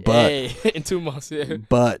 months. But in 2 months, yeah.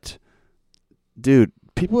 But, dude,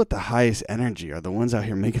 people with the highest energy are the ones out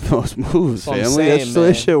here making the most moves, family. That's the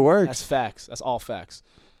way shit works. That's facts. That's all facts.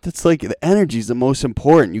 That's like the energy is the most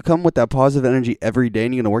important. You come with that positive energy every day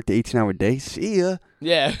and you're going to work the 18-hour day. See ya.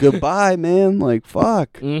 Yeah. Goodbye, man. Like,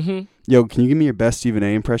 fuck. Mm-hmm. Yo, can you give me your best Stephen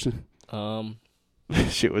A impression?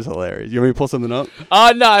 Shit was hilarious. You want me to pull something up?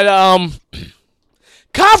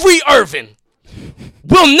 Kyrie Irving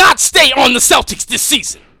will not stay on the Celtics this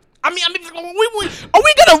season. are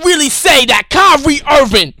we gonna really say that Kyrie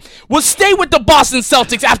Irving will stay with the Boston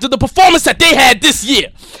Celtics after the performance that they had this year?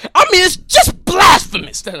 I mean, it's just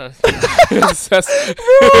blasphemous. That's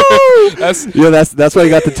That's why you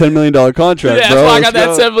got the $10 million contract, yeah, bro. that's why I got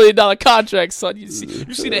that $10 million contract, son. You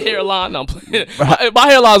see the hairline? No, I'm playing. My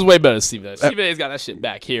hairline's way better than Stephen A. Stephen A's got that shit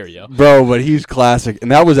back here, yo. Bro, but he's classic,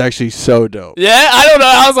 and that was actually so dope. Yeah, I don't know.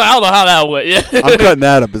 I was like, I don't know how that went. Yeah, I'm cutting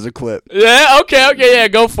that up as a clip. Yeah, okay, yeah,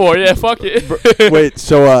 go for it. Yeah, fuck it. Wait,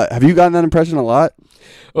 so have you gotten that impression a lot?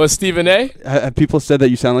 Well, Stephen A? Have people said that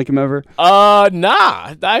you sound like him ever? Nah.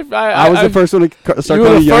 I was the first one to start you calling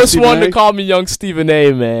were you the young first Stephen one A? to call me young Stephen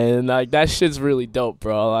A, man. Like, that shit's really dope,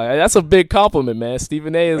 bro. Like, that's a big compliment, man.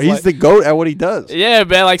 Stephen A is He's the GOAT at what he does. Yeah,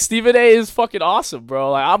 man. Like, Stephen A is fucking awesome,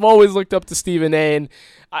 bro. Like, I've always looked up to Stephen A, and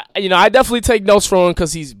I definitely take notes from him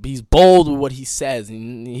because he's bold with what he says,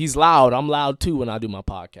 and he's loud. I'm loud too when I do my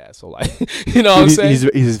podcast. So like, you know what I'm saying?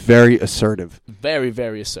 He's very assertive. Very,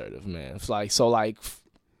 very assertive, man. It's like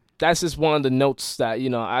that's just one of the notes that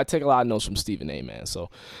I take a lot of notes from Stephen A, man.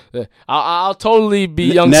 So I'll totally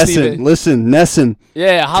be young Stephen. Listen, Nesson.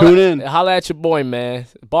 Yeah, tune in. Holla at your boy, man.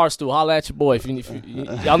 Barstool, holla at your boy. If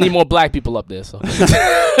y'all need more black people up there, so.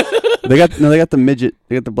 They got the midget.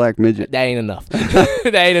 They got the black midget. That ain't enough.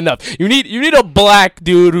 That ain't enough. You need a black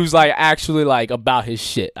dude who's like actually like about his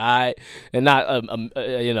shit, all right, and not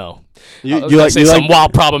You like something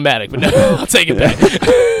wild problematic, but no, I'll take it back.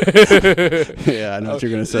 Yeah, I know what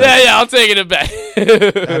you're gonna say. Yeah, I'll take it back.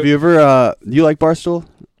 Have you ever? You like Barstool?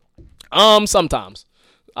 Sometimes.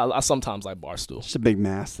 I sometimes like Barstool. It's a big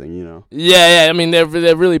Mass thing, you know. Yeah. I mean, they're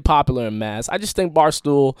really popular in Mass. I just think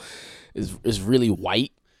Barstool is really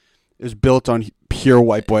white. It was built on pure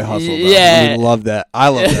white boy hustle. Bro. Yeah, I love that. I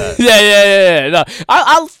love that. yeah. No,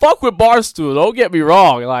 I fuck with Barstool. Don't get me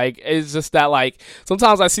wrong. Like, it's just that like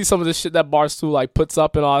sometimes I see some of the shit that Barstool like puts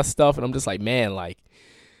up and all that stuff, and I'm just like, man, like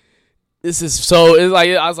this is so. It's like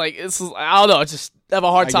I was like, I don't know. I just have a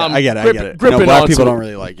hard time. I get it. Gripping black onto people it. don't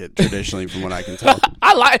really like it traditionally, from what I can tell.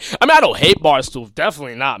 I don't hate Barstool.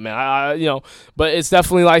 Definitely not, man. I but it's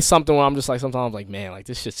definitely like something where I'm just like sometimes I'm like, man, like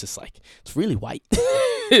this shit's just like it's really white.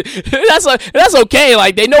 that's okay.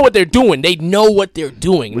 Like they know what they're doing. They know what they're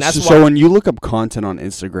doing. And that's so why when you look up content on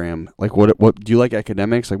Instagram, like what do you like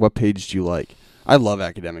academics? Like what page do you like? I love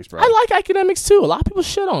academics, bro. I like academics too. A lot of people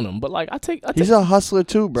shit on him, but like I take. He's a hustler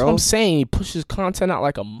too, bro. That's what I'm saying. He pushes content out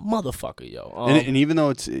like a motherfucker, yo. And even though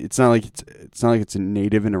it's not like it's a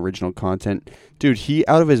native and original content, dude. He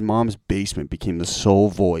out of his mom's basement became the sole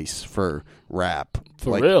voice for rap.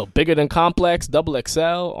 For real, bigger than Complex, Double XL,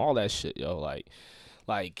 all that shit, yo.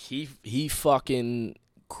 Like he fucking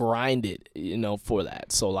grinded, for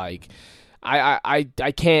that. So like. I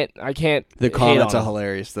can't. The comments are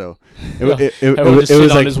hilarious though. It was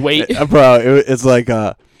like on his weight, bro. It's like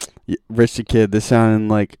Rich the Kid. This sounding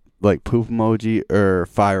like poop emoji or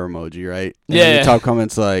fire emoji, right? And yeah. The top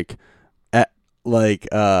comments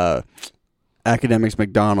academics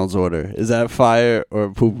McDonald's order. Is that fire or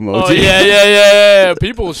poop emoji? Oh yeah.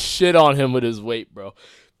 People shit on him with his weight, bro.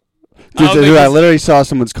 Dude, I literally saw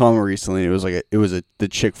someone's comment recently. And it was the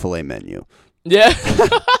Chick-fil-A menu. Yeah.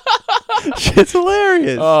 Shit's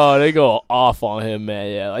hilarious. Oh, they go off on him,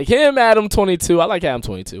 man. Yeah, like him, Adam 22. I like Adam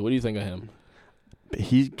 22. What do you think of him?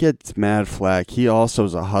 He gets mad flack. He also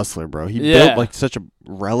is a hustler, bro. He built like such a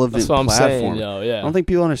relevant platform. That's what I'm saying, yo, yeah. I don't think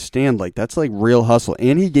people understand. Like that's like real hustle,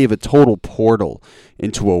 and he gave a total portal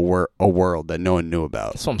into a world that no one knew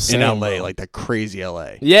about. That's what I'm saying. In LA, bro. like that crazy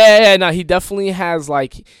LA. Yeah. No, he definitely has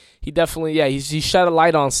like. He shed a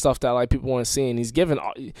light on stuff that like people want to see, and he's given.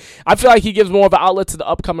 I feel like he gives more of an outlet to the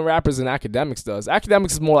upcoming rappers than Academics does.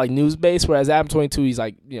 Academics is more like news based, whereas Adam 22 he's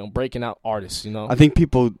like breaking out artists. I think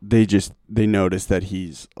people they notice that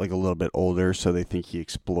he's like a little bit older, so they think he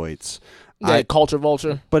exploits. Yeah, culture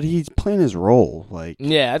vulture. But he's playing his role, like.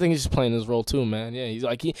 Yeah, I think he's just playing his role too, man. Yeah, he's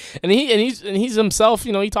like he's himself.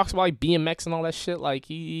 He talks about like BMX and all that shit. Like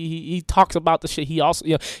he talks about the shit. He also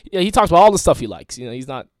he talks about all the stuff he likes. He's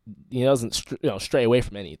not. He doesn't stray away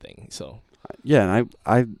from anything. So yeah, and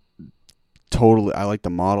I totally like the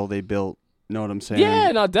model they built. Know what I'm saying?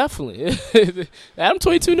 Yeah, no, definitely. Adam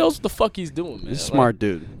 22 knows what the fuck he's doing, man. He's a smart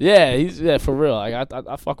dude. Yeah, he's for real. Like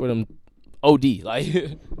I fuck with him. OD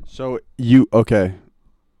like. So you okay?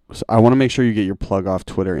 So I want to make sure you get your plug off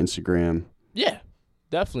Twitter, Instagram. Yeah,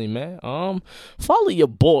 definitely, man. Follow your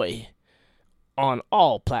boy on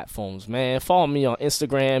all platforms, man. Follow me on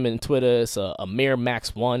Instagram and Twitter. It's Amir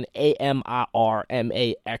Maxx1,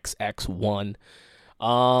 AmirMaxx1.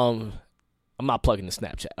 I'm I'm not plugging the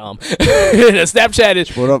Snapchat. The Snapchat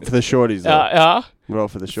is What up for the shorties? Though? What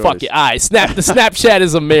up for the shorties? fuck it. All right, the Snapchat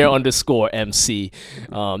is Amir_MC.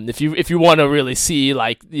 If you want to really see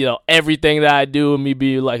like everything that I do and me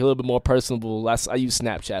be like a little bit more personable, I use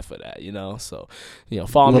Snapchat for that. So follow me on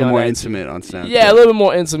that. A little more intimate on Snapchat. Yeah, a little bit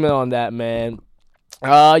more intimate on that, man.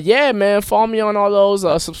 Yeah, man. Follow me on all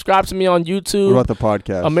those. Subscribe to me on YouTube. What about the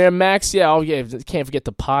podcast? Amir Maxx. Yeah, can't forget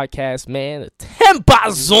the podcast, man. The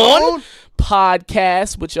Tempazon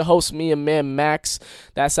podcast with your host, me, Amir Maxx.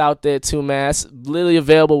 That's out there too, man. It's literally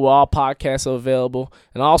available where all podcasts are available.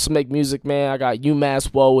 And I also make music, man. I got UMass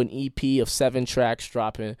Whoa, an EP of 7 tracks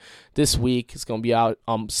dropping this week. It's gonna be out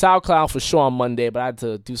SoundCloud for sure on Monday, but I had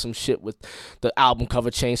to do some shit with the album cover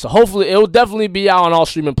change. So hopefully it will definitely be out on all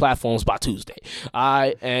streaming platforms by Tuesday.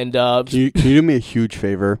 Alright, and can you do me a huge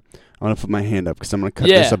favor? I'm gonna put my hand up because I'm gonna cut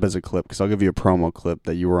this up as a clip because I'll give you a promo clip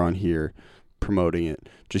that you were on here promoting it.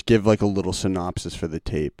 Just give like a little synopsis for the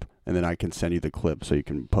tape, and then I can send you the clip so you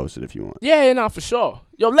can post it if you want. Yeah, no, for sure.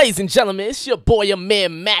 Yo, ladies and gentlemen, it's your boy Amir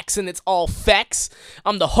Maxx, and it's all facts.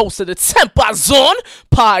 I'm the host of the Tempazon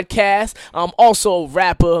podcast. I'm also a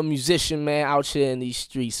rapper, a musician, man, out here in these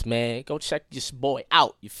streets, man. Go check this boy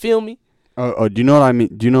out. You feel me? Oh, do you know what I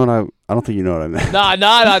mean? Do you know what I don't think you know what I meant. Nah,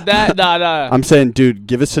 not that. Nah. I'm saying, dude,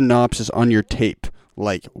 give a synopsis on your tape.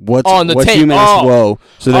 Like, what's tape. UMass Whoa,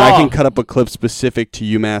 so that I can cut up a clip specific to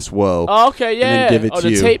UMass Whoa. Oh, okay, yeah. And then give it to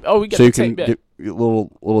the you. Tape. Oh, we got so the you tape. can get a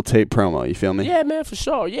little tape promo. You feel me? Yeah, man, for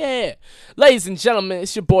sure. Yeah. Ladies and gentlemen,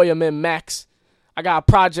 it's your boy Amir Maxx. I got a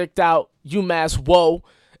project out, UMass Whoa.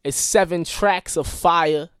 It's 7 tracks of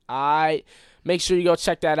fire. All right. Make sure you go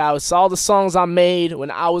check that out. It's all the songs I made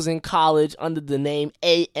when I was in college under the name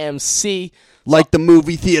AMC. Like the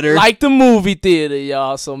movie theater. Like the movie theater,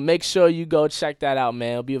 y'all. So make sure you go check that out,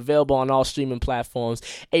 man. It'll be available on all streaming platforms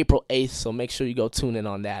April 8th. So make sure you go tune in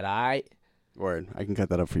on that, all right? Word. I can cut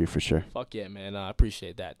that up for you for sure. Fuck yeah, man. I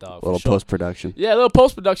appreciate that, dog. A little post-production. Yeah, a little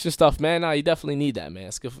post-production stuff, man. You definitely need that, man.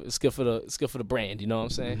 It's good for the brand, you know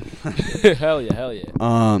what I'm saying? Hell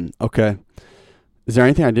yeah. Okay. Is there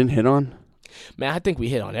anything I didn't hit on? Man, I think we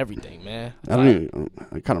hit on everything, man.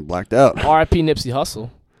 I kind of blacked out. R.I.P. Nipsey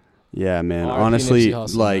Hussle. Yeah, man. R.I.P. Honestly, Nipsey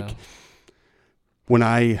Hussle, like, man.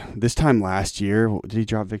 when this time last year, did he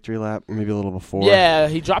drop Victory Lap? Or maybe a little before? Yeah,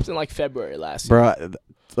 he dropped in like February last year. Bro,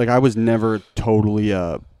 like, I was never totally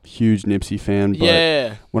a huge Nipsey fan,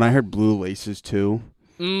 but when I heard Blue Laces too,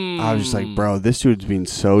 I was just like, bro, this dude's being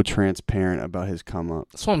so transparent about his come up.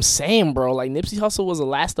 That's what I'm saying, bro. Like, Nipsey Hussle was the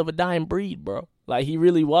last of a dying breed, bro. Like, he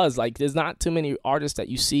really was. Like, there's not too many artists that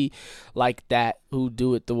you see like that who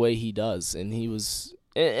do it the way he does. And he was,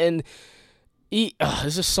 and he,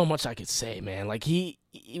 there's just so much I could say, man. Like, he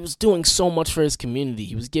was doing so much for his community.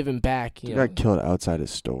 He was giving back. He got killed outside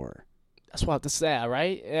his store. That's what that's sad,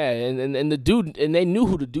 right? Yeah, and the dude, and they knew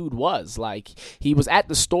who the dude was. Like, he was at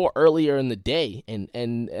the store earlier in the day, and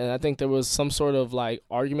I think there was some sort of like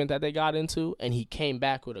argument that they got into, and he came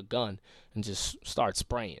back with a gun and just started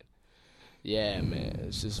spraying. Yeah, man,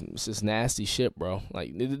 it's just nasty shit, bro.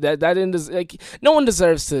 Like that didn't like no one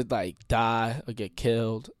deserves to like die or get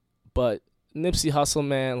killed, but Nipsey Hussle,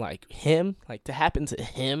 man, like him, like to happen to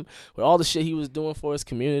him with all the shit he was doing for his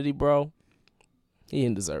community, bro, he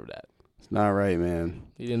didn't deserve that. Not right, man.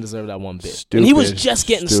 He didn't deserve that one bit. Stupid, and he was just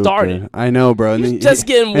getting started. I know, bro. He was just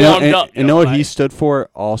getting warmed up. And know what he stood for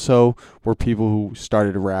also were people who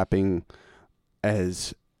started rapping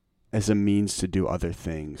as a means to do other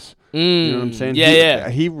things. You know what I'm saying? Yeah,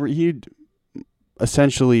 He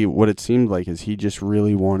essentially, what it seemed like is he just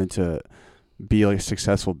really wanted to be like a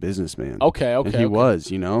successful businessman. Okay. And he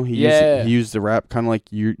was, you know? He used the rap kind of like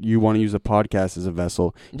you want to use a podcast as a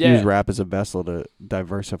vessel. He used rap as a vessel to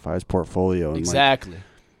diversify his portfolio. And exactly. Like,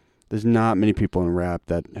 there's not many people in rap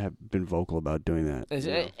that have been vocal about doing that.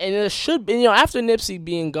 And it should be, after Nipsey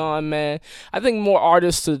being gone, man, I think more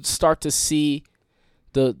artists should start to see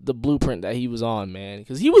the blueprint that he was on, man,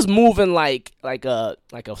 because he was moving like a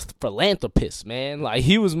philanthropist, man. Like,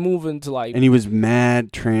 he was moving to like, and he was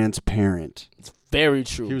mad transparent. It's very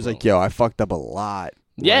true. He was like, "Yo, I fucked up a lot,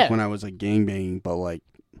 like, when I was like gangbanging, but like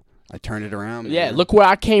I turned it around, man. Yeah, look where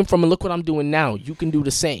I came from and look what I'm doing now. You can do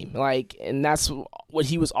the same." Like, and that's what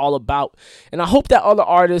he was all about. And I hope that other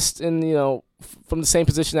artists and from the same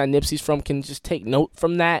position that Nipsey's from can just take note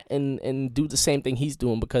from that and do the same thing he's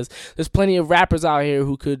doing, because there's plenty of rappers out here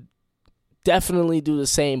who could definitely do the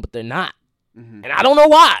same, but they're not. Mm-hmm. And I don't know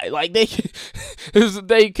why. Like, they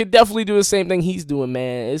could definitely do the same thing he's doing,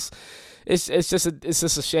 man. It's just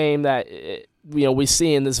a shame that we're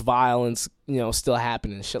seeing this violence still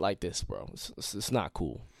happening and shit like this, bro. It's not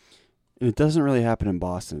cool. And it doesn't really happen in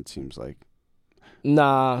Boston, it seems like.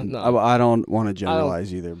 Nah. I don't want to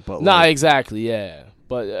generalize either, but Nah, exactly, yeah.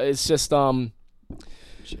 But it's just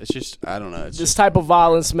it's just I don't know. It's this just, type of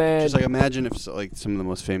violence, man. just like imagine if like some of the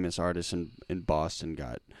most famous artists in Boston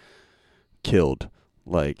got killed.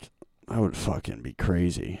 Like I would fucking be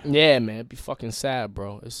crazy. Yeah, man, it'd be fucking sad,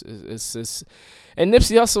 bro. It's and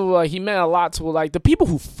Nipsey Hussle, he meant a lot to the people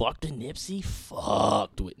who fucked with Nipsey.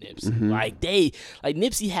 Fucked with Nipsey,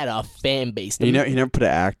 Nipsey had a fan base. He never put an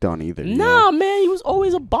act on either. Nah, man, he was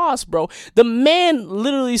always a boss, bro. The man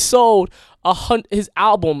literally sold his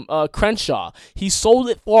album Crenshaw. He sold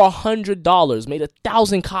it for $100, made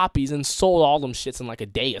 1,000 copies, and sold all them shits in like a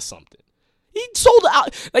day or something. He sold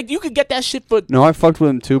out. Like, you could get that shit for... No, I fucked with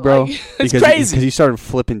him too, bro. It's crazy. Because he started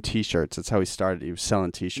flipping T-shirts. That's how he started. He was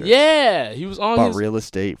selling T-shirts. Yeah, he was on about real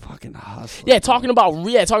estate. Fucking hustling. Yeah, talking about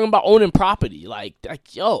owning property. Like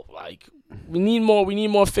we need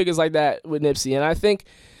more figures like that with Nipsey. And I think,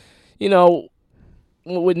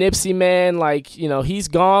 with Nipsey, man, he's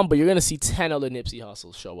gone, but you're gonna see 10 other Nipsey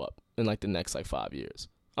Hussles show up in like the next 5 years.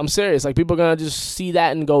 I'm serious. Like, people are gonna just see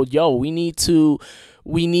that and go, yo, we need to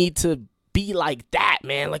be like that,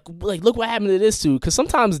 man. Like look what happened to this dude. Because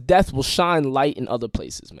sometimes death will shine light in other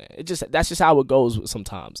places, man. That's just how it goes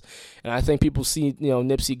sometimes. And I think people see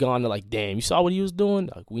Nipsey gone, they're like, damn, you saw what he was doing?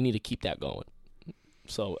 Like, we need to keep that going.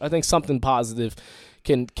 So I think something positive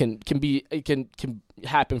can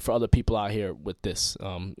happen for other people out here with this.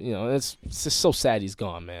 It's just so sad he's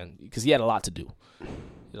gone, man. Because he had a lot to do.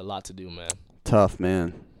 Man. Tough,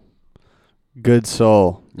 man. Good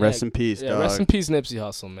soul. Rest in peace, dog. Rest in peace, Nipsey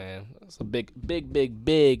Hussle, man. It's a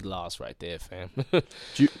big loss right there, fam.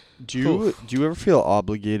 Do you ever feel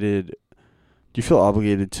obligated? Do you feel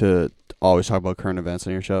obligated to always talk about current events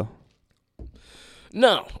on your show?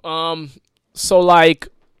 No. So I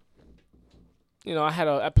had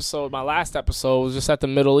an episode. My last episode was just at the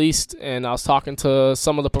Middle East, and I was talking to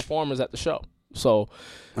some of the performers at the show. So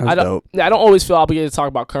I don't always feel obligated to talk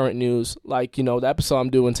about current news. Like, the episode I'm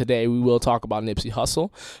doing today, we will talk about Nipsey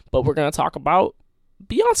Hussle, but we're gonna talk about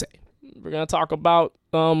Beyonce. We're gonna talk about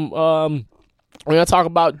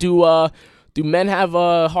do men have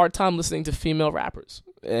a hard time listening to female rappers?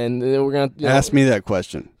 And then we're gonna ask me that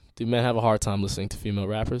question. Do men have a hard time listening to female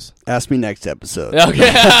rappers? Ask me next episode.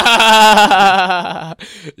 Okay.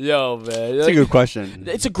 Yo, man, it's a good question.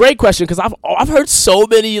 It's a great question because I've heard so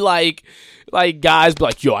many like guys be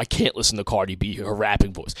like, yo, I can't listen to Cardi B, her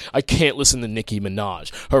rapping voice. I can't listen to Nicki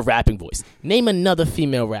Minaj, her rapping voice. Name another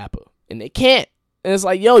female rapper, and they can't. And it's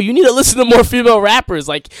like, yo, you need to listen to more female rappers.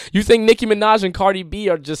 Like, you think Nicki Minaj and Cardi B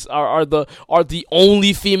are just are the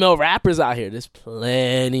only female rappers out here? There's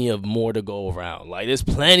plenty of more to go around. Like, there's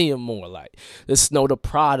plenty of more. Like, there's Snow the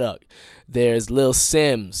Product. There's Lil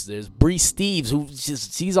Sims. There's Bree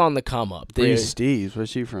Steves, she's on the come up. Bree Steves,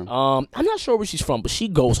 where's she from? I'm not sure where she's from, but she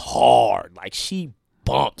goes hard. Like, she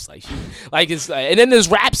bumps. Like, and then there's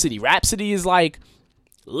Rhapsody. Rhapsody is like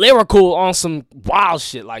lyrical on some wild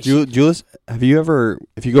shit. Like, Julius, have you ever,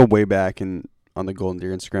 if you go way back on the Golden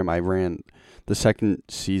Deer Instagram, I ran the second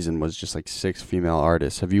season was just like 6 female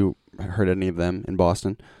artists. Have you heard any of them in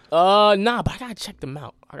Boston? Nah, but I gotta check them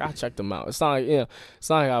out. It's not like it's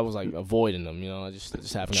not like I was like avoiding them. I just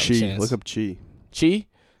haven't had a chance. Look up Chi. Chi,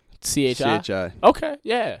 CHI. Okay,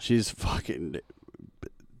 yeah. She's fucking.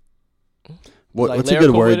 What's like a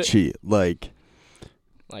good word? Chi, like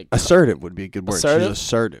assertive would be a good word. Assertive? She's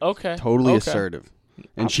assertive. Okay, totally assertive.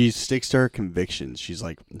 And she sticks to her convictions. She's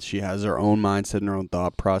like, she has her own mindset and her own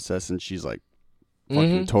thought process, and she's like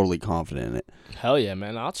fucking totally confident in it. Hell yeah,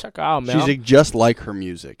 man! I'll check her out, man. She's like, just like her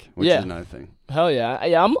music, which is another thing. Hell yeah,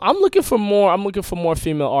 yeah. I'm looking for more. I'm looking for more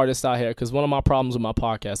female artists out here because one of my problems with my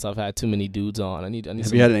podcast, I've had too many dudes on. I need.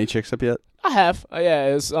 Have you had any chicks up yet? I have.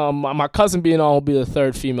 Yeah, it's my cousin being on will be the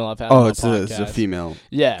third female I've had. Oh, on my it's podcast. a female.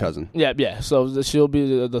 Cousin. Yeah. So she'll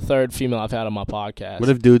be the third female I've had on my podcast. What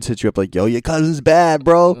if dudes hit you up like, yo, your cousin's bad,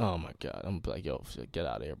 bro? Oh my god, I'm like, yo, get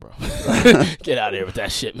out of here, bro. Get out of here with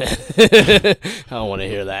that shit, man. I don't want to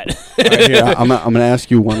hear that. Right, here, I'm gonna ask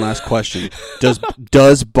you one last question.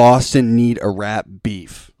 Does Boston need a rap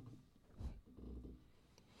beef?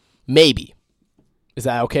 Maybe. Is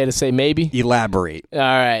that okay to say maybe? Elaborate. All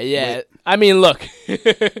right, yeah. Wait. I mean, look.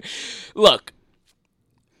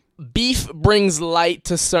 Beef brings light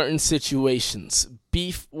to certain situations.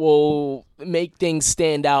 Beef will make things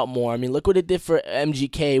stand out more. I mean, look what it did for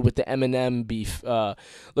MGK with the Eminem beef.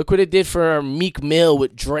 Look what it did for Meek Mill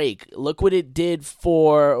with Drake. Look what it did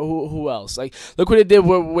for who else? Like, look what it did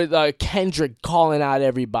with Kendrick calling out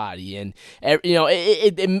everybody, and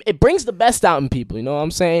it brings the best out in people. You know what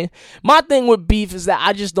I'm saying? My thing with beef is that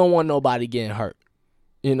I just don't want nobody getting hurt.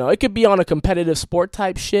 It could be on a competitive sport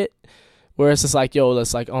type shit, where it's just like, yo,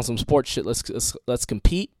 let's like on some sports shit, let's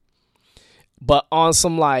compete. But on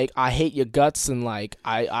some like, I hate your guts and like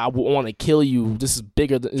I want to kill you. This is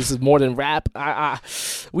bigger. This is more than rap.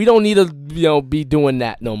 We don't need to be doing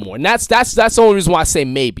that no more. And that's the only reason why I say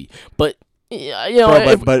maybe. But Bro,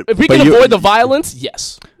 if we can avoid the violence,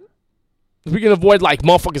 yes. If we can avoid like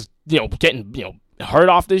motherfuckers getting hurt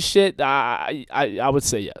off this shit, I would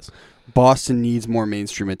say yes. Boston needs more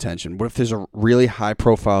mainstream attention. What if there's a really high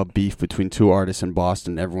profile beef between two artists in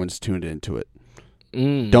Boston? Everyone's tuned into it.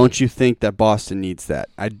 Don't you think that Boston needs that?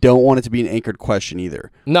 I don't want it to be an anchored question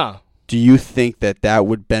either. Nah. Do you think that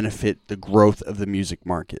would benefit the growth of the music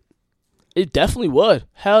market? It definitely would.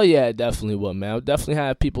 Hell yeah, it definitely would, man. It would definitely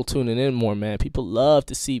have people tuning in more, man. People love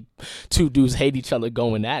to see two dudes hate each other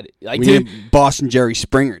going at it. Like, we need Boston Jerry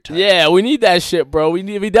Springer type. Yeah, we need that shit, bro.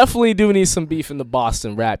 We definitely do need some beef in the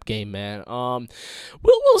Boston rap game, man.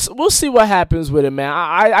 We'll see what happens with it, man.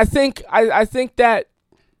 I think that,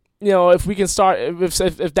 if we can start,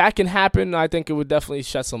 if that can happen, I think it would definitely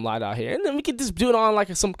shed some light out here, and then we could just do it on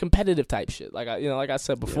like some competitive type shit, like I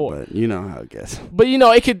said before. Yeah, but you know how it gets. But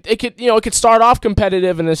it could start off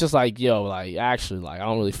competitive, and it's just like, actually, I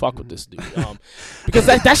don't really fuck with this dude, because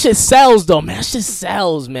that shit sells though, man. That shit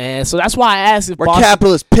sells, man. So that's why I asked if we're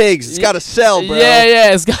capitalist pigs. It's gotta sell, bro.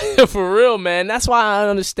 Yeah, it's got for real, man. That's why I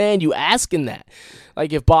understand you asking that.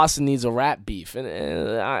 Like if Boston needs a rap beef, and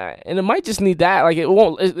it might just need that. Like it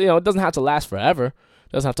won't, it doesn't have to last forever.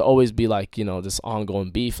 It doesn't have to always be like this ongoing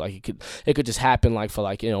beef. Like it could just happen like for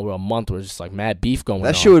like a month where it's just like mad beef going on.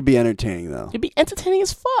 That shit would be entertaining though. It'd be entertaining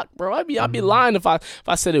as fuck, bro. I'd be lying if I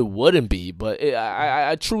said it wouldn't be. But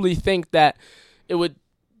I truly think that it would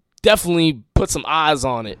definitely put some eyes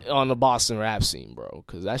on it on the Boston rap scene, bro.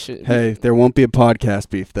 Because that shit. Hey, there won't be a podcast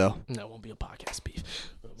beef though. There won't be a podcast beef.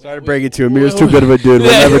 Sorry to break it to you. Amir's too good of a dude. We'll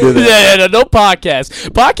never do that. No podcast.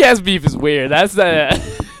 Podcast beef is weird. That's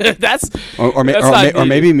or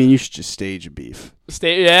maybe me and you should just stage a beef.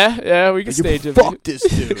 Yeah, we can stage it. Fuck this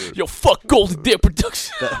dude. Yo, fuck Golden Deer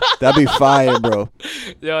Production. That'd be fire, bro.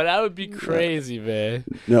 Yo, that would be crazy, man.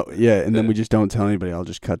 No, yeah, and then we just don't tell anybody. I'll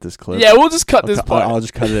just cut this clip. Yeah, we'll just cut this part. I'll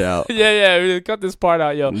just cut it out. Yeah, we'll cut this part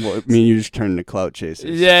out, yo. Me and you just turn into clout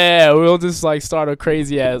chasers. Yeah, we'll just like start a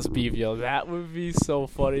crazy ass beef, yo. That would be so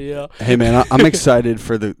funny, yo. Hey, man, I'm excited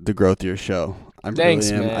for the growth of your show. Thanks,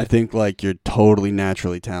 really am. man. I think like you're totally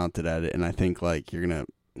naturally talented at it, and I think like you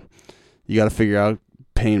got to figure out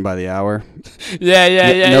paying by the hour.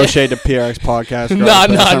 Yeah. No shade to PRX podcast. No,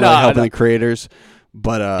 really helping the creators,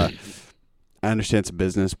 but I understand it's a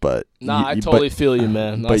business. But I totally feel you,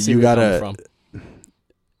 man. But you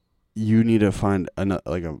need to find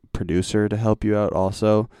a producer to help you out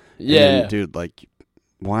also. Yeah, and then, dude, like.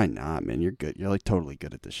 Why not, man? You're good. You're like totally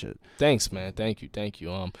good at this shit. Thanks, man. Thank you.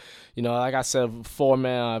 Like I said before,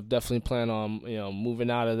 man, I've definitely planned on,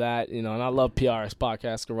 moving out of that, and I love PRX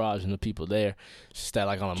Podcast Garage and the people there. It's just that,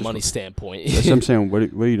 like, on a money standpoint. That's what I'm saying. What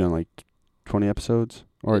are you doing, like 20 episodes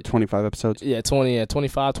or 25 episodes? Yeah,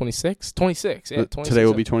 25, 26. 26, yeah. 26 today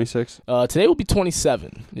will be 26? Today will be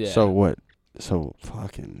 27, yeah. So what? So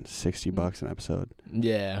fucking $60 an episode.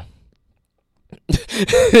 Yeah.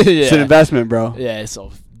 It's an investment, bro. Yeah,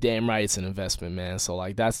 so damn right it's an investment, man. So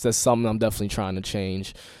like that's something I'm definitely trying to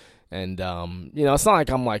change. And it's not like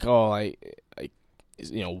I'm like,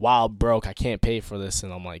 wild broke, I can't pay for this,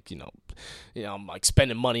 and I'm like, I'm like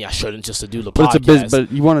spending money I shouldn't just to do the podcast. It's a business,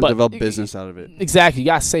 but you want to develop business out of it. Exactly. You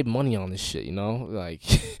gotta save money on this shit,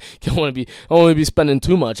 like you don't want to be spending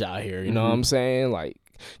too much out here, you know what I'm saying? Like,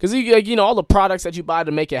 because all the products that you buy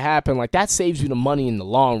to make it happen, like that saves you the money in the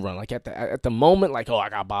long run. Like at the moment, like, I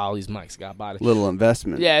gotta buy all these mics, gotta buy this. Little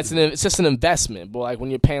investment. Yeah, it's just an investment. But like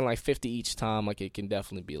when you're paying like $50 each time, like it can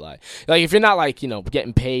definitely be like if you're not like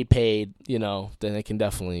getting paid, then it can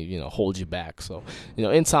definitely hold you back. So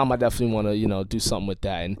in time, I definitely want to do something with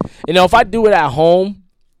that. And if I do it at home,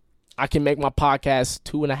 I can make my podcast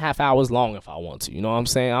 2.5 hours long if I want to. You know what I'm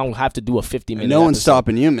saying? I don't have to do a 50-minute No one's episode.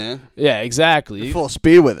 stopping you, man. Yeah, exactly. You're full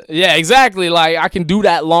speed with it. Yeah, exactly. Like I can do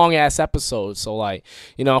that long ass episode. So like,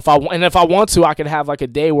 if I want to, I could have like a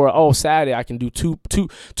day where Saturday I can do two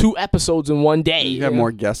episodes in one day. You have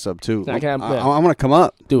more guests up too. I want to come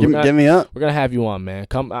up. Dude, get me up. We're gonna have you on, man.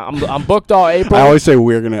 Come. I'm booked all April. I always say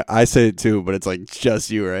I say it too, but it's like just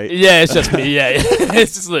you, right? Yeah, it's just me. Yeah,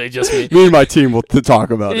 it's just literally just me. Me and my team will talk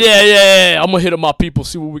about it. Yeah. yeah. I'm gonna hit up my people,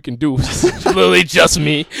 see what we can do. It's literally just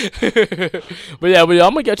me. but yeah, I'm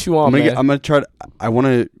gonna get you on, man. I'm gonna try to. I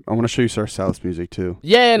wanna show you Sir Sal's music too.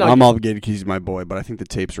 Yeah, no, I'm obligated because he's my boy, but I think the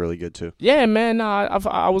tape's really good too. Yeah, man. Nah,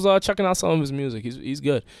 I was checking out some of his music. He's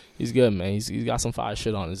good. He's good, man. He's got some fire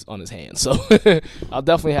shit on his hands. So I'll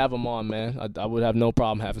definitely have him on, man. I would have no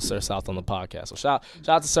problem having Sir South on the podcast. So shout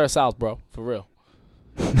out to Sir South, bro, for real.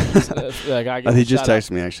 He just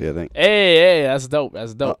texted me actually, I think. Hey, that's dope.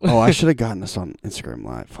 I should have gotten this on Instagram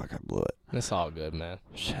Live. Fuck, I blew it. It's all good, man.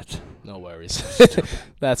 Shit. No worries.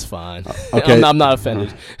 That's fine. Okay. I'm not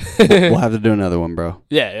offended. We'll have to do another one, bro.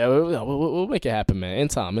 Yeah, we'll make it happen, man. In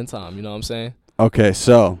time. You know what I'm saying? Okay,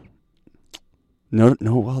 so no,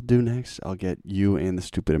 what I'll do next, I'll get you and the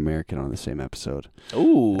stupid American on the same episode.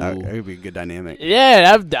 Ooh, that would be a good dynamic.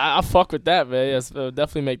 Yeah, I'll fuck with that, man. Yes,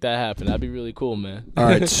 definitely make that happen. That'd be really cool, man. All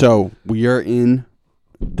right, so we are in.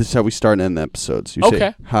 This is how we start and end the episodes. You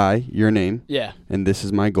say, hi, your name. Yeah. And this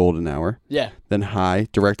is my golden hour. Yeah. Then hi,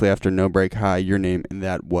 directly after no break, hi, your name, and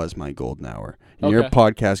that was my golden hour. And you're a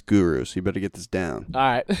podcast guru, so you better get this down. All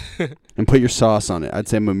right. And put your sauce on it. I'd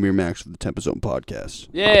say I'm Amir Maxx with the Temper Zone podcast.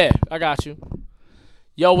 Yeah, I got you.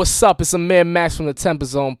 Yo, what's up? It's Amir Maxx from the Temper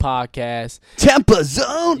Zone podcast. Temper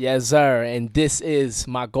Zone? Yes, sir. And this is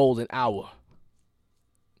my golden hour.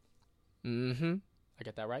 I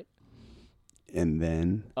get that right? And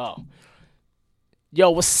then... Oh.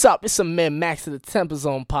 Yo, what's up? It's Amir Maxx of the Temper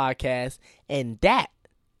Zone podcast. And that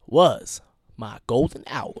was my golden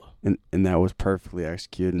hour. And that was perfectly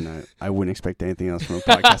executed, and I wouldn't expect anything else from a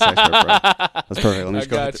podcast expert, bro. That's perfect. Let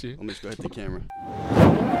me just go hit the camera.